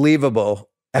fucking unbelievable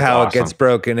how it gets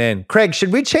broken in. Craig,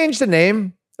 should we change the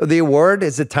name of the award?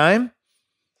 Is it time?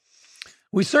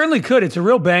 We certainly could. It's a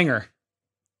real banger.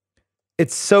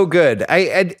 It's so good.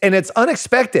 And it's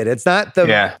unexpected. It's not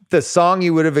the song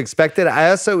you would have expected.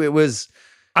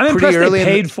 I'm impressed they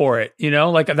paid for it, you know?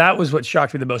 Like, that was what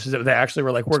shocked me the most, is that they actually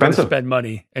were like, we're going to spend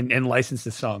money and license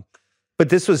this song. But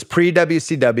this was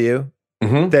pre-WCW.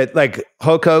 That, like,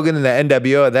 Hulk Hogan and the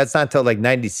NWO, that's not till like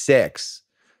 96.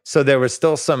 So there was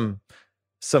still some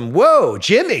whoa,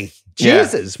 Jimmy,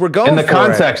 Jesus, we're going for it. And the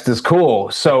context is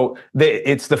cool. So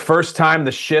it's the first time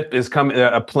the ship is coming,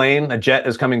 a jet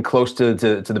is coming close to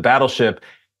the battleship,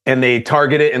 and they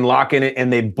target it and lock in it,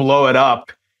 and they blow it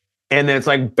up. And then it's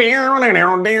like,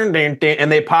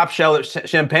 and they pop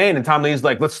champagne, and Tom Lee's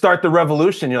like, let's start the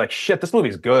revolution. You're like, shit, this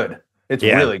movie's good. It's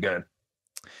really good.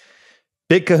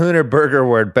 Big Kahuna Burger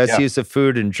Award, best use of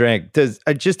food and drink. Does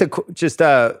just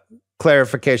a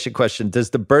clarification question: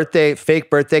 does the fake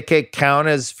birthday cake count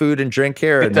as food and drink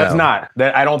here? Or it does not.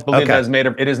 That I don't believe that is made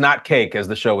of. It is not cake, as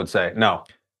the show would say. No.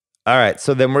 All right,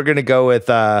 so then we're gonna go with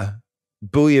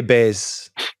bouillabaisse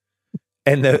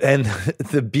and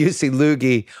the Busey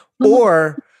loogie.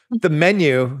 Or the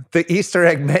menu, the Easter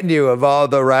egg menu of all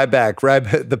the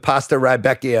the pasta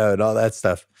Rybecchio and all that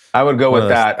stuff. I would go with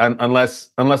that, unless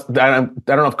I don't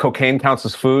know if cocaine counts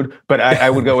as food, but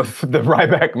I would go with the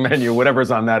Ryback menu.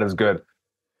 Whatever's on that is good.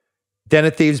 Den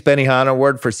of Thieves Benihana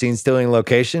Award for scene stealing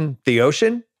location, the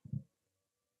ocean.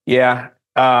 Yeah,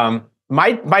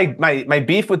 my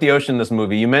beef with the ocean in this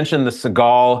movie. You mentioned the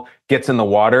Seagal gets in the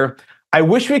water. I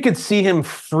wish we could see him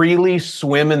freely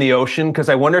swim in the ocean, because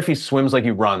I wonder if he swims like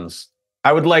he runs.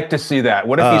 I would like to see that.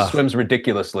 What if he swims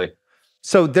ridiculously?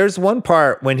 So there's one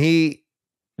part when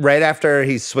right after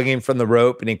he's swinging from the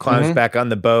rope and he climbs back on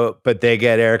the boat, but they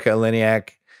get Erica Eleniak,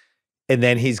 and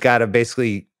then he's got to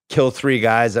basically kill 3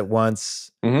 guys at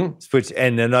once, and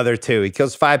another 2. He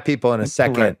kills 5 people in a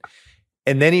second.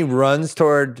 And then he runs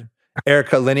toward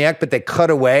Erica Eleniak, but they cut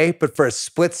away. But for a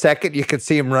split second, you could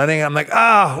see him running. I'm like,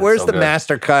 where's the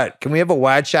master cut? Can we have a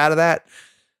wide shot of that?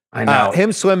 I know.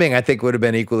 Him swimming, I think, would have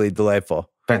been equally delightful.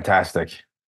 Fantastic.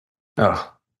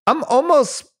 Oh, I'm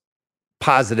almost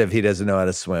positive he doesn't know how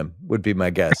to swim, would be my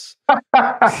guess.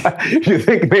 You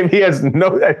think maybe he has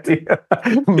no idea?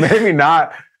 Maybe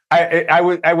not. I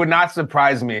would not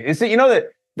surprise me. You know that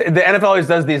the NFL always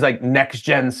does these like next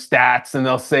gen stats, and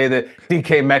they'll say that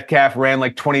DK Metcalf ran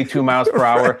like 22 miles per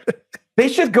hour. They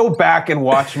should go back and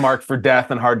watch Mark for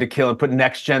Death and Hard to Kill and put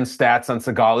next gen stats on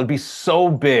Seagal. It'd be so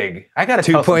big. I got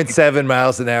to 2.7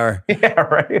 miles an hour. Yeah,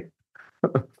 right.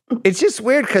 It's just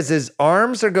weird because his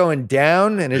arms are going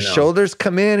down and his shoulders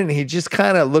come in, and he just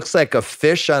kind of looks like a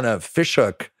fish on a fish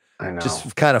hook. I know.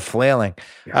 Just kind of flailing.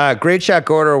 Great shot,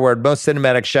 Gordo Award, most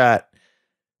cinematic shot.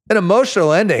 An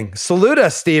emotional ending. Salute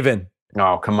us, Steven.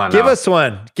 Oh, come on. Give us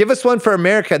one. Give us one for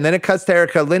America. And then it cuts to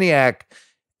Erica Liniak,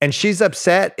 and she's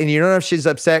upset. And you don't know if she's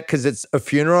upset because it's a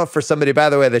funeral for somebody, by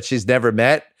the way, that she's never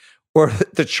met, or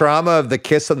the trauma of the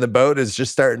kiss on the boat is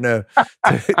just starting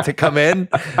to come in.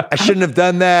 I shouldn't have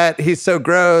done that. He's so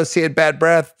gross. He had bad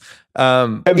breath.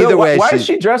 Either way, why is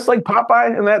she dressed like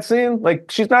Popeye in that scene? Like,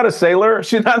 she's not a sailor.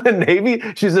 She's not in the Navy.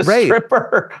 She's a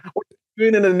stripper. What are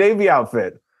you doing in a Navy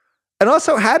outfit? And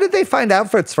also, how did they find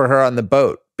outfits for her on the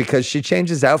boat? Because she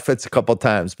changes outfits a couple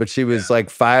times, but she was like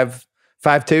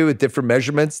 5'2" with different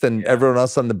measurements than everyone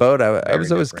else on the boat. I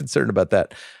was always concerned about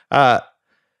that.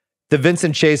 The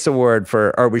Vincent Chase Award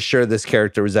for Are We Sure This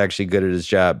Character Was Actually Good at His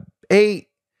Job? Hey,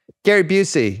 Gary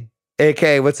Busey,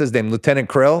 aka what's his name? Lieutenant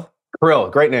Krill?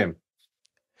 Krill, great name.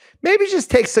 Maybe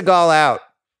just take Seagal out.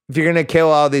 If you're going to kill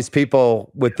all these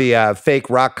people with the fake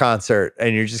rock concert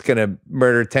and you're just going to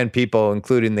murder 10 people,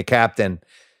 including the captain,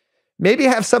 maybe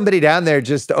have somebody down there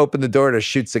just to open the door to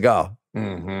shoot Seagal.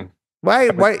 Mm-hmm.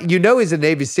 Why? You know he's a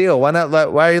Navy SEAL. Why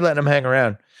are you letting him hang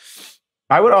around?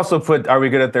 I would also put, are we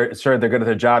good at their, sure, they're good at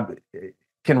their job.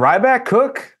 Can Ryback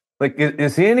cook? Like,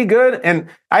 is he any good? And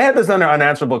I had this under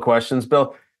unanswerable questions,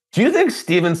 Bill. Do you think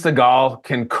Steven Seagal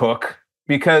can cook?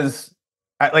 Because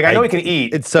I know he can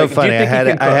eat. It's so funny. I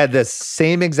had this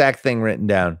same exact thing written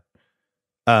down.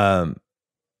 So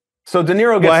De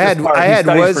Niro gets this part. He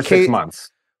studies for 6 months.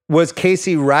 Was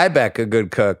Casey Ryback a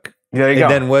good cook? There you go.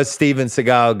 And then was Steven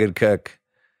Seagal a good cook?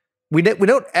 We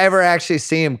don't ever actually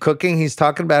see him cooking. He's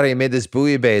talking about how he made this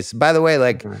bouillabaisse. By the way,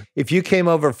 like, if you came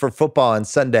over for football on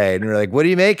Sunday and you're like, what are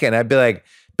you making? I'd be like,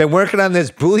 been working on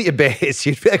this bouillabaisse.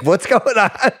 You'd be like, what's going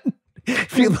on?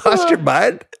 If you lost your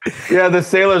mind? Yeah, the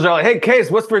sailors are like, hey, Case,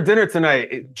 what's for dinner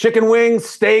tonight? Chicken wings,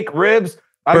 steak, ribs.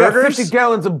 I got 50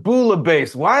 gallons of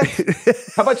bouillabaisse. What?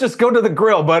 How about just go to the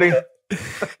grill, buddy?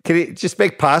 Can he just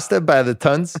make pasta by the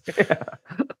tons?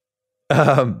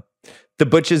 Yeah. The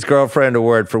Butch's Girlfriend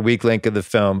Award for weak link of the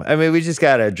film. I mean, we just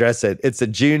got to address it. It's a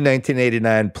June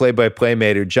 1989 Playboy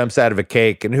Playmate who jumps out of a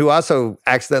cake and who also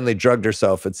accidentally drugged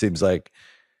herself, it seems like.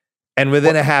 And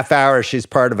within a half hour, she's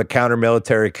part of a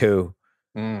counter-military coup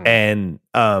and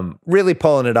really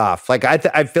pulling it off. Like,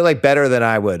 I feel like better than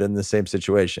I would in the same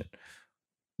situation.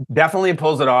 Definitely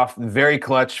pulls it off. Very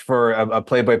clutch for a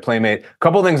Playboy Playmate.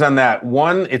 Couple things on that.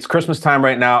 One, it's Christmas time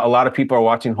right now. A lot of people are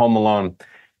watching Home Alone.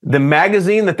 The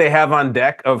magazine that they have on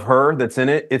deck of her that's in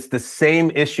it, it's the same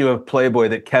issue of Playboy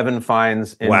that Kevin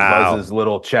finds in Buzz's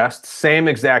little chest. Same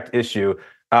exact issue.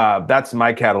 That's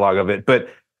my catalog of it. But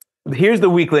here's the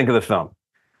weak link of the film.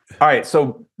 All right,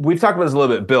 so we've talked about this a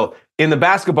little bit, Bill. In the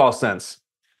basketball sense,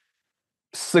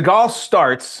 Seagal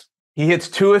starts, he hits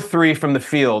 2 of 3 from the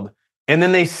field, and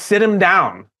then they sit him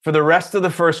down for the rest of the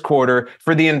first quarter,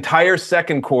 for the entire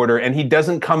second quarter, and he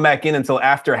doesn't come back in until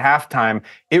after halftime.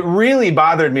 It really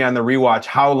bothered me on the rewatch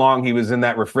how long he was in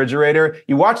that refrigerator.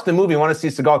 You watch the movie, you want to see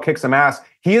Seagal kick some ass.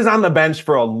 He is on the bench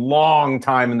for a long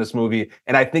time in this movie,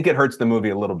 and I think it hurts the movie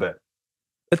a little bit.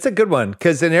 That's a good one,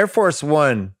 because in Air Force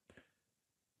One,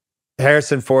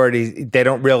 Harrison Ford, they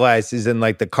don't realize he's in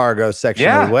like the cargo section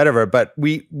or whatever, but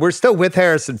we're still with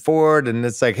Harrison Ford, and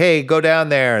it's like, hey, go down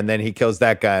there, and then he kills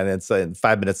that guy, and it's like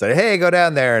 5 minutes later, hey, go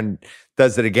down there, and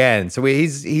does it again. So he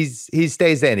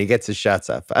stays in, he gets his shots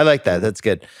off. I like that. That's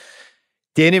good.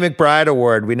 Danny McBride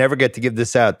Award. We never get to give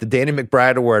this out. The Danny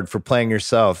McBride Award for playing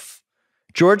yourself.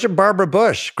 George and Barbara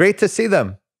Bush. Great to see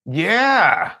them.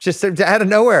 Yeah. Just out of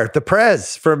nowhere. The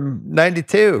Prez from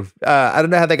 92. I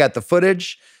don't know how they got the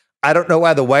footage. I don't know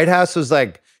why the White House was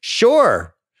like,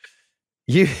 sure,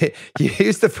 you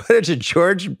use the footage of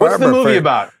George and Barbara. What's the movie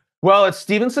about? Well, it's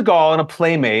Steven Seagal and a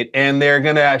playmate, and they're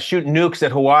going to shoot nukes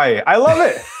at Hawaii. I love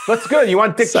it. That's good. You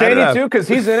want Dick Cheney too? Because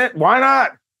he's in it. Why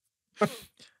not?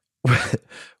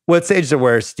 What's aged the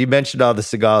worst? You mentioned all the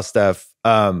Seagal stuff.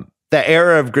 The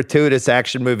era of gratuitous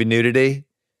action movie nudity,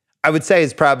 I would say,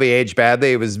 is probably aged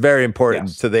badly. It was very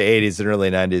important to the 80s and early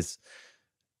 90s.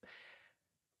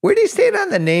 Where do you stand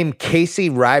on the name Casey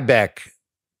Ryback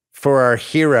for our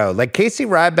hero? Like, Casey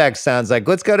Ryback sounds like,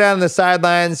 let's go down the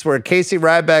sidelines where Casey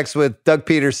Ryback's with Doug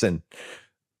Peterson.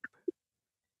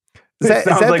 Is that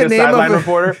like the a name sideline of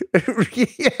reporter?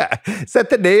 Yeah. Is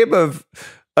that the name of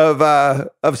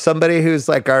somebody who's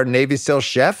like our Navy SEAL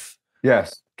chef?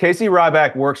 Yes. Casey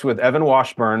Ryback works with Evan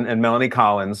Washburn and Melanie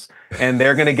Collins, and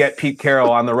they're going to get Pete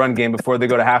Carroll on the run game before they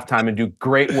go to halftime and do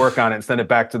great work on it and send it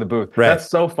back to the booth. Right. That's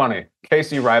so funny.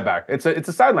 Casey Ryback. It's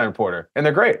a sideline reporter, and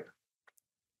they're great.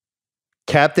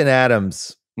 Captain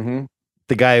Adams,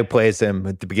 the guy who plays him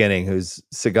at the beginning, who's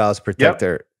Seagal's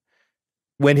protector.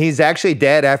 when he's actually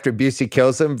dead after Busey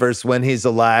kills him versus when he's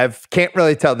alive, can't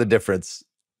really tell the difference.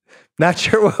 Not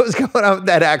sure what was going on with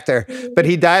that actor, but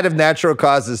he died of natural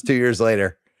causes 2 years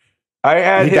later. He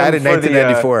died in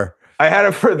 1994. I had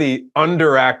him for the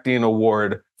underacting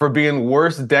award for being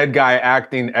worst dead guy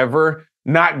acting ever.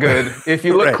 Not good. If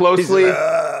you look closely,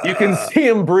 you can see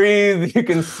him breathe. You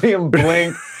can see him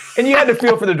blink. And you had to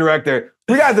feel for the director.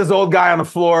 We got this old guy on the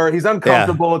floor. He's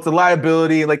uncomfortable. Yeah. It's a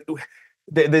liability. Like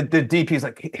the DP's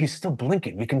like, he's still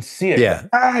blinking. We can see it.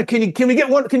 Yeah. Can we get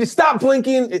one? Can you stop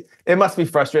blinking? It must be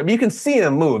frustrating. But you can see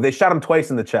him move. They shot him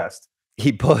twice in the chest.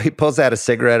 He pulls out a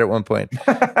cigarette at one point.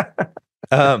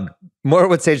 More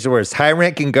would say the worst.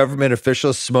 High-ranking government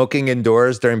officials smoking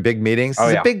indoors during big meetings.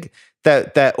 He's a big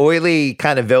that oily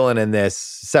kind of villain in this,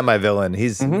 semi-villain.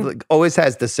 He's always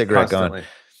has the cigarette going.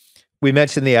 We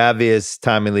mentioned the obvious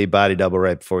Tommy Lee body double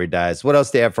right before he dies. What else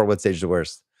do you have for what stage the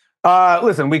worst?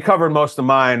 Listen, we covered most of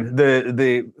mine.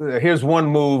 Here's one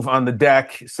move on the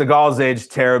deck. Seagal's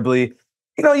aged terribly.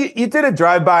 You know, you did a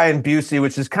drive-by in Busey,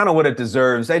 which is kind of what it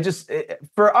deserves.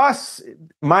 For us,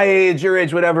 my age, your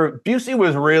age, whatever, Busey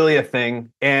was really a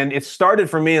thing. And it started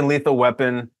for me in Lethal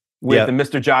Weapon with the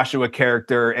Mr. Joshua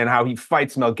character and how he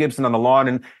fights Mel Gibson on the lawn.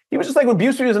 And he was just like, when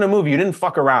Busey was in a movie, you didn't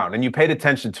fuck around and you paid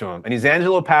attention to him. And he's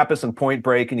Angelo Pappas in Point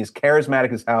Break and he's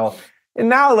charismatic as hell. And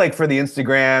now, like, for the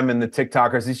Instagram and the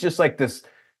TikTokers, he's just like this,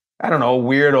 I don't know,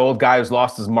 weird old guy who's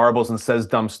lost his marbles and says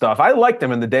dumb stuff. I liked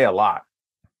him in the day a lot.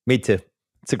 Me too.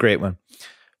 It's a great one.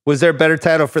 Was there a better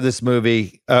title for this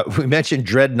movie? We mentioned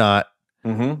Dreadnought.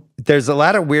 There's a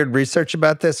lot of weird research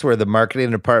about this where the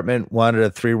marketing department wanted a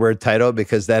 3-word title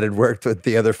because that had worked with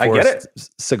the other 4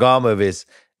 Seagal movies.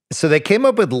 So they came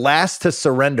up with Last to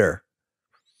Surrender.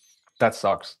 That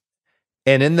sucks.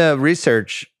 And in the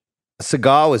research,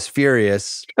 Seagal was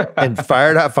furious and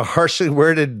fired off a harshly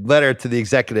worded letter to the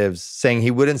executives saying he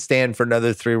wouldn't stand for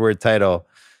another 3-word title.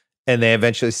 And they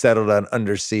eventually settled on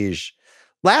Under Siege.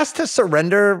 Last to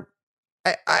Surrender,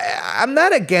 I'm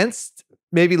not against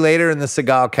maybe later in the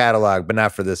Seagal catalog, but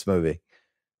not for this movie.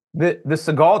 The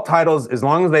Seagal titles, as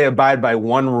long as they abide by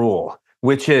one rule,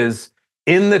 which is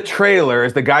in the trailer,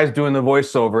 as the guy's doing the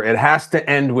voiceover, it has to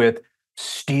end with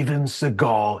Steven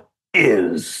Seagal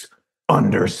is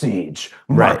under siege,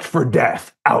 marked for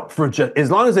death, out for just.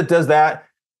 As long as it does that,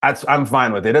 I'm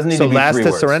fine with it. It doesn't need to be 3 words. So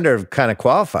Last to Surrender kind of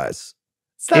qualifies.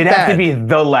 It has to be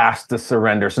the last to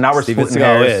surrender. So now we're splitting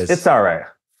hairs. It's all right.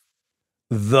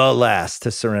 The Last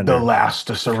to Surrender. The Last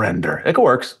to Surrender. It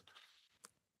works.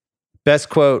 Best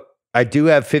quote, I do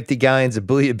have 50 gallons of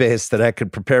bouillabaisse that I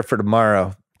could prepare for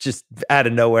tomorrow. Just out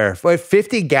of nowhere. Wait,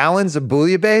 50 gallons of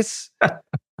bouillabaisse?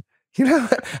 You know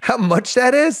how much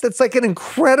that is? That's like an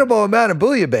incredible amount of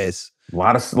bouillabaisse. A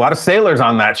lot of sailors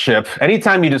on that ship.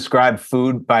 Anytime you describe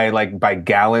food by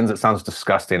gallons, it sounds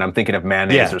disgusting. I'm thinking of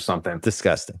mayonnaise or something.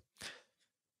 Disgusting.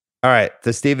 All right,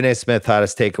 the Stephen A. Smith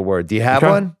Hottest Take Award. Do you have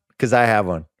one? Because I have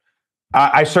one.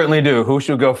 I certainly do. Who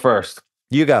should go first?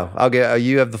 You go. I'll get.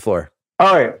 You have the floor.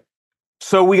 All right.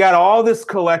 So we got all this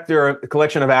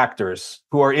collection of actors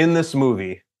who are in this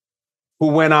movie who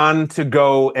went on to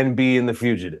go and be in The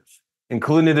Fugitive,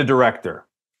 including the director.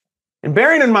 And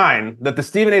bearing in mind that the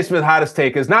Stephen A. Smith Hottest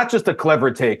Take is not just a clever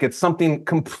take, it's something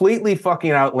completely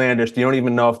fucking outlandish you don't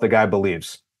even know if the guy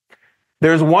believes.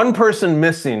 There's one person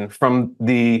missing from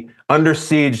the Under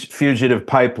Siege Fugitive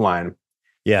pipeline.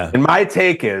 Yeah. And my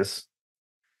take is,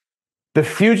 The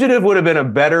Fugitive would have been a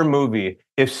better movie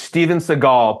if Steven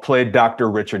Seagal played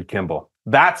Dr. Richard Kimball.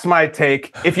 That's my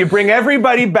take. If you bring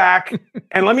everybody back,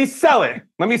 and let me sell it.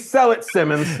 Let me sell it,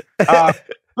 Simmons.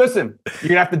 Listen, you're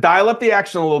going to have to dial up the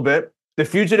action a little bit. The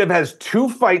Fugitive has 2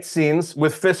 fight scenes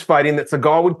with fist fighting that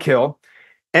Seagal would kill.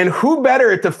 And who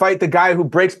better to fight the guy who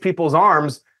breaks people's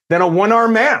arms than a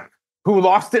one-armed man who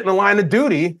lost it in the line of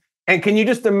duty? And can you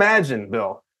just imagine,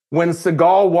 Bill, when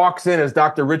Seagal walks in as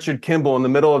Dr. Richard Kimball in the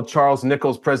middle of Charles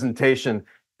Nichols' presentation,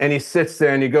 and he sits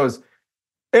there and he goes,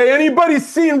 hey, anybody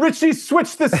seen Richie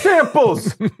switch the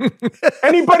samples?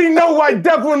 Anybody know why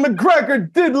Devlin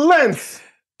McGregor did Lentz?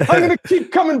 I'm going to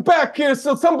keep coming back here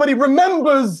so somebody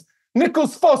remembers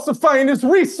Nichols falsifying his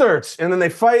research. And then they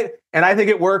fight, and I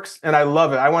think it works, and I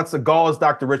love it. I want Seagal as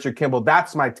Dr. Richard Kimball.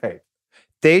 That's my take.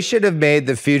 They should have made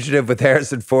The Fugitive with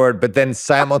Harrison Ford, but then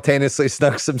simultaneously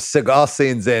snuck some Seagal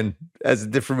scenes in as a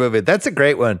different movie. That's a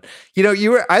great one. You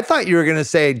know, I thought you were going to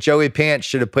say Joey Pants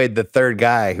should have played the third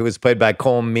guy, who was played by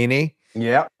Cole Meany.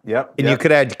 Yep. And you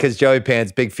could have, because Joey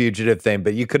Pants, big Fugitive thing,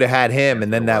 but you could have had him,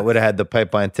 and then that would have had the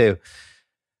pipeline too.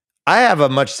 I have a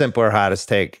much simpler hottest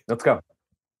take. Let's go.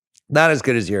 Not as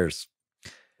good as yours.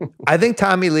 I think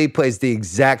Tommy Lee plays the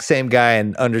exact same guy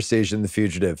in Under Siege and The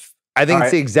Fugitive. I think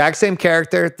it's the exact same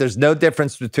character. There's no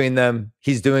difference between them.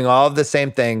 He's doing all of the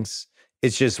same things.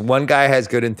 It's just one guy has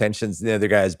good intentions and the other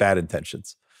guy has bad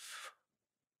intentions.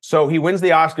 So he wins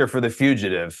the Oscar for The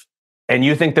Fugitive, and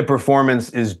you think the performance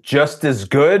is just as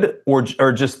good or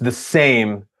just the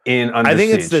same in Under I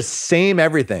think Siege? it's the same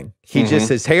everything. He just,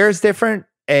 his hair is different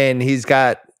and he's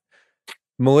got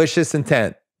malicious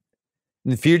intent.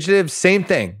 In The Fugitive, same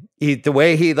thing. The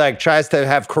way he like tries to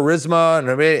have charisma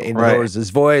and he lowers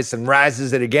his voice and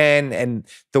rises it again, and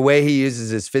the way he uses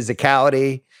his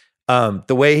physicality,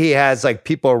 the way he has like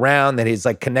people around that he's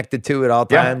like connected to at all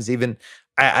times. Even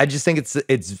I just think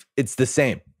it's the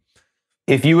same.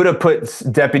 If you would have put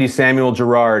Deputy Samuel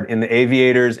Gerard in the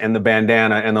aviators and the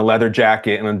bandana and the leather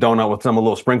jacket and a donut with some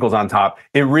little sprinkles on top,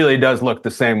 it really does look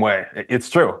the same way. It's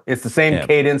true. It's the same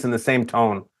cadence and the same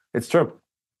tone. It's true.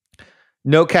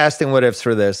 No casting what ifs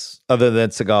for this, other than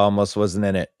Seagal almost wasn't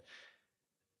in it.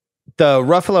 The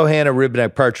Ruffalo Hannah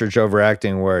Rubinette Partridge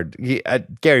overacting award,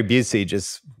 Gary Busey,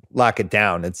 just lock it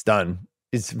down. It's done.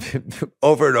 It's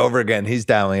over and over again. He's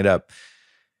dialing it up.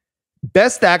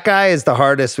 Best that guy is the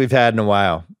hardest we've had in a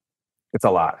while. It's a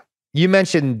lot. You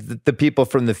mentioned the people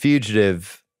from The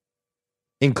Fugitive,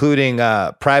 including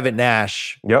Private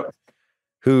Nash. Yep.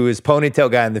 Who is Ponytail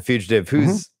Guy in The Fugitive,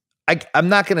 who's, I'm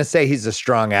not going to say he's a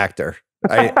strong actor.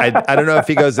 I don't know if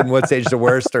he goes in What's Age the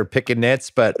Worst or Picking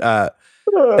Nits, but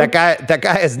that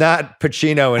guy is not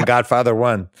Pacino in Godfather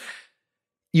 1.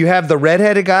 You have the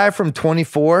redheaded guy from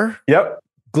 24. Yep.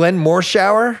 Glenn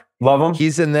Morshower. Love him.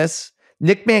 He's in this.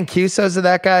 Nick Mancuso's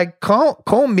that guy.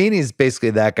 Cole Meany's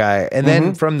basically that guy. And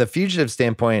then from the Fugitive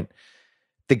standpoint,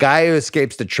 the guy who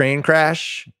escapes the train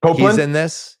crash, Copeland? He's in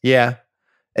this. Yeah.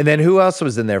 And then who else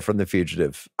was in there from The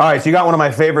Fugitive? All right, so you got one of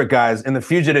my favorite guys. In The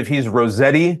Fugitive, he's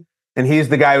Rossetti, and he's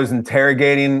the guy who's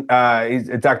interrogating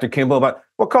Dr. Kimball about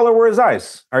what color were his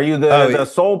eyes? Are you the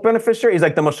sole beneficiary? He's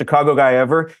like the most Chicago guy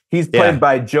ever. He's played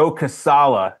by Joe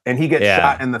Casala, and he gets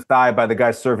shot in the thigh by the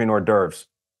guy serving hors d'oeuvres.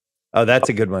 Oh, that's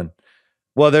a good one.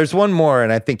 Well, there's one more,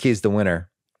 and I think he's the winner.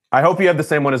 I hope you have the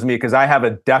same one as me, because I have a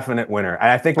definite winner.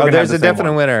 I think there's a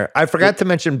definite winner. I forgot to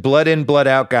mention Blood In, Blood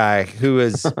Out guy, who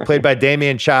is played by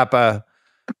Damian Chapa,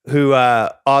 who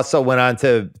also went on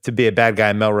to be a bad guy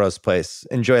in Melrose Place.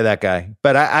 Enjoy that guy.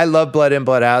 But I love Blood In,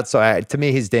 Blood Out, so to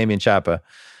me, he's Damian Chapa.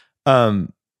 That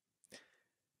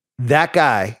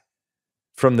guy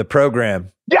from the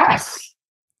program. Yes!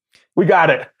 We got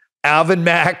it. Alvin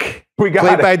Mack, played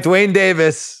by Dwayne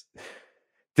Davis.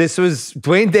 This was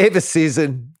Dwayne Davis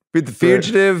season. With The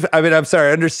Fugitive,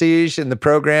 Under Siege and the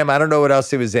program. I don't know what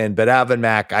else he was in, but Alvin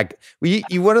Mack.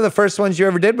 You one of the first ones you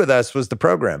ever did with us was the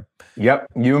program. Yep,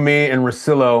 you, me, and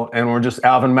Rosillo, and we're just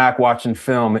Alvin Mack watching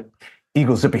film.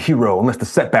 Eagles up a hero unless the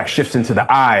setback shifts into the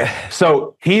eye.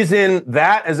 So he's in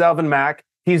that as Alvin Mack.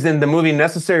 He's in the movie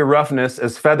Necessary Roughness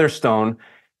as Featherstone.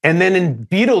 And then in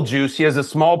Beetlejuice, he has a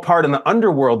small part in the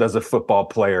underworld as a football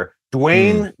player.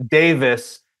 Dwayne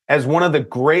Davis as one of the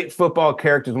great football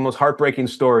characters, the most heartbreaking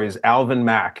stories, Alvin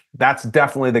Mack. That's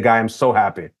definitely the guy. I'm so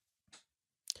happy.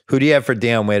 Who do you have for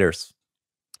Dion Waiters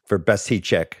for best heat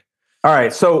check? All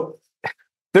right, so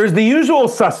there's the usual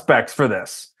suspects for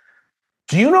this.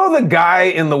 Do you know the guy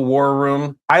in the war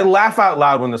room? I laugh out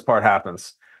loud when this part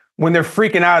happens. When they're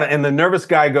freaking out and the nervous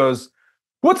guy goes,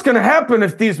 "What's going to happen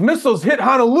if these missiles hit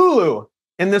Honolulu?"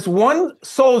 And this one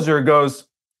soldier goes,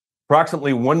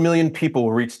 "Approximately 1 million people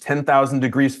will reach 10,000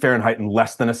 degrees Fahrenheit in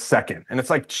less than a second." And it's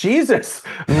like, Jesus,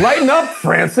 lighten up,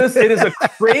 Francis. It is a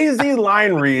crazy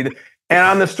line read. And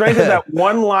on the strength of that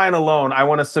one line alone, I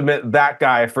want to submit that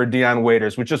guy for Dion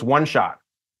Waiters with just one shot.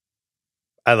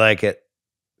 I like it.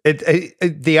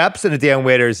 The opposite of Dion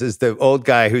Waiters is the old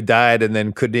guy who died and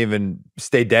then couldn't even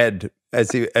stay dead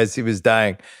as he was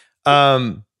dying.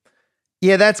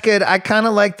 Yeah, that's good. I kind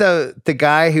of like the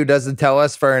guy who doesn't tell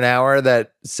us for an hour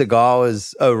that Seagal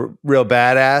is a real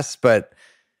badass, but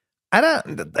I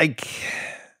don't like.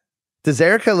 Does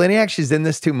Erica Liniak? She's in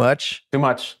this too much. Too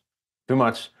much.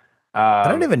 I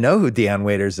don't even know who Dion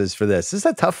Waiters is for this. This is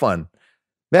a tough one.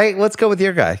 Hey, let's go with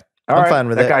your guy. I'm fine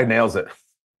with it. That guy nails it.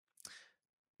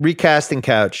 Recasting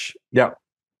couch. Yep.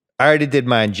 I already did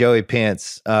mine. Joey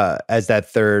Pants as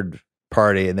that third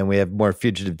party, and then we have more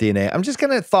Fugitive DNA. I'm just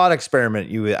gonna thought experiment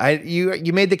you.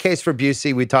 You made the case for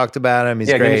Busey. We talked about him. He's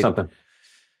great. Give me something.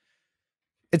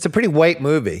 It's a pretty white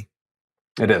movie.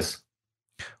 It is.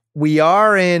 We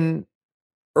are in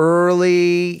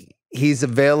early. He's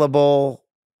available.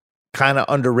 Kind of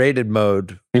underrated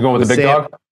mode. You going with the big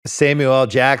dog? Samuel L.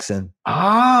 Jackson.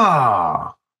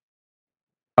 Ah.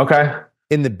 Okay.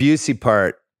 In the Busey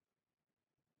part,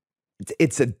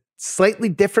 it's a slightly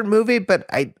different movie, but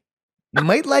I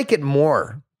might like it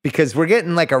more. because we're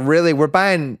getting like we're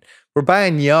buying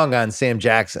young on Sam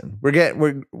Jackson. We're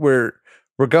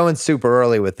going super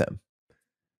early with him.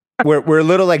 We're a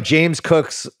little like James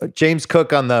Cook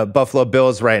on the Buffalo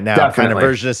Bills right now, kind of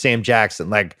version of Sam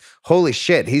Jackson. Like, holy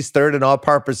shit, he's third in all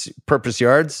purpose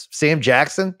yards. Sam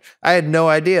Jackson? I had no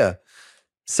idea.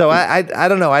 So I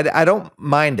don't know. I don't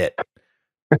mind it.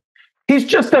 He's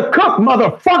just a cook,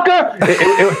 motherfucker.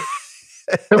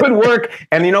 It would work.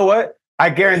 And you know what? I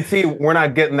guarantee we're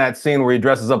not getting that scene where he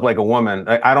dresses up like a woman.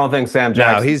 I don't think Sam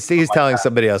Jackson. No, he's telling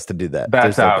somebody else to do that.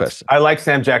 That's out. I like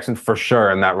Sam Jackson for sure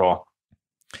in that role.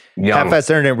 Half-assed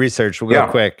internet research. We'll go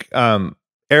quick.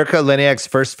 Erica Leniak's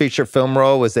first feature film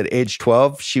role was at age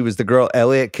 12. She was the girl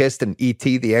Elliot kissed in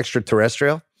E.T. the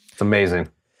Extraterrestrial. It's amazing.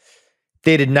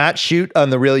 They did not shoot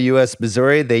on the real U.S.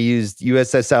 Missouri. They used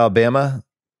USS Alabama,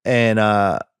 and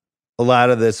a lot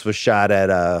of this was shot at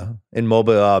in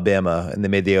Mobile, Alabama, and they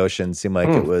made the ocean seem like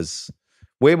it was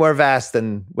way more vast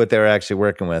than what they were actually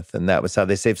working with, and that was how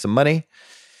they saved some money.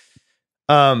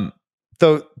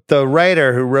 The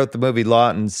writer who wrote the movie,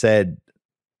 Lawton, said,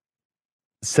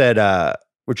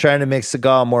 we're trying to make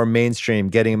Seagal more mainstream,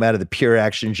 getting him out of the pure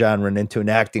action genre and into an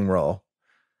acting role.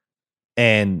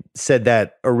 And said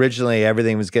that originally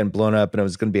everything was getting blown up and it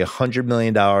was going to be $100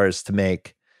 million to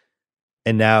make.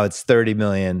 And now it's $30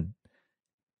 million.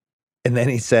 And then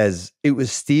he says, it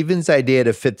was Steven's idea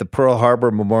to fit the Pearl Harbor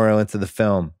Memorial into the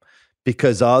film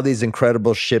because all these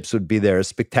incredible ships would be there, a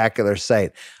spectacular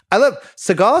sight. I love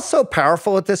Seagal's so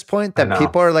powerful at this point that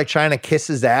people are like trying to kiss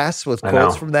his ass with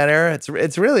quotes from that era.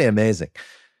 It's really amazing.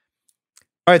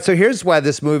 All right, so here's why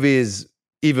this movie is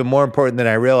even more important than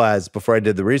I realized before I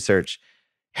did the research.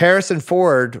 Harrison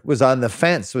Ford was on the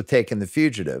fence with taking The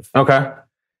Fugitive. Okay.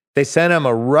 They sent him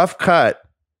a rough cut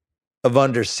of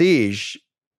Under Siege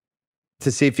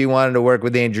to see if he wanted to work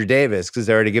with Andrew Davis because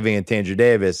they're already giving it to Andrew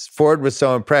Davis. Ford was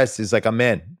so impressed. He's like, I'm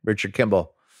in. Richard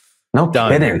Kimball. No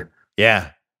kidding. Yeah.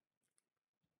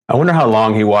 I wonder how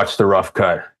long he watched the rough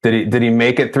cut. Did he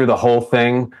make it through the whole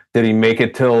thing? Did he make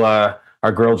it till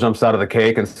our girl jumps out of the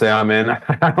cake and say, I'm in?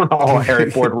 I don't know how Harry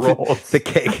Ford rolls. The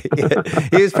cake. Yeah.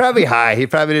 He was probably high. He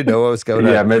probably didn't know what was going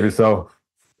on. Yeah, maybe so.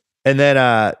 And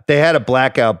then they had a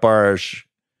blackout barge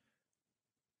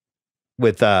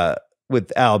with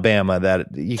Alabama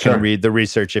that you can read the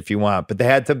research if you want, but they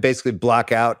had to basically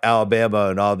block out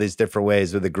Alabama in all these different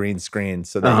ways with a green screen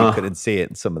so that you couldn't see it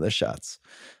in some of the shots.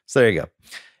 So there you go.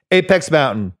 Apex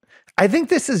Mountain. I think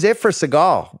this is it for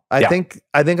Seagal. I think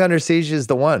Under Siege is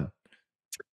the one.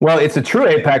 Well, it's a true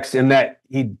apex in that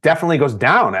he definitely goes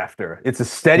down after. It's a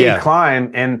steady climb,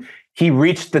 and he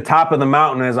reached the top of the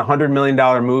mountain as a $100 million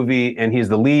movie, and he's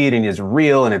the lead, and he's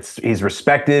real, and he's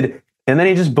respected. And then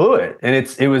he just blew it, and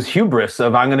it was hubris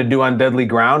of I'm going to do On Deadly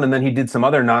Ground, and then he did some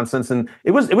other nonsense, and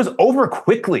it was over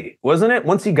quickly, wasn't it?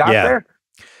 Once he got there,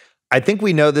 I think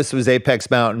we know this was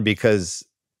Apex Mountain because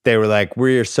they were like,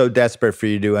 "We're so desperate for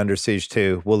you to do Under Siege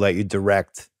 2. We'll let you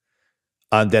direct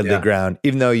On Deadly Ground,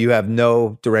 even though you have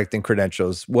no directing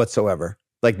credentials whatsoever,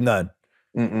 like none."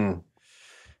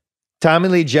 Tommy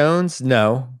Lee Jones,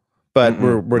 no, but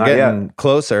we're getting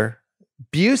closer.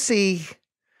 Busey.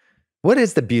 What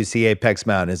is the Busey Apex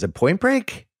Mountain? Is it Point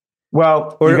Break?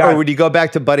 Well, or would you go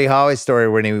back to Buddy Holly's story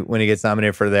when he gets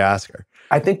nominated for the Oscar?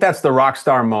 I think that's the rock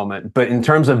star moment. But in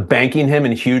terms of banking him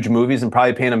in huge movies and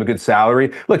probably paying him a good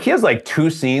salary, look, he has like 2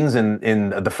 scenes in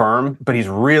The Firm, but he's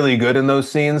really good in those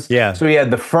scenes. Yeah. So he had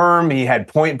The Firm, he had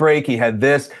Point Break, he had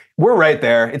this. We're right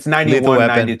there. It's 91,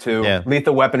 92. Yeah.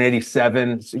 Lethal Weapon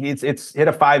 87. So it's hit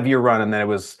a 5-year run, and then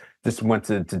this went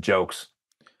to jokes.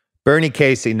 Bernie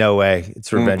Casey, no way.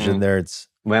 It's Revenge of the Nerds.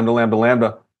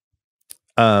 Lambda.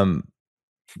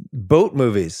 Boat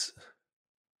movies.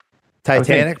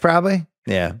 Titanic, probably?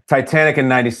 Yeah. Titanic in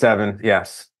 97,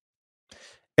 yes.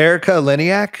 Erica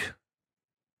Leniak?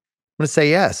 I'm going to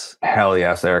say yes. Hell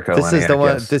yes, Erica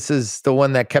Leniak. This is the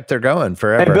one that kept her going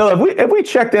forever. Hey, Bill, have we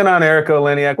checked in on Erica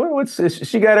Leniak? Is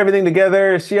she got everything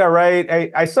together? Is she all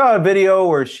right? I saw a video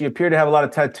where she appeared to have a lot of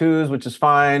tattoos, which is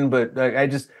fine, but I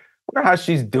just wonder how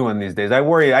she's doing these days. I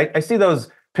worry. I see those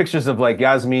pictures of like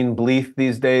Yasmin Bleeth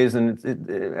these days, and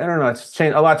I don't know. It's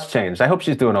changed. A lot's changed. I hope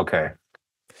she's doing okay.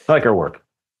 I like her work.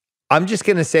 I'm just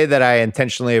going to say that I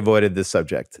intentionally avoided this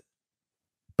subject,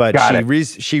 but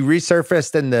she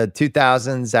resurfaced in the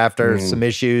 2000s after some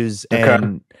issues,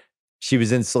 and she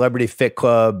was in Celebrity Fit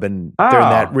Club and during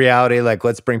that reality, like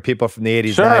let's bring people from the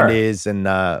 80s, 90s, and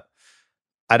I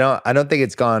don't think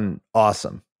it's gone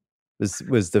awesome.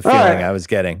 Was the feeling I was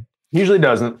getting. Usually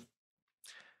doesn't.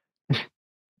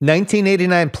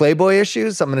 1989 Playboy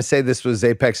issues. I'm going to say this was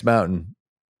Apex Mountain.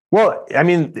 Well, I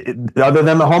mean, other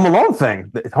than the Home Alone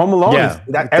thing, Home Alone is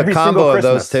that the every combo single of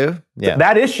Christmas. those two. Yeah,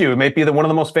 That issue may be one of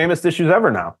the most famous issues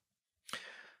ever now.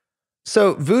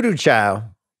 So Voodoo Chow.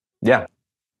 Yeah.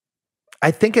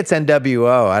 I think it's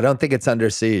NWO. I don't think it's Under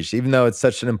Siege, even though it's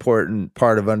such an important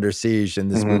part of Under Siege,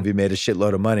 and this movie made a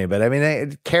shitload of money. But I mean,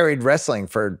 it carried wrestling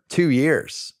for 2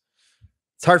 years.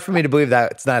 It's hard for me to believe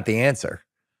that it's not the answer.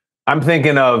 I'm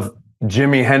thinking of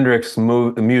Jimi Hendrix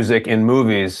music in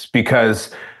movies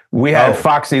because we had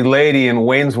Foxy Lady in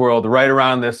Wayne's World right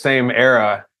around the same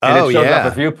era. And it showed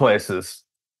up a few places.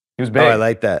 He was big. Oh, I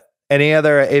like that. Any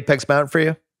other Apex Mount for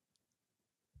you?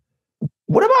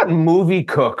 What about movie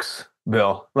cooks,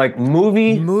 Bill? Like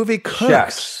movie cooks,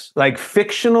 chefs, like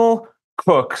fictional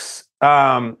cooks.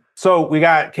 So we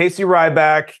got Casey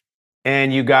Ryback,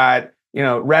 and you got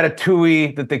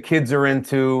Ratatouille that the kids are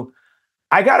into.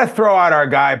 I got to throw out our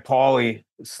guy Paulie,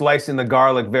 slicing the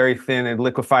garlic very thin and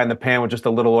liquefying the pan with just a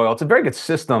little oil. It's a very good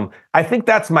system. I think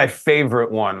that's my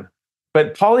favorite one.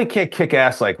 But Paulie can't kick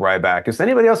ass like Ryback. Is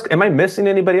anybody else? Am I missing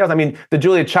anybody else? I mean, the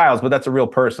Julia Childs, but that's a real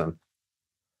person.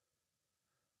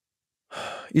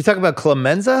 You talking about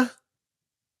Clemenza?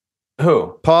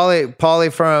 Who?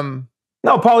 Paulie from...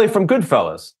 No, Paulie from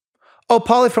Goodfellas. Oh,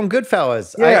 Paulie from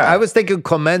Goodfellas. Yeah. I was thinking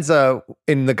Clemenza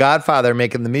in The Godfather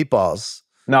making the meatballs.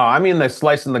 No, I mean the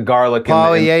slicing the garlic.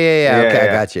 Paulie, yeah. Okay,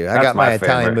 I got you. I got my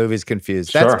Italian favorite. movies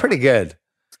confused. That's pretty good.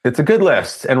 It's a good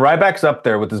list. And Ryback's up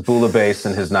there with his bouillabaisse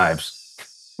and his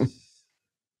knives.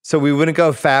 So we wouldn't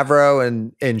go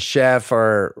Favreau and Chef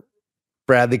or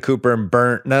Bradley Cooper and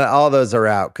Burnt. None, all those are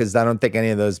out because I don't think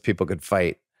any of those people could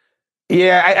fight.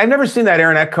 Yeah, I've never seen that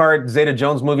Aaron Eckhart, Zeta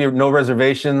Jones movie, No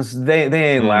Reservations. They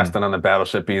ain't lasting on the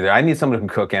battleship either. I need someone who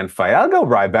can cook and fight. I'll go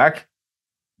Ryback.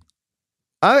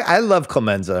 I love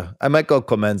Clemenza. I might go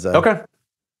Clemenza. Okay.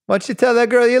 Why don't you tell that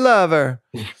girl you love her?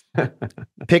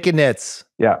 Picking nits.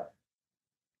 Yeah.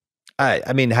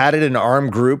 I mean, had it an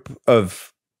armed group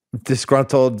of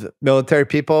disgruntled military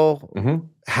people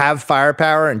have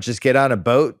firepower and just get on a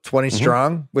boat 20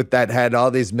 strong with that had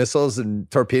all these missiles and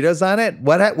torpedoes on it.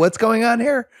 What's going on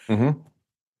here? I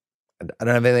don't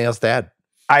have anything else to add.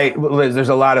 There's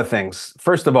a lot of things.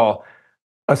 First of all,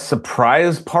 a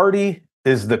surprise party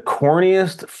is the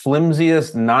corniest,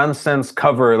 flimsiest nonsense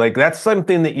cover. Like that's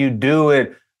something that you do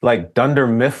at like Dunder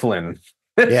Mifflin.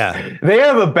 Yeah. They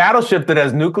have a battleship that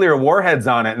has nuclear warheads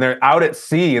on it and they're out at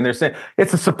sea and they're saying,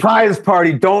 it's a surprise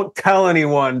party. Don't tell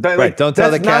anyone. Right. Don't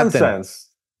tell the captain. Nonsense.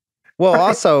 Well,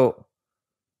 also,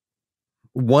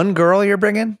 one girl you're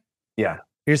bringing? Yeah.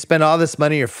 You spend all this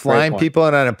money, you're flying people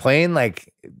in on a plane.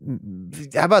 Like,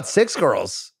 how about 6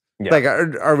 girls? Yeah. Like,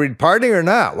 are we partying or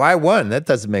not? Why one? That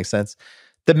doesn't make sense.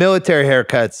 The military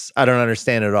haircuts, I don't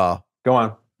understand at all. Go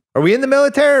on. Are we in the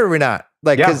military or are we not?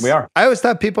 Like, yeah, we are. I always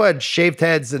thought people had shaved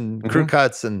heads and crew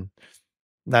cuts and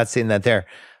not seeing that there.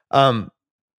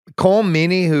 Cole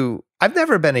Meany, who I've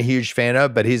never been a huge fan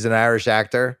of, but he's an Irish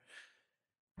actor.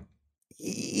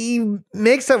 He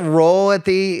makes a roll at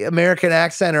the American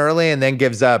accent early and then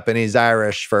gives up, and he's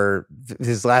Irish for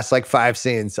his last like 5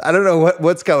 scenes. I don't know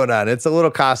what's going on. It's a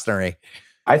little Costnery.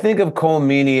 I think of Cole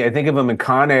Meany. I think of him in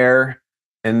Con Air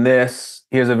and this.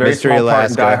 He has a very Mystery small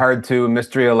Alaska. part in Die Hard 2,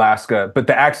 Mystery Alaska. But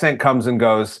the accent comes and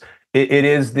goes. It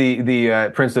is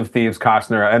the Prince of Thieves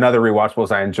Costner, another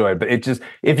rewatchables I enjoyed. But it just,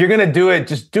 if you're going to do it,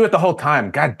 just do it the whole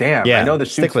time. God damn. Yeah, I know the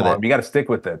shoot's long. it. You got to stick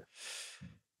with it.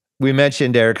 We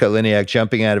mentioned Erica Liniak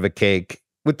jumping out of a cake.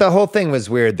 With the whole thing was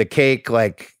weird. The cake,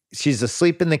 like she's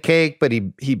asleep in the cake, but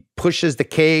he pushes the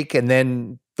cake and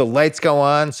then the lights go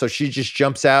on. So she just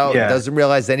jumps out and doesn't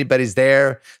realize anybody's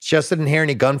there. She also didn't hear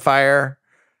any gunfire.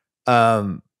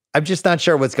 I'm just not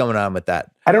sure what's going on with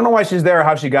that. I don't know why she's there or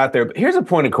how she got there. But here's a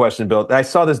pointed question, Bill. I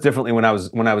saw this differently when I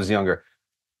was younger.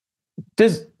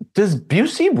 Does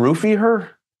Busey roofie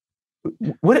her?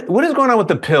 What is going on with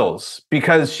the pills?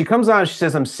 Because she comes on, she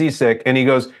says, I'm seasick. And he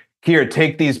goes, here,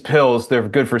 take these pills. They're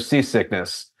good for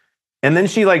seasickness. And then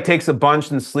she like takes a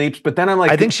bunch and sleeps. But then I'm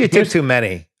like, I think she took too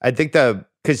many. I think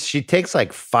because she takes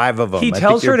like 5 of them. He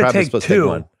tells her to take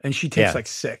 2 and she takes like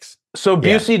 6. So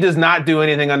Busey does not do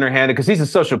anything underhanded because he's a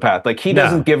sociopath. Like he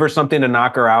doesn't give her something to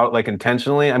knock her out like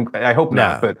intentionally. I hope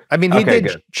not. But I mean, he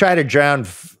did try to drown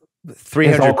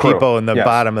 300 people in the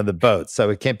bottom of the boat, so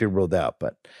it can't be ruled out.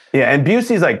 But yeah, and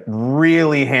Busey's like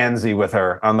really handsy with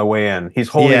her on the way in. He's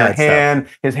holding her hand,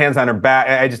 his hands on her back.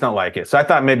 I just don't like it. So I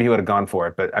thought maybe he would have gone for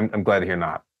it, but I'm glad to hear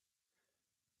not.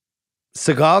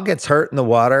 Seagal gets hurt in the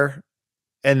water,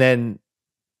 and then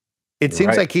it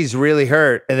seems like he's really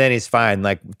hurt, and then he's fine.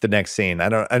 Like the next scene, I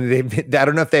don't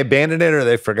know if they abandoned it or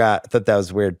they forgot. I thought that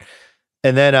was weird.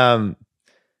 And then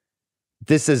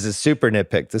this is a super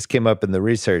nitpick. This came up in the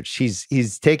research.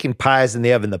 He's taking pies in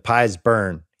the oven. The pies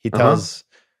burn. He tells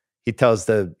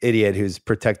the idiot who's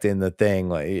protecting the thing,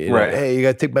 like, hey, you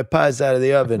got to take my pies out of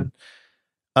the oven.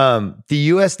 The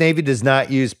U.S. Navy does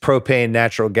not use propane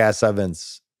natural gas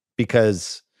ovens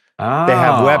because they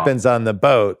have weapons on the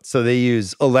boat, so they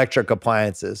use electric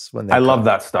appliances when they. I love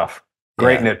that stuff.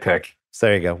 Great nitpick. So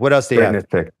there you go. What else do you have?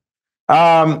 Nitpick.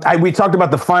 We talked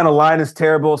about the final line is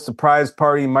terrible. Surprise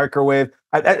party, microwave.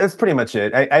 That's pretty much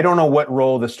it. I don't know what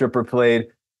role the stripper played.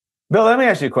 Bill, let me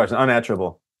ask you a question.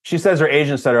 Unanswerable. She says her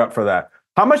agent set her up for that.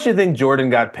 How much do you think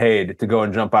Jordan got paid to go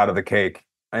and jump out of the cake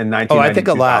in 1992? I think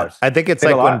a lot. I think it's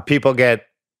like when people get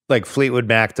like Fleetwood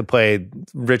Mac to play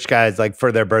rich guys like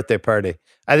for their birthday party.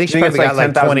 I think she probably got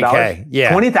like $20K.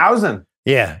 Yeah. 20,000.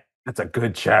 Yeah. That's a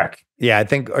good check. Yeah, I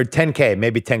think, or 10K,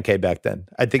 maybe 10K back then.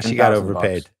 I think she got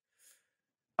overpaid.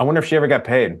 I wonder if she ever got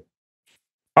paid.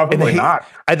 Probably not.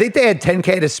 I think they had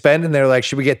 10K to spend, and they're like,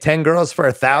 should we get 10 girls for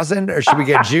 1,000, or should we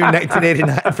get June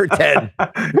 1989 for 10?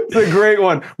 It's a great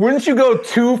one. Wouldn't you go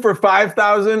 2 for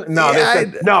 5,000? No,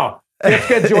 no. Let's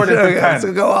get Jordan for 10. Let's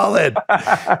go all in.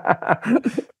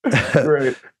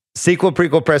 Great. Sequel,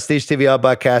 prequel, prestige TV, all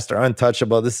black cast, or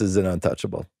untouchable. This is an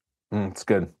untouchable. It's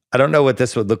good. I don't know what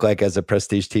this would look like as a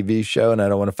prestige TV show, and I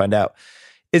don't want to find out.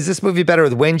 Is this movie better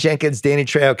with Wayne Jenkins, Danny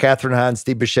Trejo, Catherine Hahn,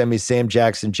 Steve Buscemi, Sam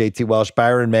Jackson, JT Welsh,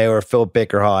 Byron Mayo, or Philip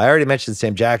Baker Hall? I already mentioned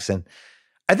Sam Jackson.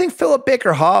 I think Philip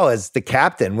Baker Hall as the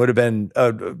captain would have been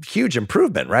a huge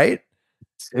improvement, right?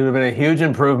 It would have been a huge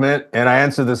improvement. And I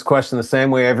answered this question the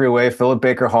same way every way. Philip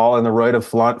Baker Hall in the role of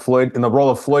Floyd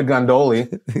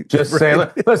Gondoli. Just saying,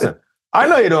 listen, I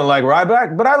know you don't like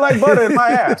Ryback, but I like butter in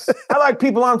my ass. I like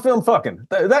people on film fucking.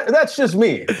 That's just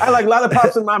me. I like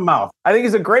lollipops in my mouth. I think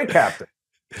he's a great captain.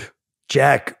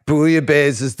 Jack,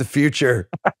 Bouillabaisse is the future.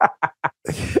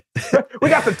 We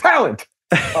got the talent.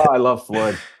 Oh, I love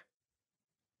Floyd.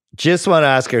 Just one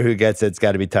Oscar who gets it. It's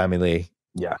got to be Tommy Lee.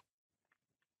 Yeah.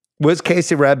 Was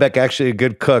Casey Ryback actually a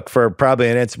good cook for probably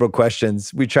unanswerable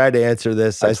questions? We tried to answer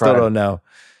this. I still don't know.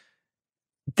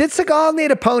 Did Seagal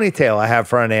need a ponytail? I have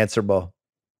for unanswerable.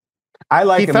 I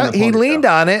like him. He leaned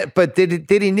on it, but did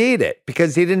he need it?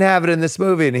 Because he didn't have it in this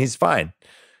movie, and he's fine.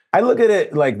 I look at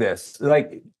it like this.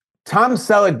 Like, Tom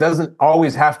Selleck doesn't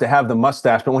always have to have the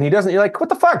mustache, but when he doesn't, you're like, what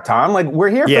the fuck, Tom? Like, we're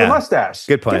here for the mustache.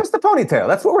 Good point. Give us the ponytail.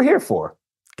 That's what we're here for.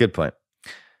 Good point.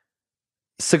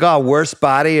 Seagal, worst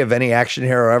body of any action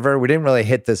hero ever. We didn't really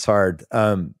hit this hard.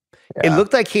 It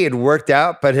looked like he had worked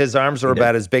out, but his arms were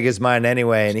about as big as mine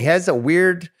anyway. And he has a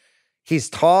weird, he's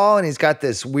tall and he's got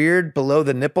this weird below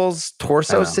the nipples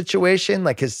torso situation.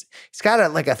 Like he's got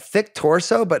a thick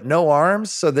torso, but no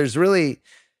arms. So there's really,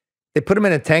 they put him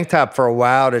in a tank top for a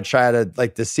while to try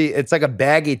to see. It's like a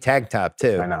baggy tank top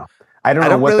too. I know. I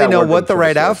don't really know what the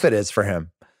right outfit is for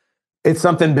him. It's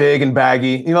something big and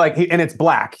baggy, and it's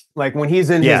black. Like when he's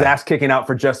in his ass kicking out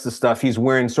for Justice stuff, he's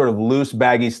wearing sort of loose,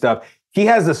 baggy stuff. He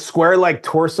has a square-like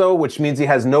torso, which means he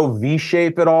has no V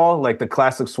shape at all, like the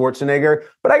classic Schwarzenegger.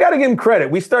 But I got to give him credit.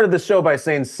 We started the show by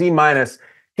saying C-.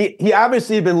 He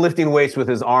obviously had been lifting weights with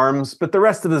his arms, but the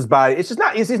rest of his body, it's just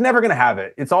not. He's never going to have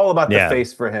it. It's all about the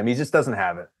face for him. He just doesn't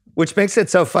have it. Which makes it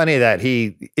so funny that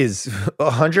he is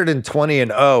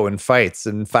 120-0 in fights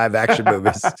in 5 action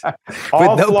movies with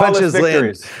no punches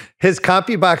landed. His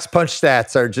CompuBox punch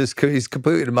stats are he's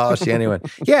completely demolished anyone.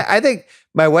 Yeah, I think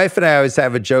my wife and I always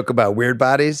have a joke about weird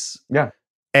bodies. Yeah.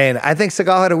 And I think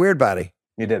Seagal had a weird body.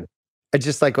 He did. I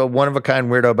just like a one-of-a-kind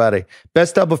weirdo body.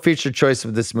 Best double feature choice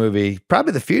of this movie,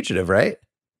 probably The Fugitive, right?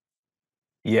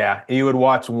 Yeah, you would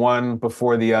watch one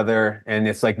before the other, and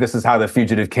it's like, this is how The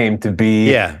Fugitive came to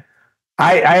be. Yeah.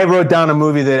 I wrote down a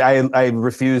movie that I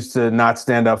refuse to not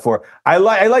stand up for. I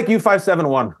like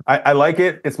U-571. I like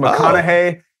it. It's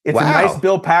McConaughey. It's a nice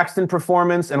Bill Paxton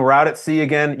performance, and we're out at sea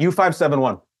again.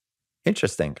 U-571.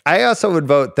 Interesting. I also would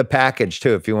vote The Package,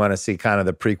 too, if you want to see kind of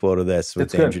the prequel to this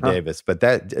with Andrew Davis. But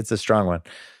it's a strong one.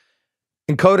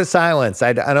 And Code of Silence.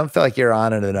 I don't feel like you're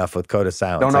on it enough with Code of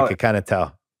Silence. I could kind of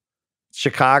tell.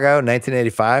 Chicago,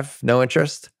 1985. No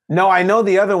interest? No, I know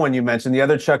the other one you mentioned. The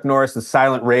other Chuck Norris, The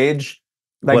Silent Rage.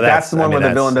 Like, that's the one where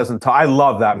the villain doesn't talk. I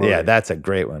love that movie. Yeah, that's a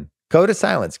great one. Code of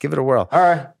Silence. Give it a whirl. All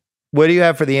right. What do you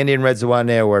have for the Indian Red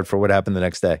Zwane Award for what happened the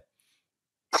next day?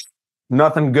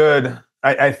 Nothing good.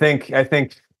 I think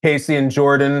Casey and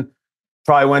Jordan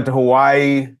probably went to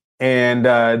Hawaii and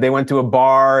they went to a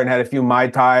bar and had a few Mai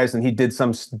Tais, and he did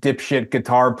some dipshit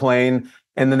guitar playing,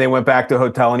 and then they went back to a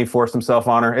hotel and he forced himself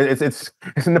on her. It's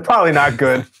probably not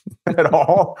good at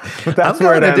all. But that's I'm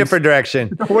where going it a ends. Different direction.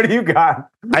 What do you got?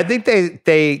 I think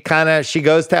they kind of, she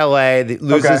goes to LA,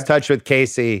 loses touch with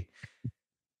Casey.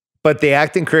 but the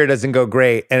acting career doesn't go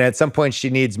great. And at some point she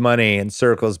needs money and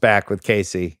circles back with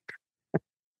Casey.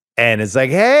 And it's like,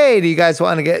 hey, do you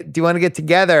want to get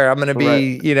together? I'm going to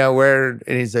be, where,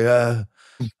 and he's like,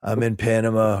 I'm in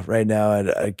Panama right now.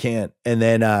 I can't. And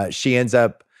then she ends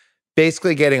up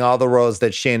basically getting all the roles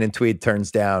that Shannon Tweed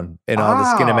turns down in all the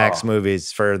Skinamax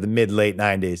movies for the mid-late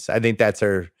 90s. I think that's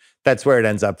where it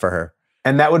ends up for her.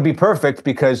 And that would be perfect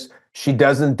because she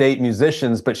doesn't date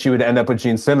musicians, but she would end up with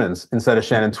Gene Simmons instead of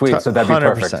Shannon Tweed. So that'd be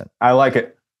 100%. Perfect. I like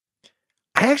it.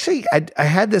 I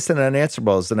had this in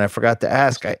Unanswerables and I forgot to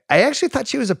ask. I actually thought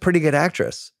she was a pretty good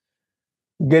actress.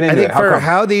 Get into it. For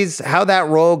how that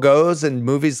role goes in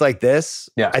movies like this,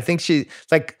 I think she,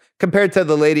 like, compared to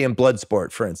the lady in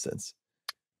Bloodsport, for instance.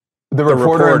 The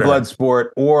reporter in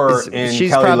Bloodsport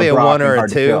she's Kelly probably LeBrock a 1 or a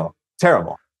 2.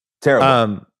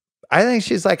 Terrible. I think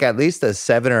she's like at least a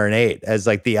 7 or an 8 as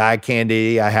like the eye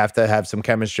candy. I have to have some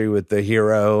chemistry with the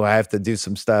hero. I have to do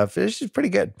some stuff. She's pretty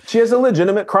good. She has a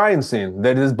legitimate crying scene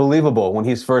that is believable when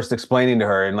he's first explaining to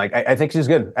her. And like, I think she's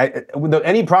good.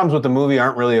 Any problems with the movie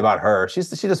aren't really about her. She's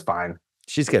just fine.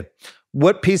 She's good.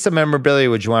 What piece of memorabilia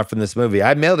would you want from this movie?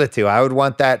 I mailed it to you. I would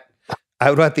want that. I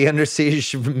would want the Under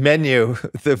Siege menu,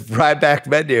 the Ryback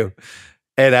menu.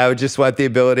 And I would just want the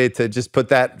ability to just put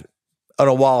that on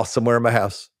a wall somewhere in my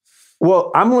house.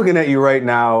 Well, I'm looking at you right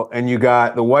now, and you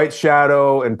got the White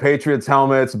Shadow and Patriots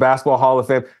helmets, Basketball Hall of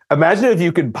Fame. Imagine if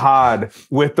you could pod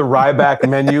with the Ryback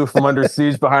menu from Under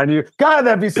Siege behind you. God,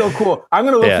 that'd be so cool. I'm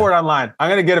going to look for it online.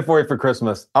 I'm going to get it for you for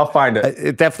Christmas. I'll find it.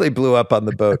 It definitely blew up on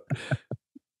the boat.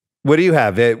 What do you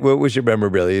have? What was your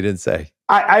memorabilia? You didn't say.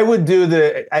 I would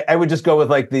do I would just go with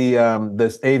like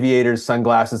the aviators,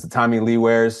 sunglasses that Tommy Lee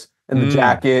wears, and the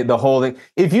jacket, the whole thing.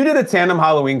 If you did a tandem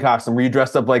Halloween costume where you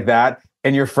dressed up like that,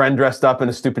 and your friend dressed up in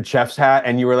a stupid chef's hat,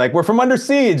 and you were like, we're from Under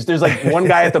Siege. There's like one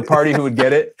guy at the party who would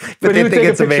get it. but he they think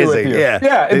it's amazing.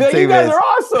 Yeah. And then you guys are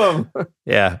awesome.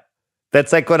 Yeah.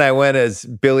 That's like when I went as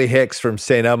Billy Hicks from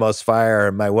St. Elmo's Fire,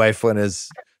 and my wife went as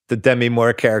the Demi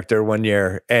Moore character one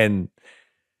year. And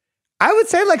I would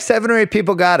say like 7 or 8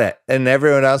 people got it, and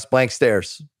everyone else blank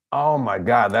stares. Oh my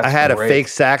God, I had great. A fake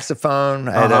saxophone.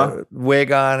 I had a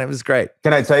wig on. It was great.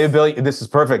 Can I tell you, Billy, this is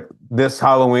perfect. This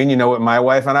Halloween, you know what my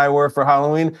wife and I were for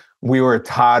Halloween? We were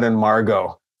Todd and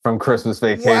Margot from Christmas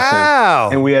Vacation.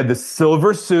 Wow. And we had the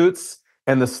silver suits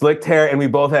and the slicked hair, and we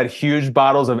both had huge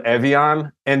bottles of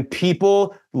Evian, and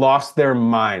people lost their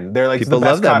mind. They're like, it's the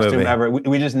best costume ever.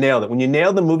 We just nailed it. When you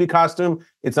nail the movie costume,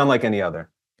 it's unlike any other.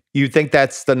 You think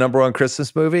that's the #1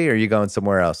 Christmas movie, or are you going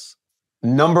somewhere else?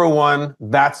 #1,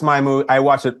 that's my movie. I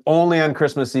watch it only on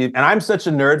Christmas Eve. And I'm such a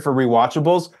nerd for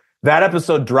Rewatchables. That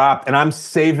episode dropped, and I'm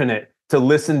saving it to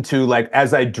listen to like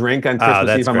as I drink on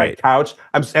Christmas Eve on my couch.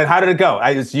 And how did it go?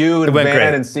 It's you and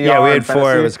Van and CR. Yeah, we had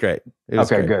 4. It was great. It was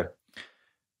great. Good.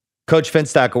 Coach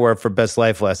Finstock Award for Best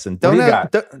Life Lesson.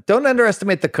 Don't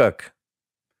underestimate the cook.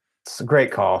 It's a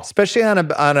great call. Especially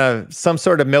on some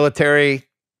sort of military.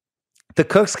 The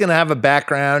cook's gonna have a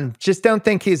background. Just don't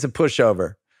think he's a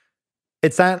pushover.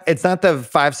 It's not the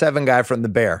 5'7" guy from The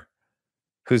Bear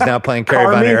who's now playing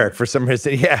Carrie Von Erich for some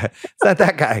reason. Yeah, it's not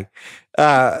that guy.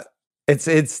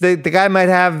 It's the guy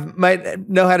might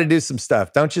know how to do some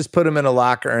stuff. Don't just put him in a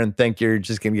locker and think you're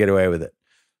just gonna get away with it.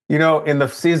 You know, in the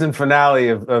season finale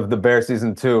of The Bear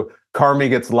season 2, Carmi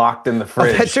gets locked in the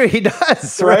fridge. Oh, that's true, he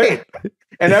does, right?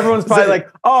 And everyone's probably like,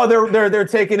 "Oh, they're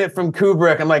taking it from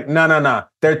Kubrick." I'm like, no,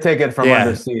 they're taking it from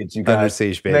Under Siege. You guys, Under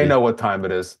Siege, baby. They know what time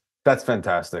it is. That's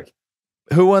fantastic.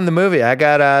 Who won the movie? I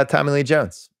got Tommy Lee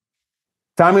Jones.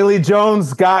 Tommy Lee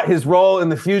Jones got his role in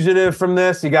The Fugitive from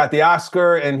this. He got the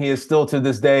Oscar, and he is still to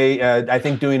this day, I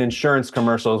think, doing insurance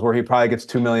commercials where he probably gets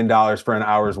 $2 million for an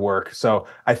hour's work. So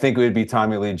I think it would be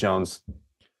Tommy Lee Jones.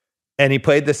 And he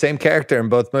played the same character in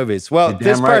both movies. Well,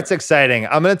 this part's exciting.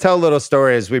 I'm going to tell a little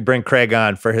story as we bring Craig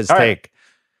on for his take. Right.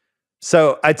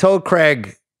 So I told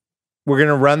Craig, we're going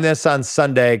to run this on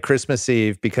Sunday, Christmas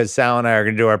Eve, because Sal and I are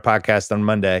going to do our podcast on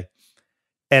Monday.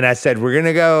 And I said, we're going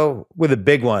to go with a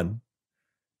big one.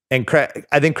 And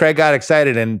I think Craig got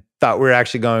excited and thought we were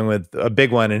actually going with a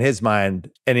big one in his mind.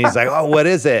 And he's like, oh, what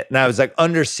is it? And I was like,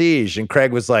 Under Siege. And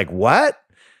Craig was like, what?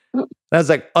 And I was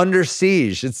like, Under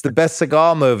Siege. It's the best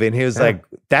Seagal movie. And he was like,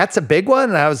 that's a big one?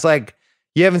 And I was like,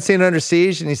 you haven't seen Under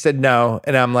Siege? And he said, no.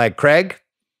 And I'm like, Craig,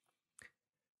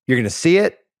 you're going to see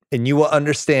it and you will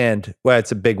understand why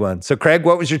it's a big one. So Craig,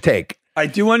 what was your take? I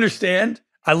do understand.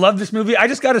 I love this movie. I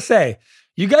just got to say,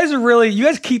 you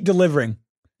guys keep delivering.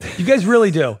 You guys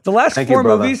really do. The last 4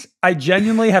 movies I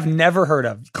genuinely have never heard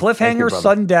of. Cliffhanger,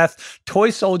 Sudden Death, Toy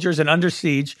Soldiers, and Under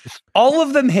Siege. All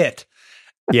of them hit.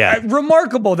 Yeah.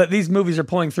 Remarkable that these movies are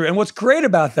pulling through. And what's great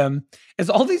about them is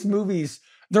all these movies,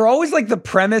 they're always like the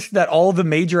premise that all the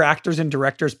major actors and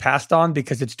directors passed on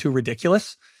because it's too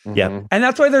ridiculous. Yeah. And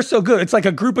that's why they're so good. It's like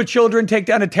a group of children take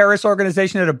down a terrorist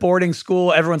organization at a boarding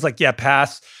school. Everyone's like, yeah,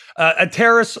 pass. A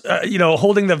terrorist,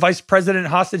 holding the vice president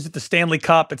hostage at the Stanley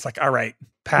Cup. It's like, all right,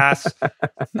 pass.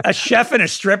 A chef and a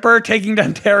stripper taking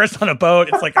down terrorists on a boat.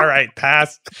 It's like, all right,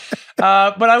 pass.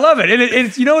 But I love it. And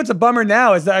it's, it's a bummer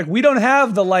now is that like, we don't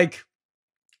have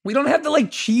the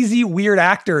cheesy, weird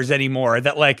actors anymore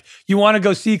that like you want to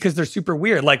go see because they're super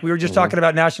weird. Like we were just talking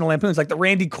about National Lampoons, like the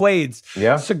Randy Quaid's,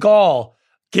 Seagal,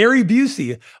 Gary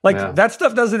Busey. Like that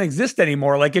stuff doesn't exist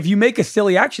anymore. Like if you make a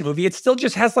silly action movie, it still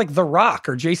just has like The Rock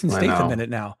or Jason Statham in it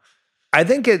now. I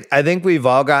think we've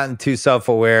all gotten too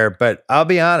self-aware, but I'll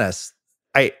be honest.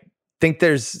 I think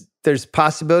there's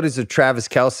possibilities of Travis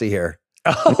Kelce here.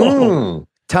 Oh.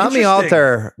 Tommy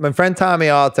Alter, my friend Tommy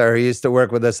Alter, who used to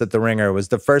work with us at The Ringer, was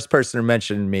the first person to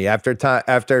mention me after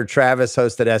Travis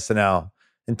hosted SNL.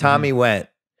 And Tommy went.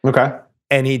 Okay.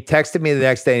 And he texted me the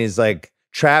next day and he's like,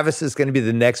 Travis is going to be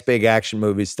the next big action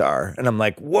movie star. And I'm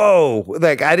like, whoa.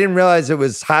 Like, I didn't realize it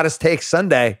was Hottest Take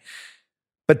Sunday.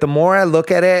 But the more I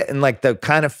look at it and like the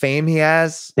kind of fame he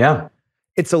has. Yeah.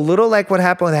 It's a little like what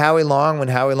happened with Howie Long when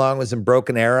Howie Long was in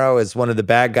Broken Arrow as one of the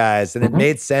bad guys. And it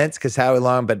made sense because Howie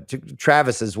Long, but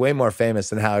Travis is way more famous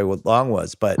than Howie Long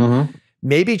was. But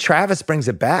maybe Travis brings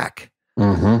it back.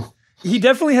 He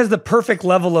definitely has the perfect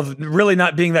level of really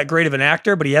not being that great of an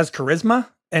actor, but he has charisma.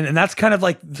 And that's kind of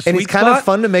like the sweet And he's kind of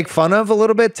fun to make fun of a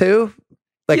little bit too.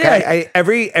 Like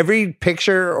every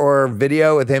picture or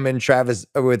video with him and Travis,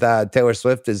 with Taylor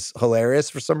Swift is hilarious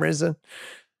for some reason.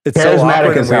 It's so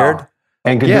awkward and weird.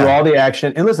 And can do all the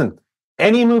action. And listen,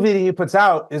 any movie that he puts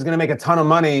out is going to make a ton of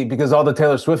money because all the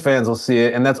Taylor Swift fans will see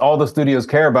it. And that's all the studios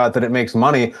care about, that it makes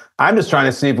money. I'm just trying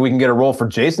to see if we can get a role for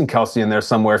Jason Kelce in there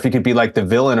somewhere. If he could be like the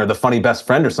villain or the funny best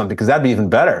friend or something, because that'd be even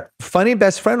better. Funny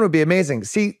best friend would be amazing.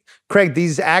 See, Craig,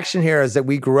 these action heroes that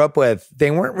we grew up with,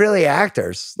 they weren't really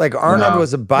actors. Like Arnold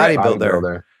was a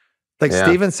bodybuilder. Like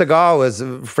Steven Seagal was a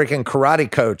freaking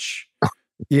karate coach.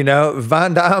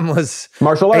 Van Damme was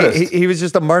martial artist. He was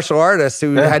just a martial artist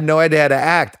who had no idea how to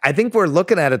act. I think we're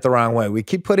looking at it the wrong way. We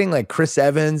keep putting like Chris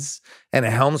Evans and a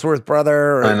Helmsworth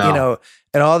brother, and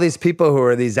all these people who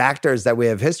are these actors that we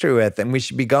have history with, and we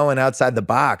should be going outside the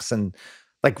box. And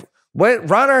like, what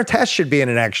Ron Artest should be in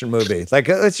an action movie. Like,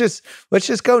 let's just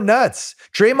go nuts.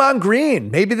 Draymond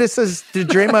Green. Maybe this is the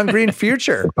Draymond Green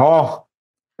future. Oh.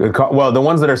 Well, the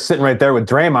ones that are sitting right there with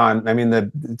Draymond, I mean,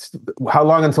 how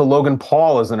long until Logan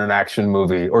Paul is in an action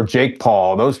movie, or Jake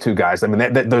Paul? Those two guys. I mean,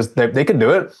 they could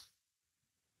do it.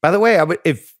 By the way,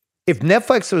 if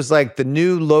Netflix was like the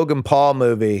new Logan Paul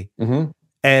movie,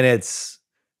 and it's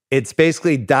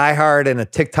basically Die Hard in a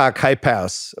TikTok hype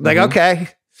house, I'm like, okay,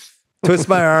 twist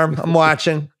my arm, I'm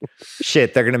watching.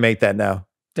 Shit, they're gonna make that now.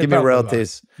 Give me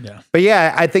royalties. Yeah. But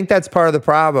yeah, I think that's part of the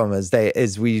problem is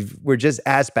we're just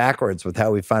ass backwards with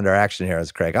how we fund our action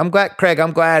heroes, Craig. I'm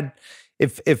glad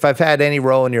if I've had any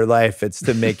role in your life, it's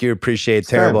to make you appreciate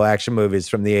terrible action movies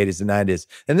from the 80s and 90s.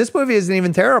 And this movie isn't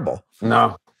even terrible.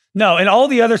 No, and all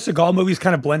the other Seagal movies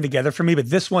kind of blend together for me, but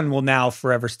this one will now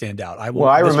forever stand out. I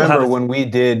remember when we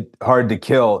did Hard to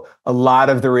Kill, a lot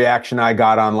of the reaction I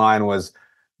got online was,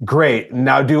 great,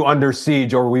 now do Under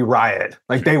Siege or we riot.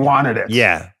 Like, they wanted it.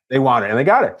 Yeah. They wanted it, and they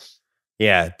got it.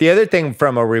 Yeah. The other thing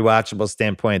from a rewatchable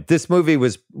standpoint, this movie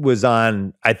was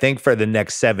on, I think, for the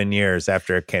next 7 years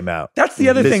after it came out. That's the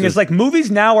other thing is like movies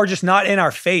now are just not in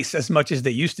our face as much as they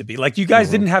used to be. Like you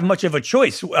guys didn't have much of a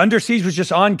choice. Under Siege was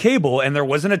just on cable and there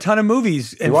wasn't a ton of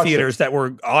movies in theaters that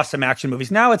were awesome action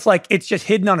movies. Now it's like, it's just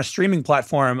hidden on a streaming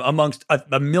platform amongst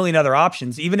a million other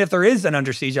options. Even if there is an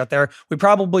Under Siege out there, we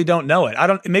probably don't know it.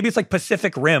 Maybe it's like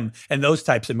Pacific Rim and those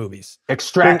types of movies.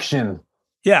 Extraction.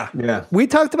 Yeah. We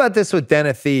talked about this with Den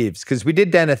of Thieves because we did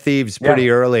Den of Thieves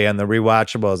pretty early on the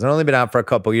rewatchables. It's only been out for a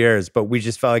couple years, but we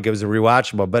just felt like it was a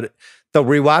rewatchable. But the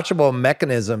rewatchable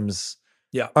mechanisms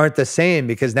aren't the same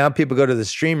because now people go to the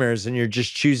streamers and you're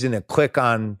just choosing to click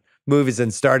on movies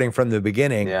and starting from the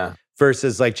beginning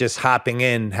versus like just hopping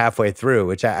in halfway through,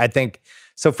 which I think.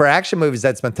 So for action movies,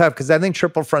 that's been tough because I think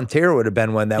Triple Frontier would have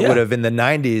been one that would have in the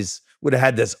 90s would have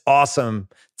had this awesome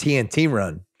TNT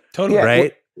run. Totally.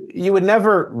 Right? You would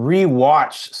never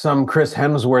rewatch some Chris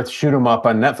Hemsworth shoot 'em up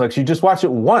on Netflix. You just watch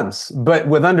it once. But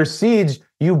with Under Siege,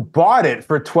 you bought it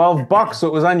for $12, so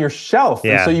it was on your shelf.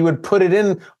 Yeah. And so you would put it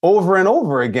in over and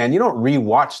over again. You don't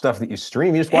rewatch stuff that you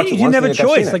stream. You just watch it once. You didn't have a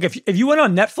choice. choice. Like if you went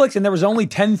on Netflix and there was only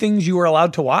 10 things you were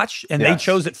allowed to watch and they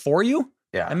chose it for you,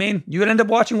 I mean, you would end up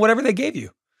watching whatever they gave you.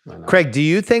 Craig, do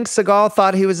you think Seagal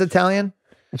thought he was Italian?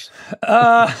 He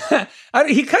kind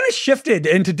of shifted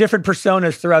into different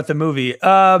personas throughout the movie.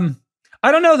 I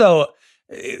I don't know though.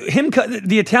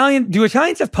 The Italian. Do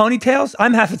Italians have ponytails?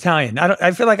 I'm half Italian.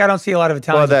 I feel like I don't see a lot of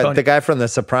Italians. Well, the guy from The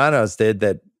Sopranos did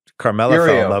that. Carmela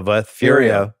fell in love with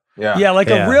Furio. Yeah, like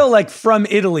a real like from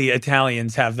Italy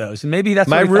Italians have those, and maybe that's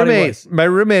my what roommate. My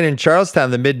roommate in Charlestown,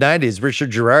 in the mid '90s, Richard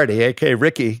Girardi, aka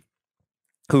Ricky,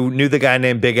 who knew the guy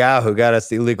named Big Al who got us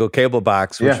the illegal cable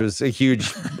box, which was a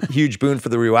huge boon for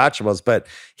the rewatchables. But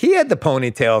he had the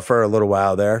ponytail for a little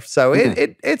while there, so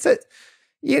it's a.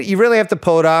 You really have to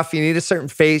pull it off. You need a certain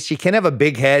face. You can't have a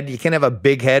big head. You can't have a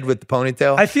big head with the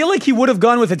ponytail. I feel like he would have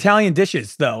gone with Italian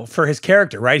dishes, though, for his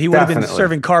character, right? He would have been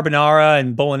serving carbonara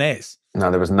and bolognese. No,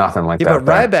 there was nothing like that.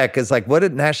 But Ryback is like, what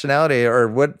nationality or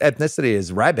what ethnicity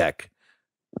is Ryback?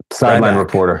 Sideline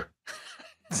reporter.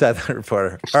 Sideline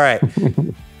reporter. All right.